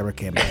would have never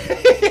came back.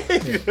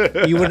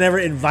 You were never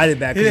invited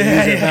back.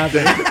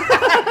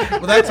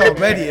 Well, that's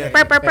already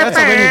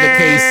the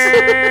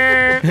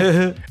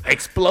case.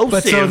 Explosive.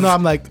 But so no,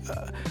 I'm like,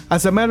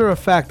 as a matter of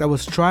fact, I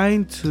was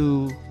trying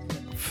to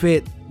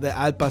fit the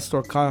Al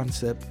Pastor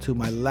concept to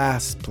my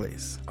last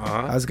place.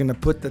 I was gonna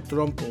put the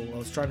trompo. I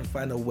was trying to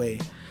find a way.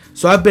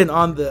 So I've been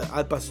on the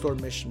Al Pastor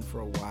mission for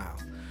a while.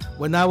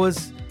 When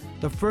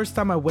the first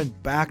time I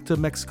went back to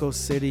Mexico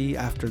City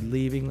after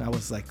leaving, I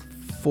was like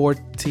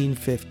 14,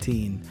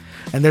 15.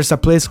 And there's a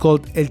place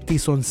called El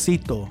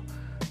Tizoncito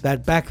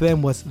that back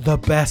then was the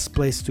best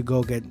place to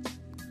go get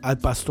Al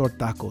Pastor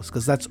tacos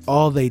because that's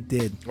all they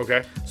did.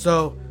 Okay.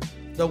 So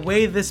the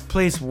way this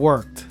place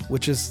worked,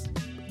 which is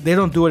they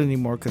don't do it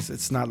anymore because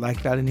it's not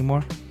like that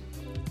anymore.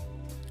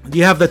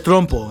 You have the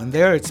trompo, and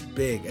there it's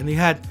big, and you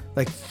had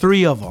like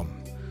 3 of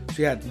them.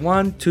 So you had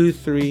 1, 2,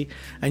 3,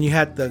 and you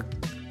had the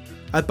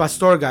Al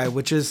Pastor guy,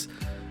 which is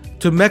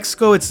to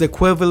Mexico, it's the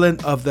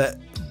equivalent of the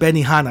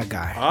Benihana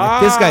guy.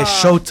 Like, this guy's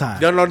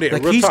Showtime. No,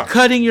 like real he's talk.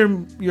 cutting your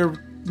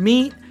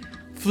meat,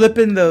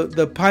 flipping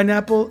the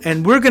pineapple,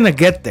 and we're gonna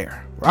get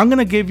there. I'm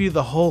gonna give you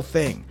the whole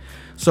thing.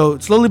 So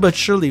slowly but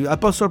surely, Al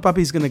Pastor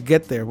Papi's gonna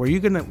get there. We're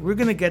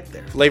gonna get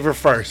there. Flavor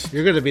first.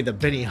 You're gonna be the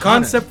Benny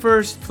Concept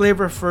first,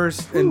 flavor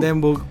first, and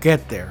then we'll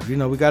get there. We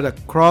gotta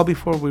crawl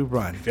before we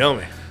run. Feel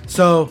me?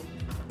 So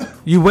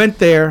you went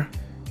there.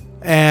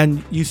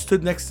 And you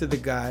stood next to the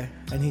guy,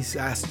 and he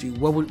asked you,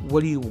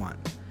 what do you want?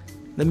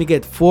 Let me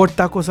get 4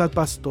 tacos al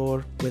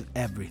pastor with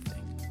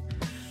everything.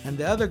 And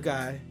the other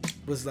guy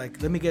was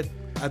like, let me get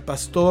al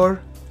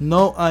pastor,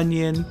 no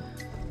onion,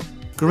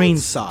 green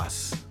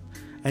sauce.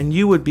 And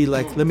you would be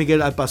like, let me get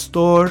al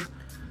pastor,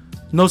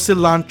 no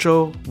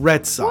cilantro,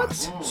 red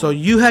sauce. So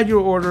you had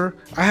your order,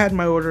 I had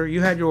my order,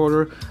 you had your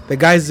order. The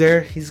guy's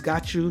there, he's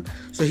got you.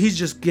 So he's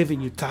just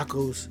giving you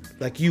tacos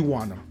like you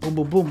want them. Boom,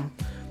 boom, boom,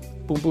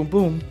 boom, boom,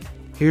 boom.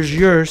 Here's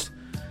yours.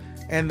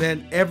 And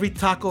then every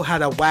taco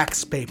had a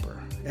wax paper.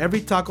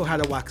 Every taco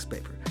had a wax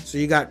paper. So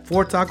you got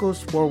 4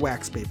 tacos, 4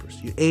 wax papers.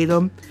 You ate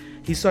them.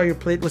 He saw your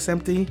plate was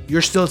empty.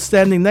 You're still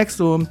standing next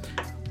to him.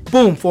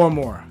 Boom, 4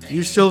 more.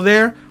 You're still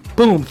there.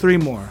 Boom, 3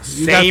 more.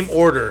 Same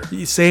order.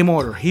 Same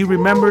order. He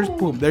remembers.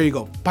 Boom, there you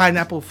go.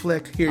 Pineapple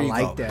flick. Here you go.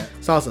 I like that.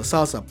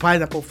 Salsa.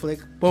 Pineapple flick.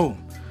 Boom.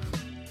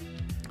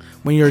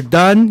 When you're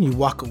done, you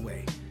walk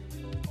away.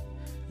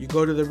 You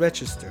go to the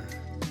register.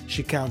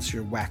 She counts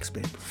your wax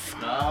paper.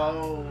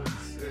 No.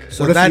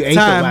 So What if that you ate the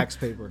time, wax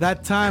paper?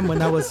 that time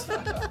when I was,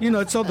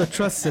 it's all the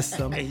trust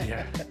system.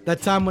 Yeah.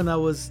 That time when I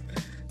was,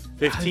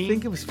 15? I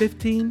think it was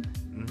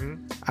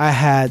 15. I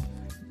had,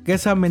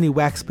 guess how many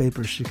wax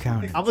papers she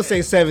counted? I'm gonna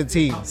say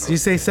 17. Did you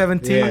say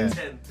 17? Yeah.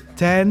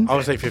 10? I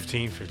would say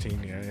 15.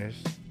 15, yeah. Yes.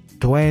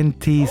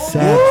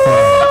 27.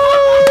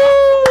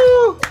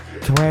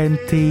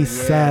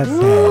 27.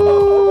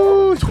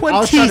 I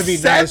was trying to be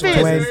nice. when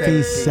I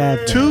said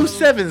 17. 27. 2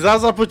 sevens.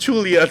 Zaza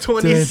Pachulia,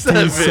 27.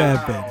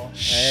 27.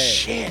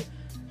 Shit.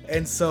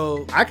 And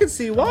so, I can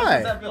see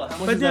why.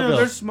 but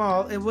they're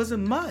small. It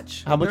wasn't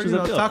much. How much They're, was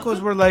that bill?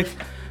 Tacos were like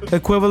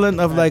equivalent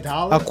of like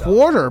dollar? a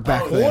quarter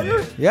back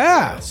then.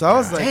 Yeah. So I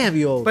was like, Damn,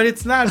 you old. but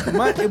it's not.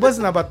 It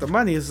wasn't about the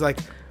money. It's like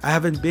I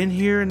haven't been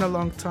here in a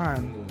long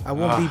time. I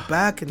won't be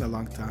back in a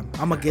long time.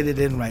 I'm gonna get it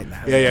in right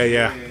now. Yeah.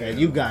 Yeah,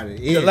 you got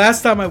it. The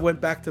last time I went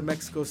back to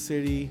Mexico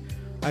City,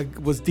 I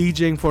was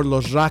DJing for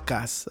Los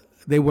Racas.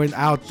 They went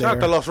out Shout out to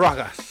there, Los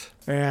Ragas.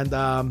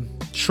 and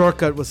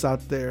Shortcut was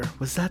out there.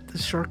 Was that the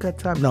Shortcut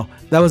time? No,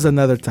 that was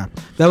another time.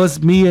 That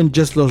was me and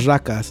just Los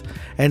Racas,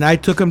 and I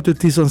took him to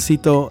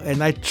Tizoncito,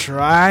 and I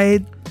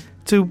tried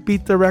to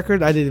beat the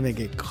record. I didn't even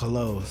get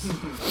close.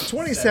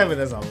 27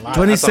 is a lot.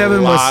 27 That's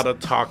a lot was. of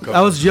tacos.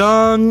 I was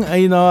young,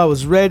 I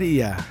was ready.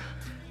 Yeah.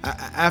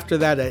 After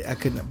that, I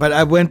couldn't.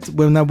 But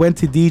when I went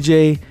to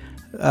DJ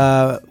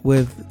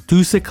with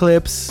Deuce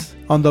Eclipse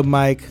on the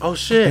mic. Oh,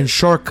 shit. And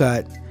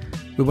Shortcut.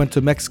 We went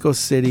to Mexico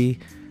City,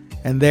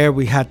 and there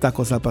we had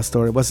tacos al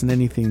pastor. It wasn't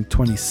anything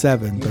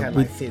 27, You but had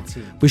we, like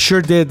 15. we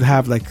sure did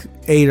have like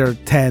 8 or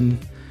 10.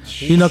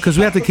 Because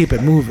we have to keep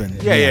it moving.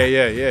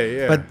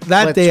 Yeah. But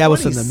that But day I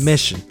was on 20 a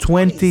mission.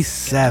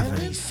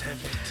 27.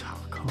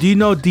 Do you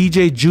know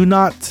DJ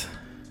Junot?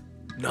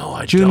 No, I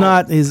don't.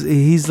 Junot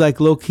he's like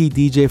low key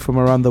DJ from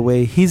around the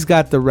way. He's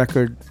got the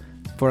record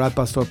for Al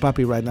Pastor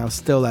Papi right now,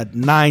 still at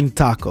 9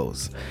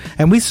 tacos,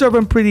 and we serve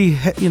them pretty,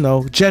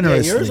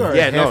 generously. Yeah, yours are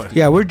Yeah, no. hefty.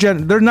 Yeah,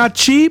 they're not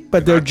cheap,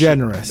 but they're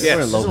generous. Yeah.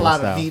 There's a Local lot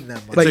style. of meat in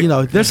that. But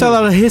like- there's a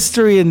lot of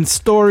history and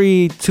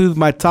story to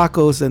my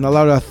tacos and a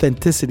lot of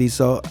authenticity.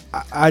 So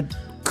I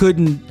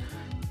couldn't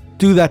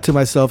do that to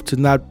myself to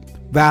not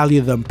value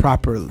them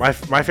properly. My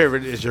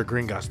favorite is your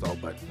gringas, though,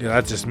 but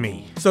that's just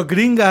me. So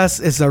gringas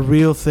is a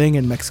real thing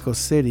in Mexico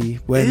City.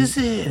 When, Is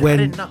it? I When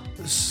didn't know.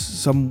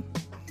 some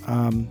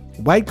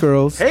white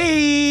girls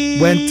Hey!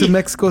 went to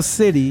Mexico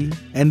City,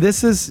 and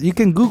you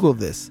can Google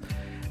this,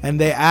 and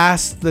they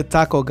asked the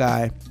taco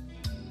guy,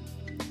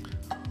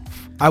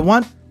 I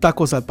want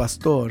tacos al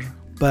pastor,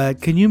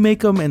 but can you make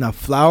them in a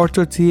flour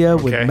tortilla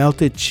Okay. with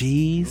melted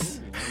cheese?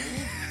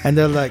 And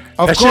they're like,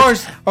 of That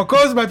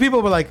course, my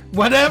people were like,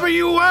 whatever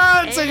you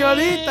want,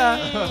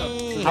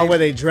 señorita. How were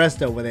they dressed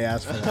though when they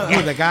asked for that?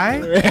 Who, the guy?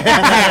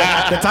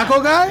 The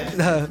taco guy?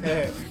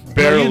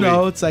 Barely.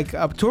 It's like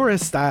a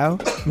tourist style.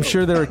 I'm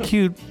sure they were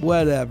cute,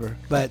 whatever.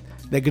 But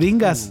the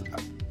gringas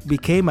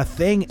became a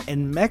thing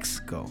in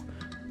Mexico.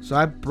 So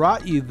I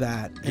brought you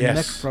that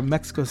from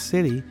Mexico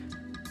City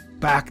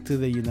back to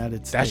the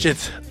United States. That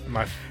shit's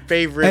my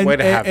favorite way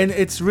to have and it.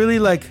 it's really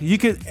like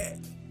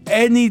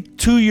any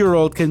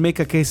 2-year-old can make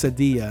a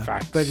quesadilla.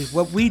 Facts. But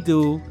what we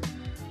do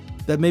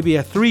that maybe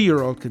a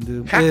 3-year-old can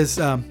do is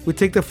we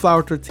take the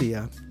flour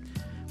tortilla,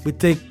 we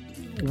take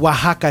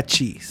Oaxaca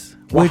cheese,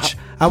 which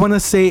I want to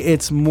say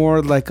it's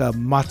more like a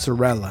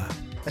mozzarella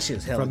That shit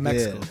is hella from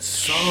Mexico. good. It's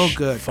so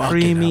good, Fucking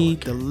creamy, hell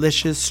good.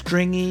 delicious,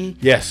 stringy.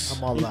 Yes.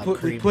 I'm all We about put,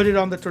 cream. we put it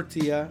on the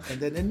tortilla and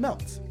then it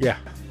melts. Yeah.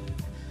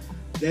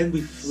 Then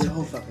we flip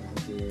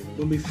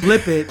when we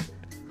flip it,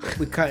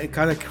 it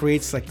kind of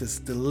creates like this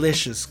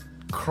delicious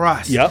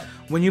crust. Yep.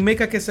 When you make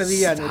a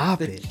quesadilla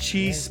Stop and the it,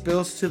 cheese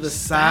spills to the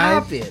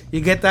Stop side, it.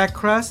 you get that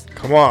crust.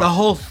 Come on. The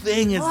whole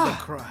thing is the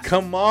crust.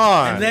 Come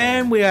on. And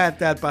then we add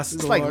that pastor.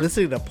 It's like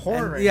listening to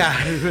porn right Yeah.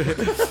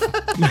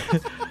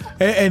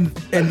 and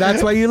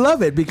that's why you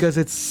love it, because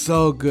it's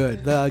so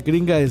good. The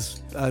gringa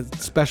is a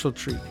special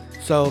treat.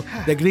 So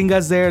the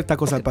gringa's there,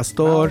 tacos al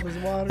pastor,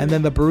 and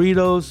then the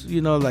burritos,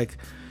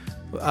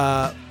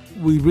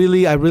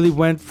 I really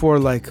went for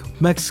like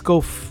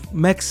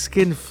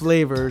Mexican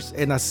flavors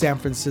in a San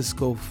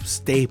Francisco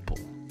staple,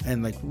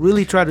 and like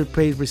really try to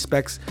pay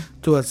respects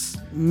to a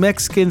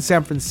Mexican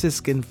San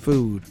Franciscan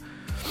food.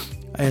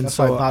 And That's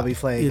so why Bobby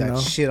Flay you got know.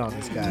 shit on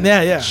this guy.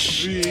 Yeah.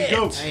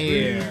 Yeah.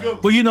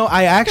 Well,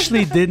 I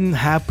actually didn't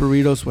have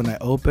burritos when I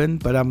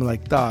opened, but I'm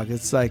like, dog,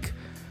 it's like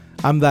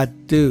I'm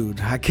that dude.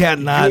 I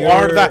can't not. You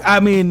are that. I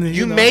mean,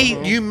 You know.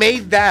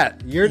 made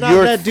that. You're not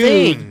your that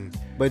thing. dude,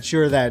 but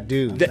you're that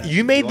dude.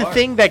 You made the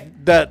thing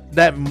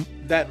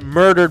that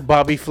murdered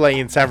Bobby Flay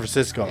in San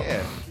Francisco.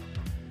 Yeah.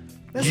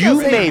 That's You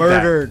not saying made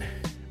murdered.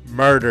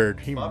 Murdered.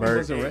 He Bobby murdered.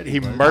 wasn't ready, He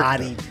man. murdered.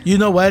 Bodied. You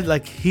know what?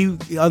 Like he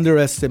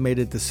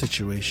underestimated the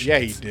situation. Yeah,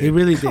 he did. He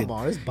really Come did.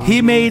 on, it's Bob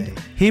he made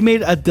Marley. he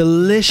made a He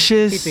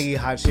delicious think he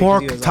hot shit 'cause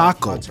pork he was on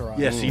taco. Entourage.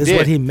 Yes, he Is did.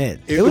 what he made.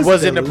 It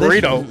wasn't a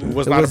delicious. burrito. It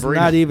was It not was a burrito.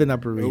 not even a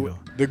burrito.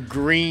 The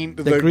green.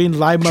 The green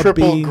lima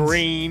triple beans.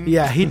 green.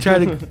 Yeah, he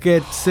tried to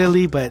get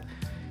silly, but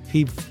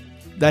he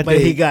that But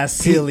day, he got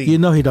silly. You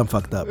know he done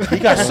fucked up. He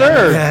got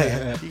served.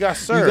 Yeah. He got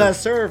served. You got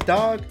served,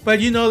 dog. But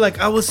like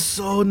I was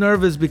so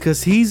nervous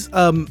because he's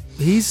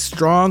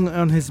strong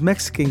on his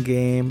Mexican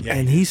game, Yeah,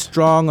 and he he's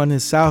strong on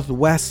his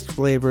Southwest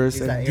flavors,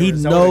 He's and that he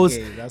Arizona knows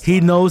game, that's he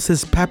why. knows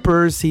his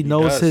peppers, he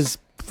knows does. his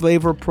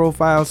flavor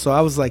profile. So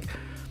I was like,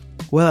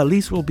 well, at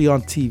least we'll be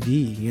on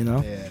TV,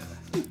 Yeah.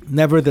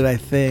 Never did I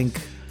think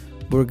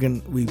we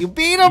You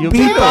beat him,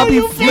 beat bro. Bobby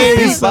You Flay,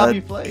 beat him. son.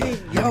 Bobby Flay.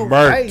 Yo,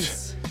 Murked. Christ.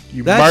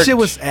 You That marked. shit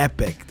was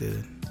epic,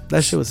 dude.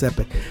 That shit was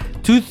epic.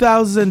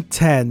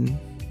 2010,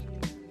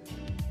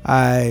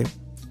 I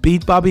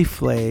beat Bobby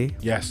Flay.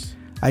 Yes.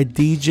 I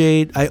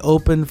DJ'd. I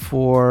opened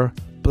for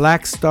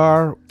Black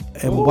Star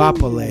and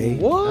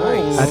Wapale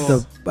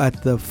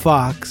at the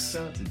Fox. Shout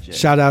out to Jay.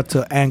 Shout out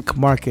to Ank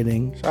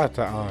Marketing, Shout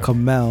out to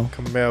Kamel.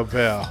 Kamel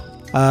Bell.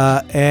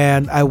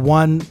 And I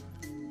won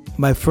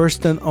my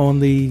first and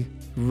only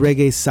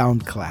reggae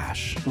sound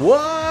clash.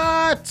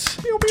 What?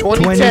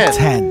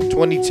 2010.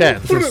 2010.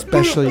 It's a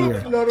special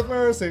year. Lord of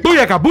mercy.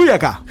 Booyaka,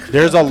 booyaka.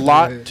 There's a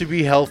lot to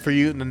be held for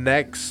you in the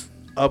next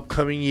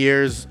upcoming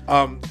years.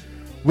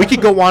 We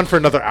could go on for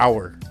another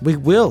hour We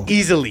will.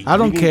 easily. I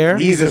don't care.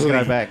 We need this Easily.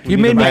 guy back. You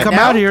made me come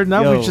out here.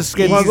 Now Yo, we just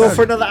You get. want to go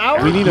for another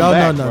hour? We need him No,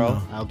 back, no,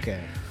 bro. no. Okay.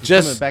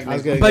 Just Back I was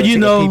next gonna week. But go you take a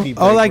know, pee-pee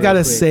all break I real gotta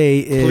quick. say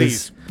is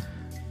please.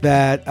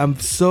 that I'm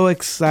so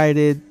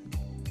excited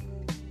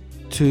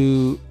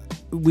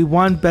we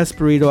won Best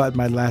Burrito at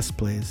my last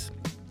place.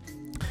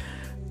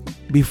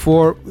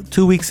 Before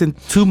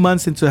 2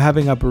 months into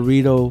having a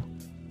burrito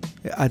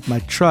at my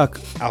truck,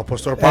 Al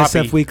Pastor Papi.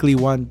 SF Weekly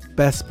won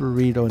Best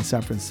Burrito in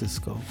San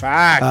Francisco.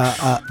 Facts.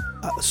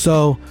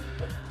 So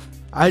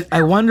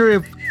I wonder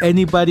if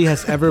anybody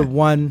has ever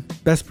won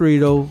Best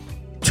Burrito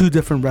 2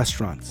 different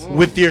restaurants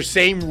with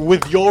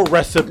your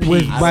recipe.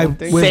 with my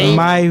think with so.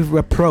 my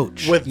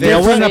approach. With their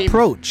different same-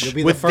 approach. You'll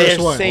be the with first their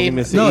one. same.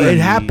 Only No, missing-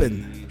 it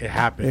happened. It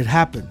happened. It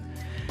happened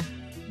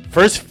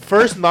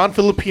First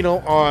non-Filipino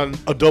on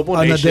Adobo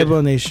on the Nation.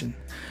 Debo Nation.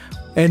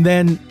 And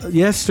then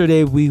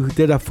yesterday we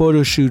did a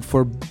photo shoot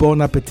for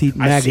Bon Appetit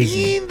I magazine,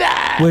 seen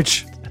that.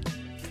 which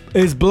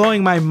is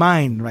blowing my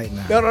mind right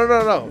now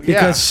No.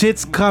 because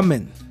shit's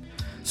coming.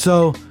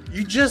 So,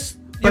 You just.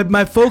 but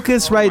my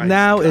focus right my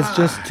now is God.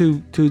 just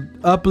to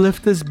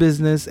uplift this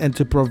business and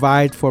to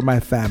provide for my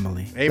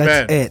family. Amen.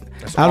 That's it.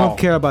 That's I all. don't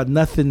care about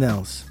nothing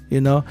else.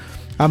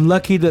 I'm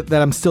lucky that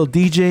I'm still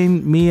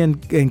DJing. Me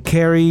and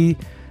Carrie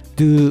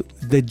do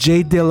the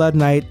J Dilla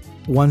night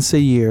once a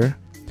year.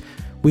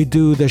 We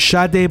do the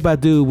Sade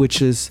Badu,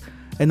 which is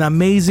an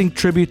amazing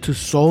tribute to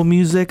soul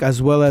music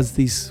as well as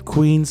these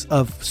queens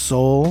of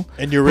soul.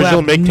 And your who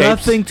original have mixtapes.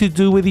 nothing to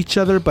do with each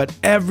other, but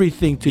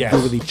everything to Yes.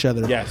 do with each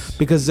other. Yes.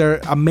 Because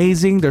they're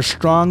amazing, they're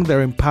strong,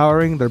 they're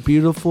empowering, they're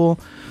beautiful.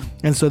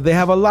 And so they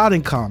have a lot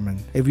in common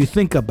if you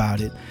think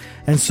about it.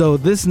 And so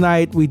this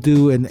night we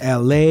do in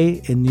LA,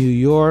 in New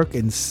York,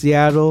 in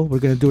Seattle. We're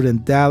going to do it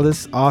in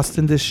Dallas,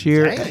 Austin this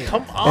year.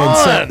 Come And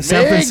on,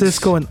 San Migs.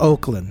 Francisco and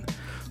Oakland.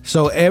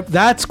 So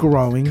that's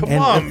growing. Come and,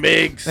 on,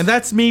 Migs. And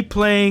that's me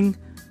playing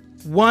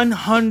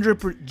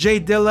 100%. J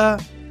Dilla,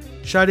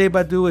 Sade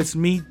Badu, it's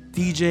me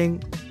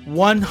DJing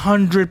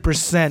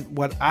 100%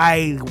 what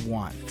I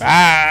want.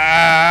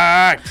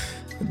 Facts.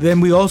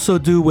 Then we also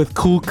do with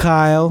Cool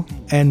Kyle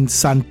and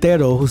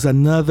Santero, who's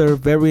another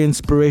very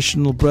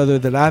inspirational brother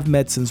that I've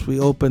met since we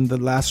opened the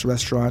last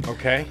restaurant.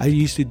 Okay. I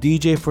used to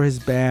DJ for his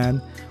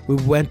band. We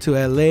went to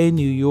LA,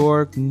 New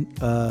York,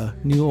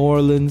 New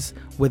Orleans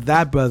with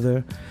that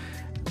brother.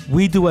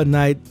 We do a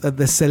night of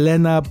the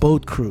Selena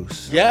boat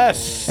cruise.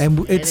 Yes.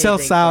 And it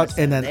sells out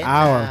in an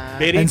hour.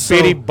 Bitty And so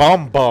bitty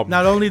bum bum.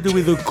 not only do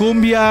we do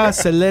cumbia,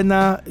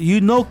 Selena, you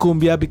know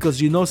cumbia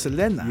because you know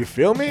Selena. You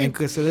feel me? And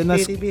 'cause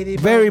Selena's Bitty, bitty,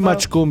 very bum, bum.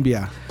 much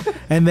cumbia.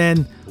 And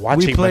then we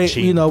Watching play,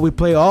 machine. we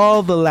play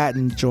all the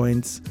Latin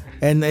joints.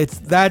 And it's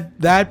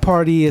that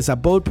party is a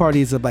boat party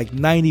is of like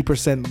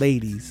 90%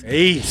 ladies.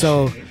 Hey.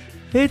 So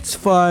it's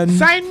fun.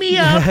 Sign me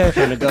up.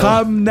 Trying to go.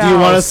 Come now. Do you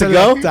want us to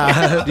go?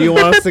 Selecta. Do you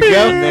want us to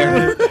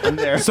go? I'm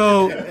there.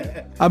 So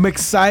I'm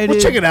excited. We'll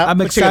check it out. I'm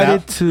We'll check it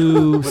excited out.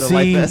 to With a see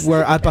light vest.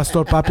 where Al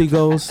Pastor Papi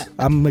goes.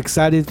 I'm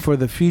excited for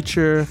the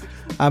future.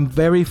 I'm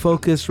very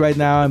focused right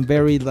now. I'm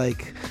very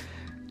like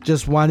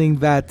just wanting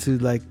that to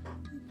like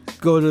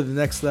go to the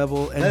next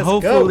level. And Let's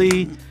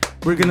hopefully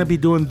we're gonna be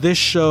doing this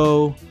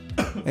show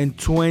in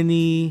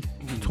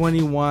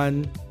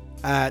 2021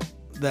 at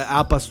the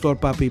Al Pastor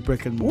Papi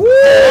Brick and Mortar.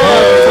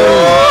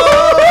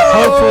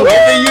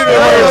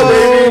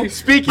 Hopefully.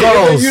 Speak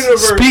Goals. it.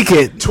 Speak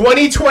it.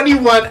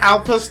 2021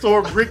 Al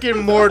Pastor Brick and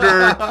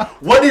Mortar.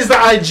 What is the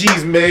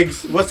IGs,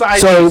 Migs? What's the IGs?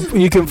 So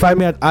you can find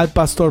me at Al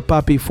Pastor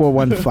Papi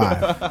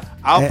 415.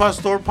 Al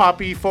Pastor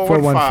Papi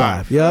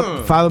 415.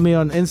 Yep. Follow me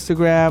on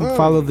Instagram.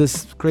 Follow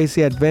this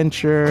crazy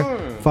adventure.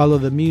 Follow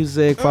the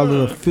music.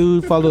 Follow the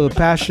food. Follow the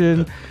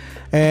passion.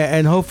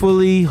 And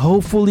hopefully,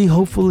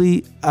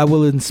 I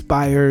will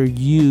inspire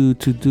you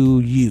to do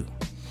you.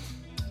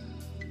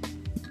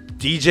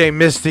 DJ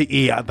Mr.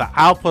 E, the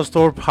Al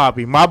Pastor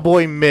Papi, my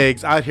boy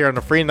Migs, out here on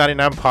the Free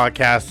 99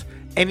 podcast.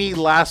 Any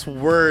last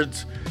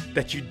words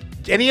that you,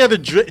 any other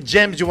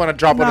gems you want to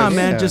drop on Nah, us?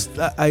 man. Yeah. Just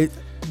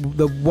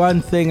the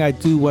one thing I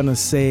do want to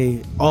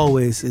say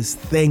always is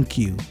thank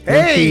you.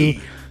 Thank Hey!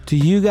 you to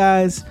you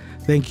guys.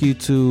 Thank you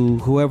to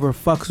whoever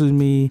fucks with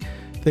me.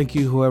 Thank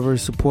you whoever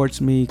supports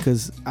me,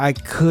 because I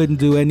couldn't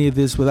do any of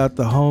this without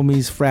the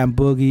homies, Fran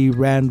Boogie,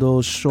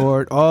 Randall,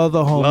 Short, all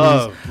the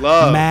homies.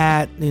 Love.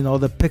 Matt,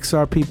 the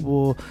Pixar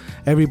people,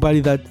 everybody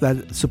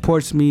that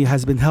supports me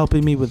has been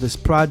helping me with this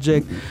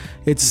project.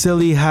 It's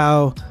silly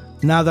how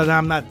now that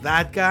I'm not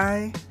that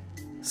guy,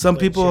 some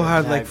people you're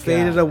have that like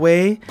faded guy.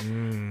 away,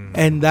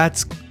 and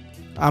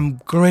I'm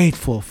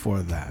grateful for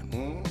that.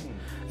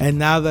 And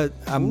now that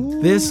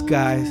I'm this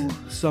guy,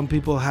 some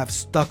people have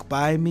stuck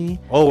by me.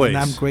 Always. And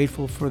I'm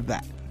grateful for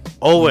that.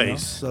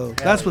 Always. So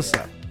that's what's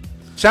up.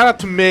 Shout out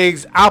to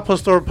Migs, Al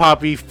Pastor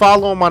Papi.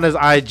 Follow him on his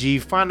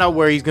IG. Find out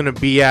where he's going to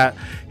be at.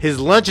 His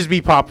lunches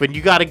be popping.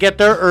 You got to get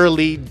there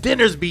early.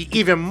 Dinners be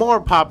even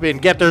more popping.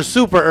 Get there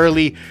super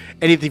early.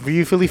 Anything for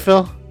you, Philly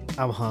Phil?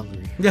 I'm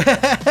hungry.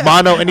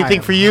 Mono,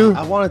 anything for you?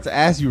 I wanted to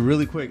ask you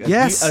really quick.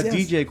 Yes, a yes.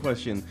 DJ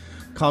question.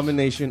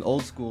 Combination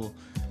old school,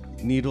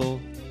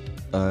 needle,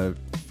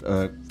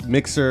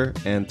 mixer,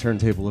 and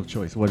turntable of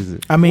choice. What is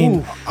it? I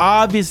mean,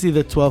 obviously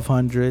the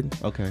 1200.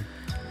 Okay.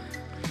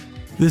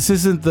 This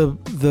isn't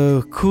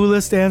the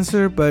coolest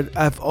answer, but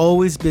I've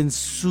always been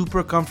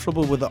super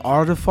comfortable with the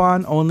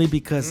Artifon only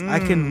because I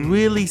can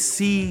really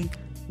see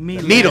me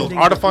Needles, landing the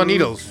Artifon groove.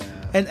 needles.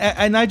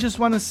 And I just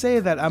want to say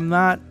that I'm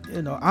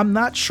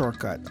not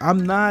shortcut.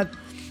 I'm not,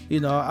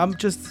 I'm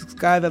just this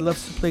guy that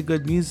loves to play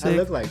good music. I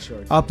look like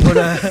Short. I'll put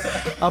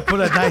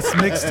a nice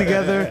mix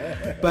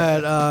together,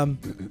 but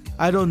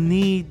I don't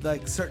need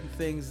like certain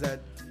things that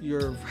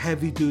your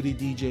heavy duty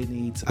DJ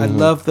needs. I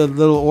love the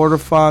little order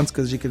fonts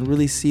because you can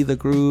really see the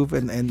groove,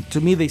 and to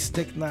me they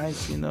stick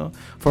nice,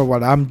 for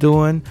what I'm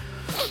doing.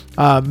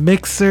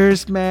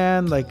 Mixers,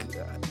 man, like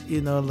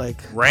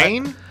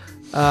Rain?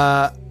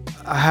 I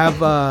have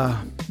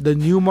the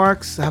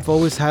Newmarks have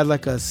always had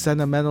like a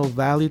sentimental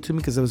value to me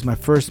because it was my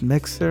first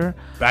mixer.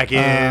 Back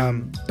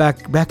in.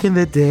 Back in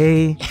the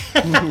day.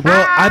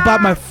 Well, I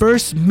bought my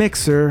first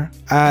mixer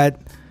at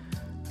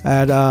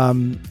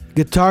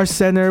Guitar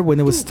Center when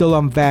it was still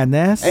on Van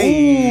Ness.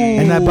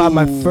 And I bought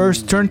my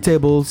first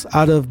turntables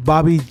out of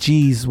Bobby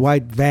G's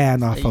white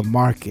van off of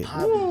Market.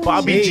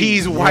 Bobby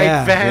G's white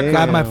Yeah, van.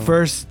 got my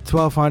first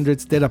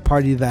 1200s, did a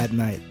party that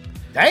night.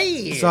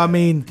 Damn. So I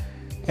mean,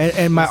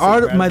 and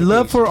my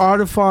love for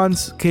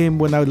Artifons came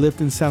when I lived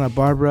in Santa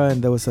Barbara,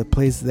 and there was a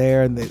place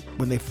there, and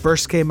when they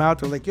first came out,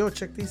 they're like, "Yo,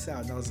 check these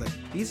out," and I was like,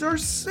 "These are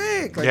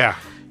sick!" Like, Yeah.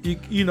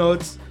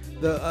 it's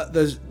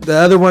the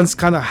other ones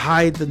kind of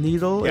hide the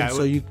needle, Yeah, and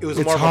so it was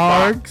it's more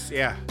hard. of a box.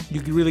 Yeah.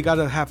 You really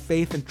gotta have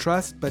faith and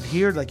trust, but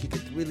here, like, you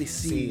could really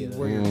see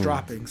where you're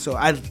dropping. So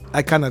I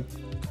kind of,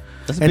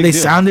 That's a and big they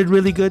deal. sounded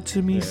really good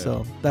to me.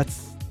 So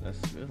that's That's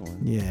a good one.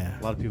 yeah.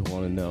 A lot of people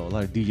want to know. A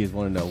lot of DJs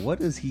want to know, what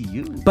does he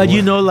use? But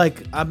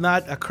like, I'm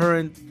not a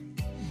current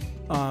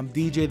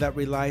DJ that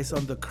relies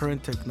on the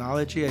current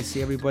technology. I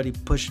see everybody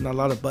pushing a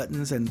lot of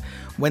buttons, and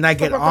when I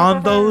get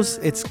on those,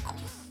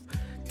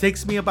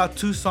 takes me about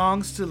 2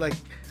 songs to like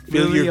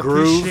Feel really your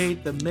groove.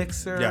 appreciate the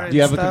mixer. Yeah. and Do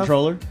you have a stuff.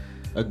 controller?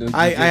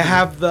 I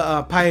have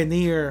the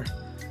Pioneer,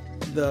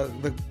 the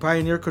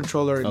Pioneer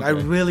controller, and I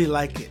Okay. really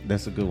like it.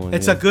 That's a good one.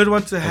 It's yeah. a good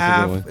one to That's a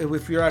have good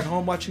if you're at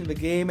home watching the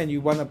game and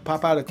you want to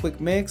pop out a quick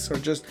mix or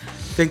just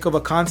think of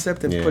a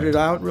concept and Yeah. put it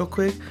out real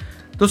quick.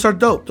 Those are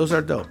dope.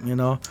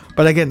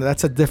 But again,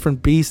 that's a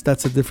different beast.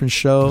 That's a different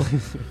show.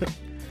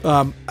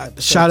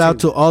 Shout out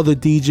to all the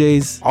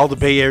DJs All the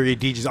Bay Area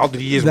DJs, all the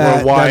DJs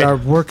that worldwide. are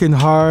working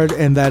hard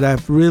and that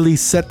have really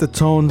set the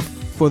tone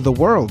for the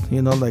world.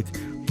 Like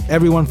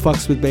everyone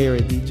fucks with Bay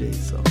Area DJs.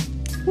 So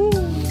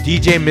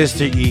DJ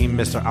Mr. E,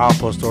 Mr. Al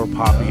Pastor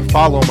Papi.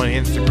 Follow him on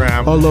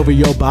Instagram. all over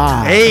your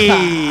body.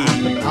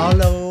 Hey!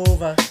 All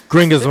over.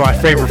 Gringa's my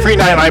favorite. Free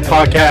 99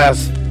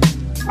 podcast.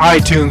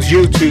 iTunes,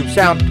 YouTube,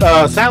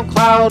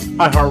 SoundCloud,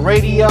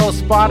 iHeartRadio,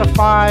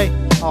 Spotify.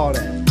 All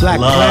that. Black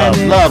love,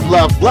 Planet.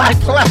 love, Black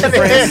Planet,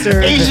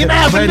 Friendster. Asian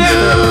Avenue,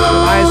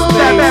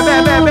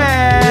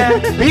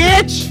 MySpace.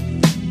 bitch.